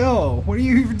told to go. What are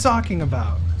you even talking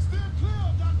about? Steer clear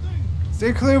of that thing!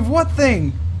 Stay clear of what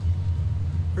thing?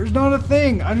 There's not a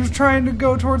thing. I'm just trying to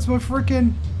go towards my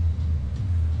freaking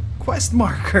quest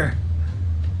marker.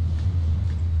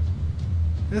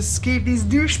 Escape these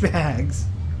douchebags.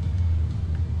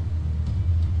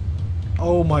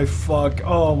 Oh my fuck.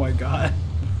 Oh my god.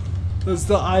 That's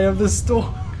the eye of the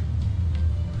storm.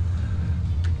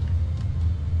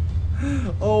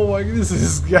 Oh my, this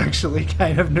is actually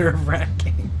kind of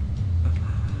nerve-wracking.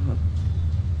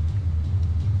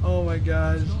 Oh my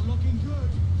gosh. Not looking good.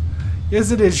 Yes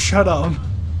it is, shut up.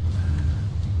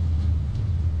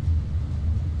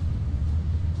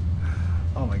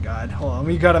 Oh my god, hold on,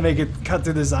 we gotta make it cut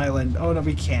through this island. Oh no,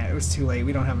 we can't, it was too late,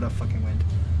 we don't have enough fucking wind.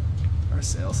 Our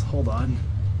sails, hold on.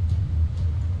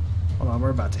 Hold on,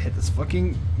 we're about to hit this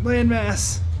fucking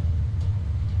landmass.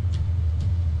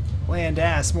 Land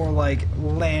ass, more like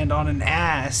land on an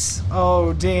ass.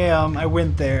 Oh damn, I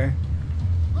went there.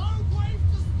 Road wave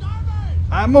to starboard!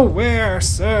 I'm aware,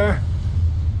 sir.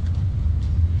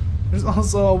 There's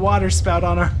also a water spout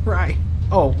on our right.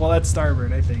 Oh, well that's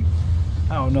starboard, I think.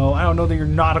 I don't know. I don't know your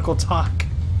nautical talk.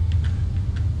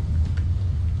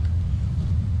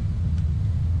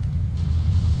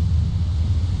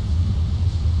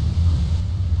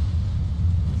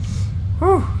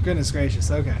 Whew, goodness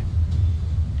gracious, okay.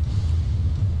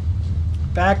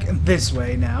 Back this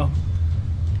way now.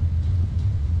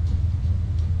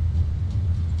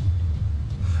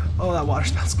 Oh, that water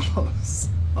spout's close.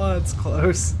 Oh, it's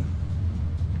close.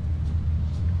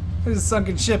 There's a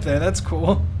sunken ship there, that's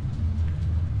cool.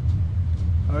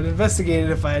 I would investigate it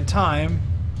if I had time.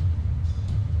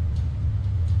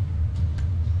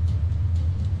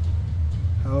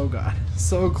 Oh god,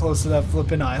 so close to that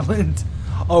flippin' island.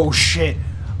 Oh shit.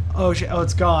 Oh shit, oh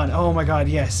it's gone. Oh my god,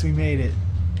 yes, we made it.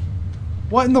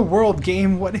 What in the world,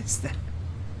 game? What is that?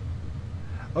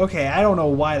 Okay, I don't know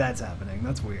why that's happening.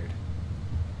 That's weird.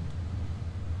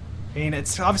 I mean,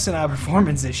 it's obviously not a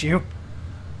performance issue.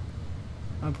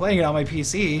 I'm playing it on my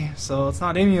PC, so it's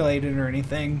not emulated or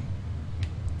anything.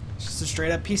 It's just a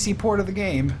straight up PC port of the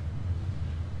game.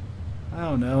 I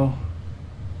don't know.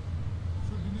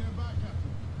 Should be nearby,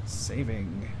 Captain.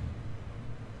 Saving.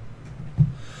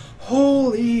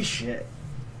 Holy shit.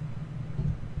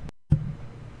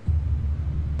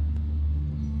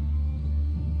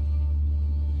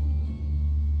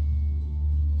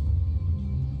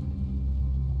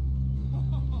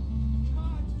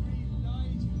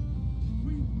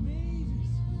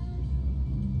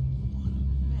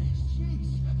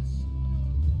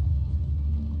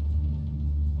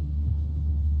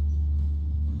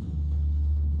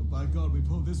 By God, we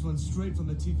pulled this one straight from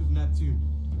the teeth of Neptune.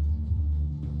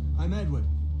 I'm Edward.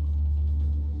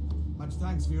 Much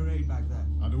thanks for your aid back there.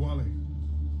 Adewale.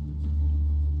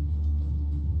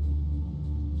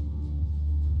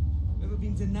 Ever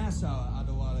been to Nassau,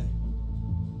 Adewale?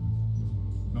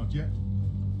 Not yet.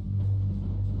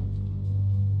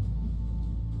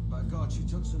 By God, she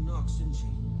took some knocks, didn't she?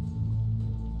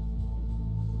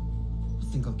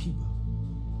 I think I'll keep her.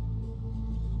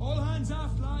 All hands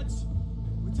aft, lads!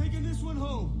 We're taking this one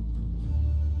home.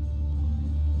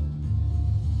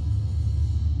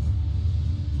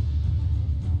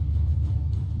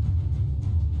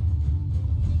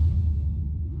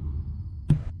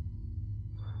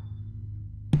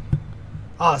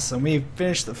 Awesome, we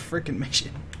finished the frickin'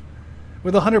 mission.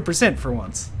 With 100% for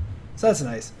once. So that's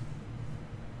nice.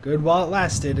 Good while it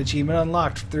lasted. Achievement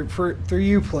unlocked through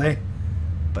Uplay.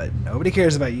 But nobody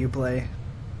cares about Uplay.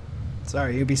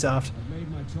 Sorry, Ubisoft. I've made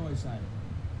my choice, Adam.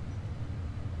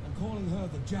 I'm calling her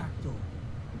the Jackdaw.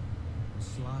 The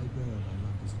sly bird I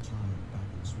loved as a child back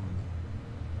in Swansea.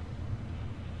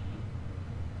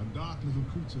 A dark little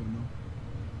creature, no?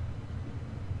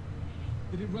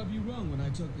 Did it rub you wrong when I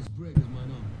took this brig as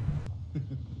mine own?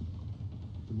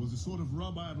 It was the sort of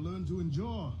rub I have learned to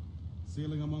endure,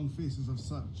 sailing among faces of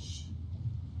such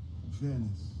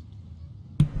fairness.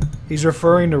 He's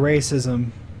referring to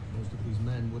racism. Most of these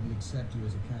men wouldn't accept you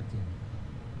as a captain.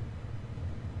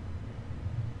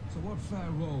 So what fair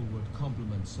role would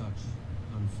complement such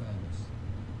unfairness?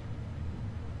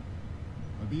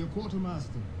 I'll be a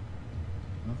quartermaster,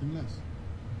 nothing less.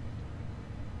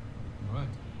 All right.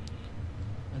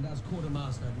 And as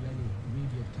quartermaster, have you any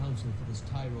immediate counsel for this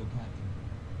Tyro captain?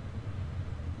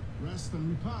 Rest and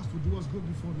repast would do us good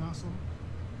before Nassau.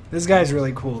 This guy's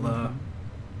really cool, though.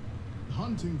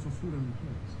 Hunting for food and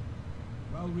repairs.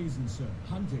 Well reasoned, sir.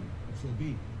 Hunting, it shall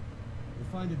be. We'll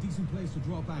find a decent place to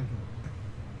drop anchor.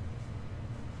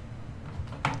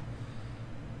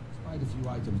 Spied a few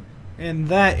items. And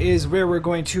that is where we're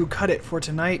going to cut it for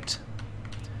tonight.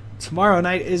 tomorrow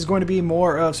night is going to be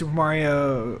more of Super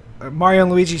Mario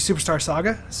and Luigi Superstar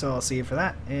Saga. So I'll see you for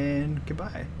that, and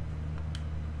goodbye.